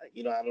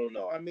 I don't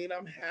know. I mean,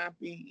 I'm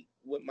happy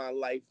with my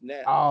life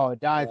now. Oh, Um,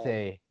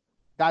 Dante,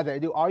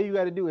 dude, all you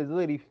gotta do is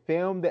literally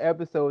film the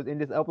episodes and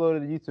just upload it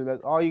to YouTube.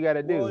 That's all you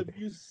gotta Well, do. if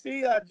you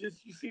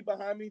see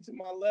behind me to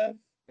my left.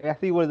 I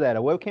see, what is that?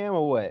 A webcam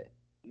or what?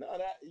 No,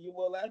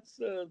 well, that's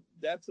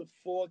a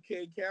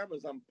 4K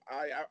cameras. I'm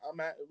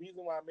at the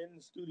reason why I'm in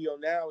the studio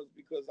now is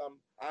because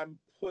I'm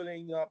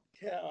putting up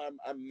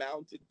I'm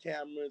mounted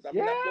cameras. I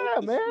mean, I built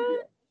Yeah, the man.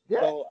 studio, Yeah.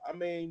 so I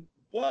mean,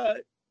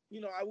 but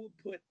I will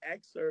put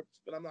excerpts,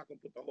 but I'm not gonna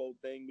put the whole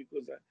thing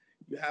because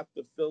you have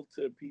to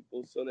filter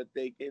people so that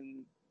they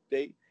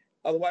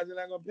otherwise they're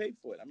not gonna pay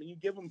for it. I mean, you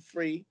give them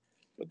free,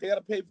 but they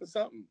gotta pay for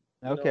something.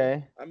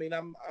 Okay. I mean,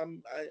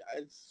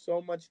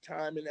 so much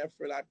time and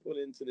effort I put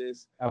into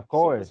this, Of so much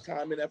course.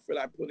 time and effort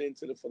I put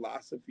into the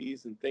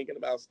philosophies and thinking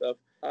about stuff.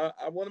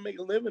 I want to make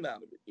a living out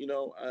of it.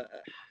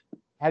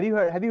 Have you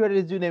heard of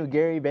this dude named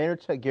Gary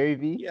Vaynerchuk, Gary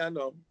V? Yeah, I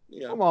know.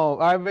 Yeah, Come on, all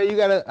right, man. You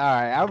gotta. All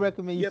right, I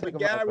recommend you yeah, check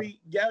but him out, bro.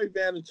 Gary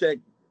Vaynerchuk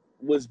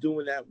was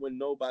doing that when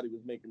nobody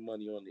was making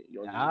money on the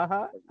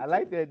I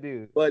like that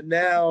dude. But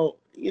now,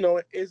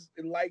 it's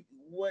like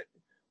what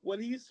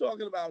he's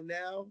talking about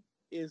now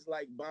is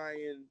like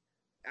buying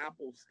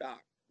Apple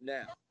stock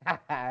now. All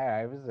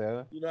right,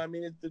 so. You know what I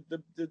mean? It's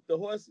the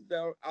horses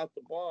are out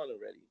the barn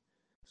already.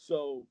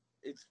 So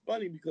it's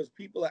funny because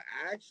people are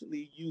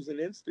actually using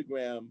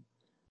Instagram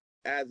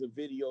as a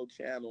video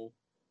channel,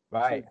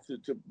 right?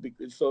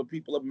 So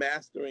people are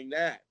mastering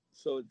that.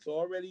 So it's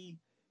already,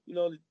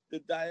 the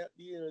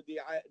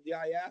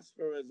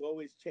diaspora is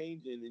always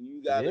changing, and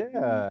you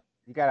gotta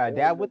you gotta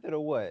adapt with it or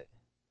what?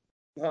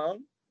 Huh?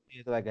 You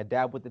have to like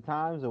adapt with the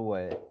times or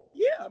what?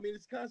 Yeah, I mean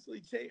it's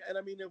constantly changing, and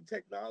I mean the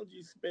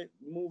technology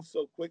moves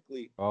so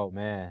quickly. Oh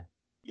man.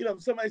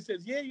 If somebody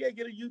says, yeah,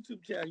 get a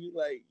YouTube channel, you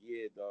like,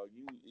 yeah, dog,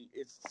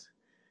 it's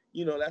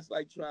that's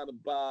like trying to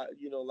buy,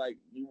 like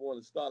you want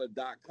to start a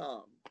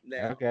 .com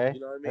now. Okay. You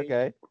know what I mean?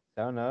 Okay.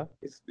 Don't know.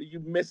 It's you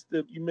missed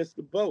the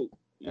boat.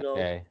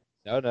 Okay.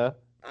 Don't know.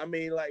 I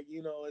mean, like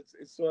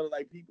it's sort of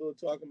like people are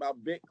talking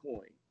about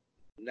Bitcoin.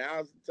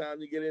 Now's the time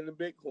to get into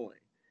Bitcoin.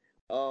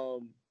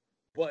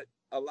 But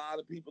a lot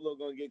of people are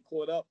going to get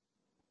caught up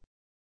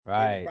in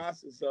the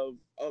process of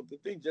the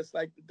thing, just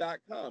like the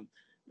 .com.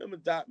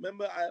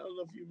 Remember, I don't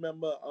know if you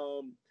remember,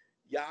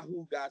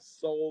 Yahoo got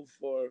sold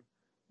for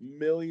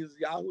millions.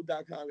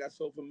 Yahoo.com got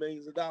sold for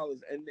millions of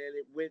dollars, and then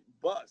it went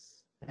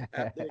bust.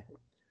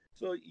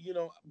 So,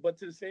 but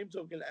to the same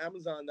token,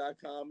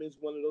 Amazon.com is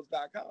one of those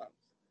 .coms.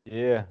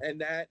 Yeah. And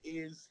that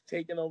is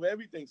taking over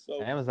everything.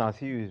 So Amazon's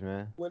huge,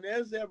 man.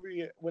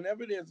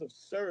 Whenever there's a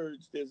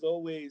surge, there's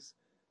always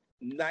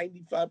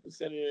 95%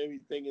 of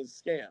everything is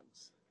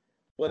scams.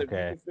 But if you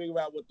can figure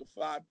out what the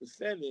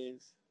 5%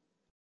 is,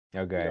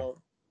 and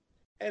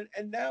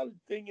now the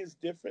thing is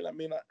different. I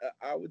mean,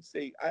 I would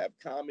say I have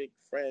comic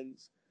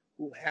friends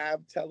who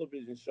have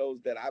television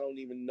shows that I don't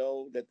even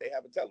know that they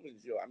have a television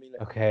show. I mean,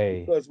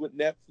 because with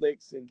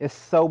Netflix and it's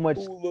so much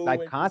Hulu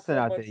like content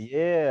out there.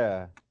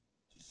 Yeah.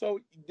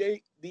 So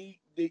the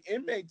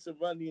inmates are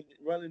running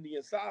the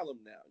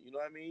asylum now. You know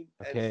what I mean?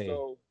 Okay. And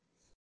so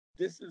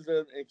this is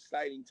an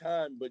exciting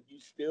time, but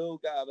you still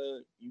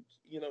gotta you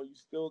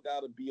still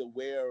gotta be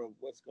aware of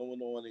what's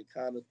going on and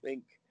kind of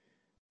think,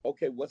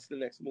 okay, what's the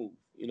next move?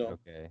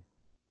 Okay.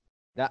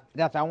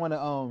 That's I want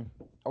to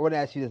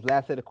ask you this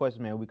last set of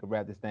questions, man. We can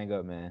wrap this thing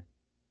up, man.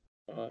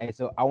 Hey,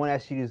 so I want to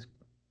ask you this.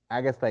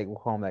 I guess like we'll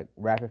call them like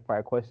rapid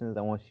fire questions.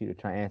 I want you to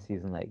try and answer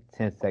these in like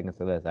 10 seconds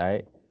or less. All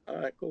right. All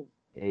right. Cool.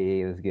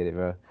 Yeah, let's get it,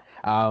 bro.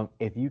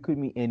 If you could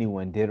meet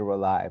anyone, dead or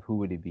alive, who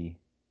would it be?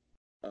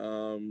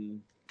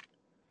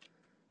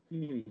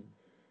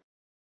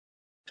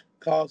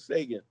 Carl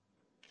Sagan.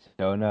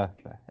 Sure enough.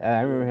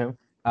 I remember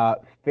him.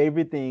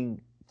 Favorite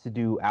thing to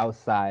do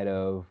outside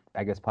of,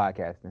 I guess,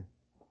 podcasting?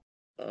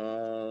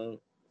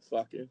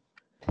 Fucking.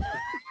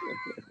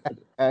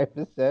 All right,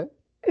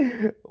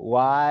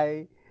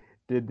 why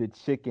did the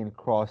chicken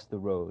cross the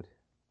road?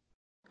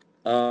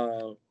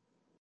 Because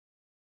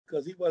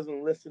he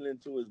wasn't listening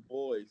to his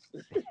boys.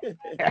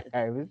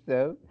 All right,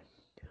 so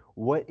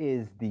what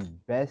is the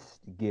best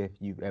gift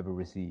you've ever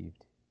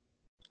received?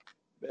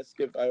 Best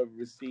gift I ever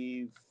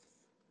received,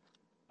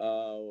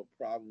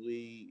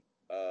 probably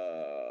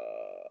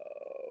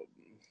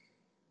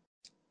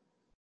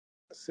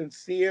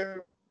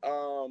sincere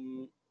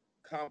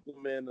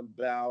compliment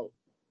about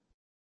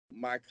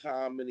my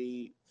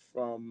comedy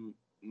from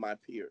my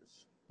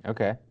peers.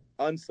 Okay.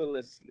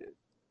 Unsolicited.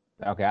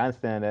 Okay, I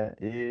understand that.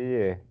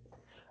 Yeah.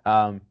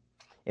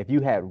 If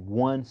you had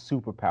one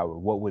superpower,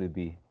 what would it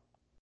be?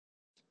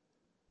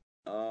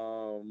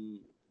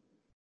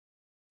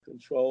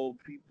 Control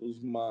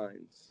people's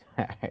minds.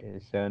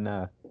 Sure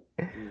enough.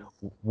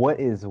 What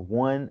is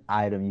one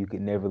item you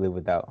could never live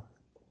without?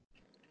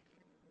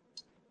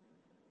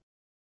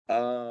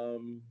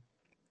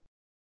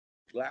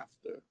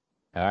 Laughter.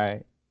 All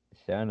right.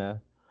 Sure enough.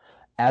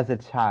 As a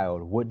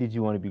child, what did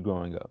you want to be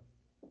growing up?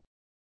 I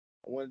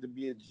wanted to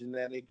be a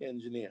genetic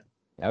engineer.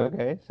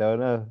 Okay, sure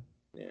enough.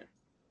 Yeah.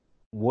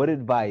 What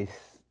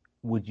advice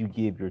would you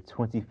give your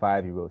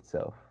 25-year-old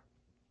self?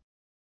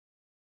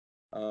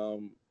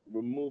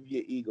 Remove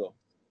your ego.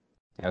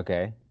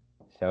 Okay,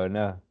 sure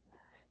enough.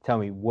 Tell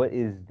me, what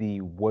is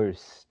the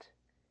worst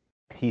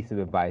piece of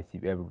advice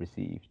you've ever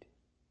received?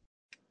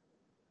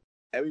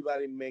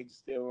 Everybody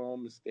makes their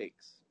own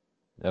mistakes.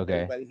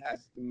 Okay. Everybody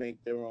has to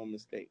make their own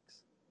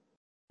mistakes.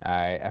 All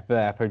right. I feel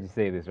like I've heard you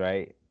say this,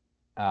 right?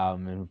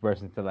 In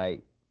reference to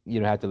like, you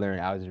don't have to learn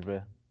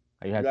algebra.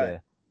 Or you have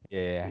to.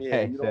 Yeah.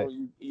 Yeah.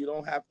 You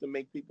don't have to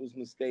make people's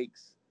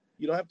mistakes.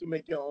 You don't have to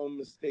make your own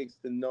mistakes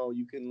to know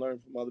you can learn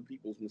from other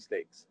people's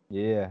mistakes.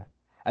 Yeah.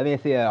 I think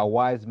I say a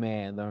wise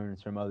man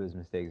learns from others'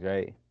 mistakes,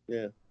 right?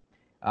 Yeah.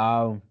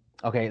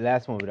 Okay,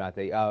 last one,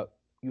 Dante.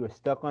 You are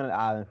stuck on an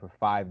island for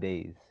 5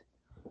 days.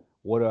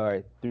 What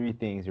are 3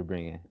 things you're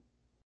bringing?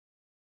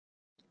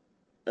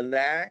 An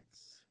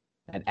axe.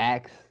 An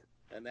axe.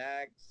 An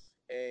axe.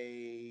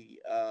 A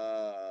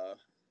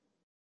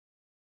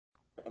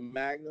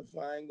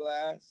magnifying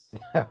glass.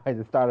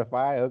 To start a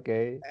fire,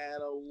 okay.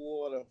 And a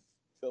water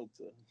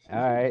filter. All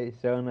right,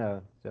 sure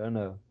enough, sure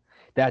enough.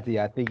 Dante,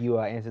 I think you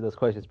answered those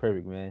questions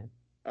perfect, man.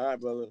 All right,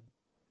 brother.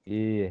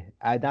 Yeah,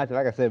 Dante,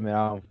 like I said,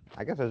 man.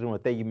 I guess I just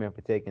want to thank you, man,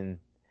 for taking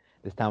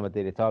this time of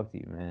day to talk to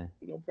you, man.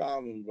 No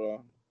problem,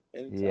 bro. Yeah,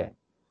 Anytime.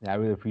 I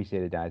really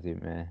appreciate it, Dante,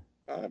 man.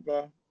 All right,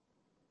 bro.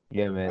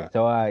 Yeah, All man. right.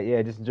 So,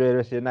 yeah, just enjoy the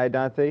rest of your night,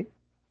 Dante.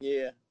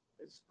 Yeah,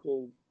 it's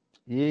cool.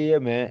 Yeah,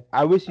 man.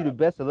 I wish you the I,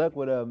 best of luck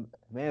with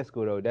man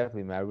school though.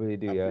 Definitely, man. I really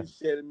do, I yeah.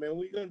 appreciate it, man.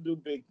 We're gonna do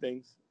big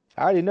things.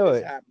 I already know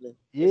It's it. happening.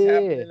 It's Yeah,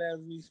 happening as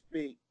we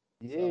speak.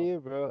 yeah, So yeah,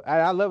 bro.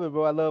 I love it,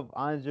 bro. I love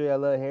Andre. I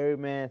love Harry,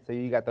 man. So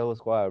you got the whole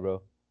squad,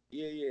 bro.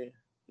 yeah,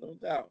 no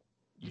doubt.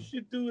 You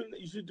should do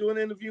an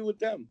interview with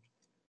them.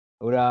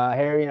 With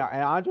Harry and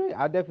Andre,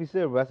 I definitely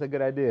should, bro. That's a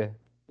good idea.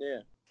 Yeah,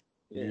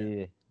 yeah.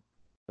 Yeah,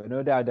 but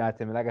no doubt,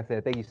 Dante. Man, like I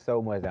said, thank you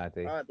so much, All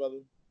Dante. right, brother.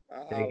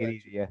 I'll Take holler it at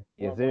easy, you. yeah.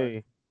 Yes, One, one.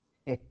 sir.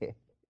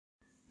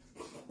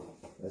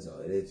 That's all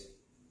it is.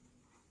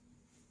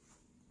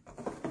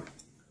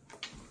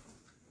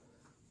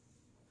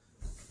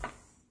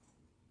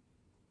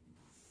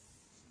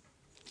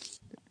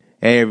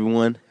 Hey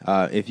everyone,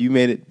 if you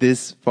made it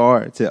this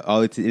far to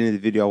all to the end of the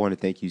video, I want to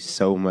thank you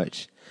so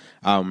much.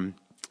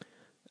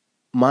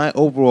 My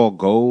overall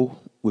goal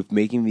with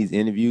making these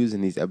interviews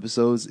and these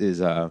episodes is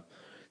to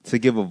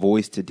give a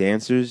voice to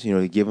dancers,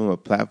 to give them a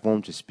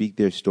platform to speak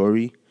their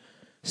story.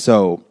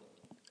 So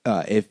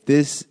if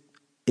this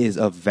is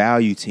of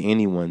value to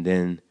anyone,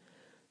 then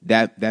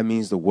that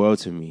means the world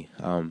to me.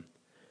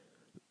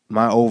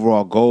 My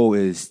overall goal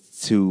is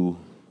to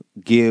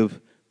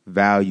give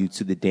value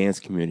to the dance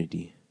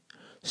community.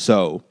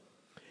 So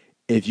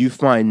if you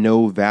find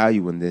no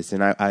value in this,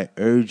 then I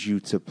urge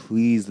you to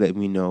please let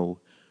me know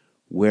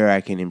where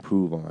I can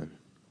improve on.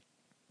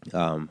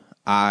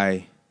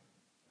 I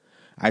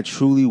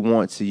truly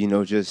want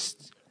to,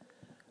 just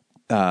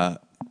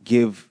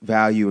give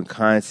value and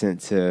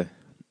content to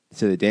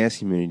the dance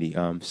community.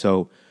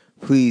 So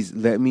please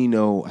let me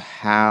know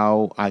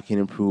how I can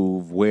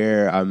improve,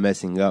 where I'm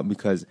messing up,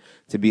 because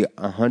to be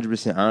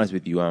 100% honest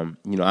with you, I'm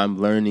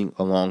learning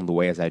along the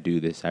way as I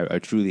do this. I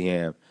truly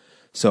am.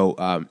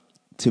 So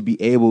to be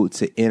able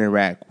to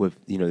interact with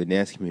the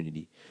dance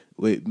community,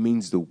 it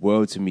means the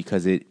world to me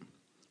because it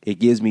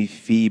gives me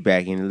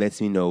feedback and it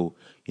lets me know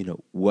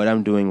what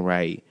I'm doing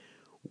right,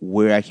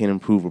 where I can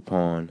improve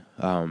upon,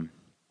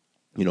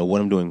 what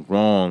I'm doing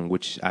wrong,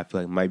 which I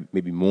feel like might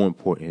maybe more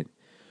important.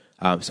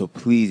 So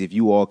please, if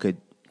you all could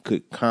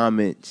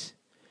comment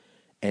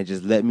and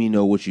just let me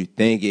know what you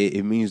think,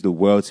 it means the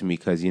world to me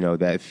because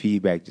that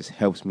feedback just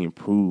helps me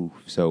improve.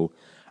 So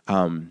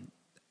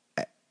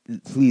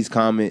please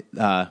comment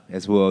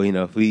as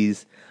well.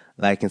 Please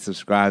like and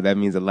subscribe. That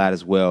means a lot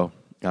as well.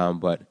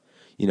 But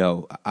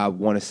I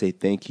want to say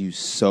thank you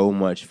so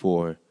much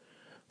for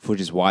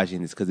just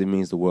watching this because it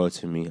means the world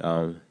to me.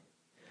 I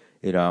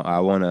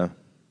want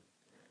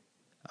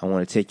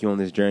to take you on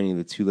this journey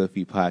with Two Left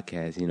Feet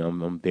podcast.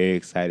 I'm very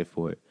excited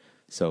for it.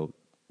 So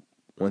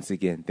once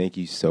again, thank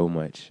you so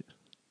much.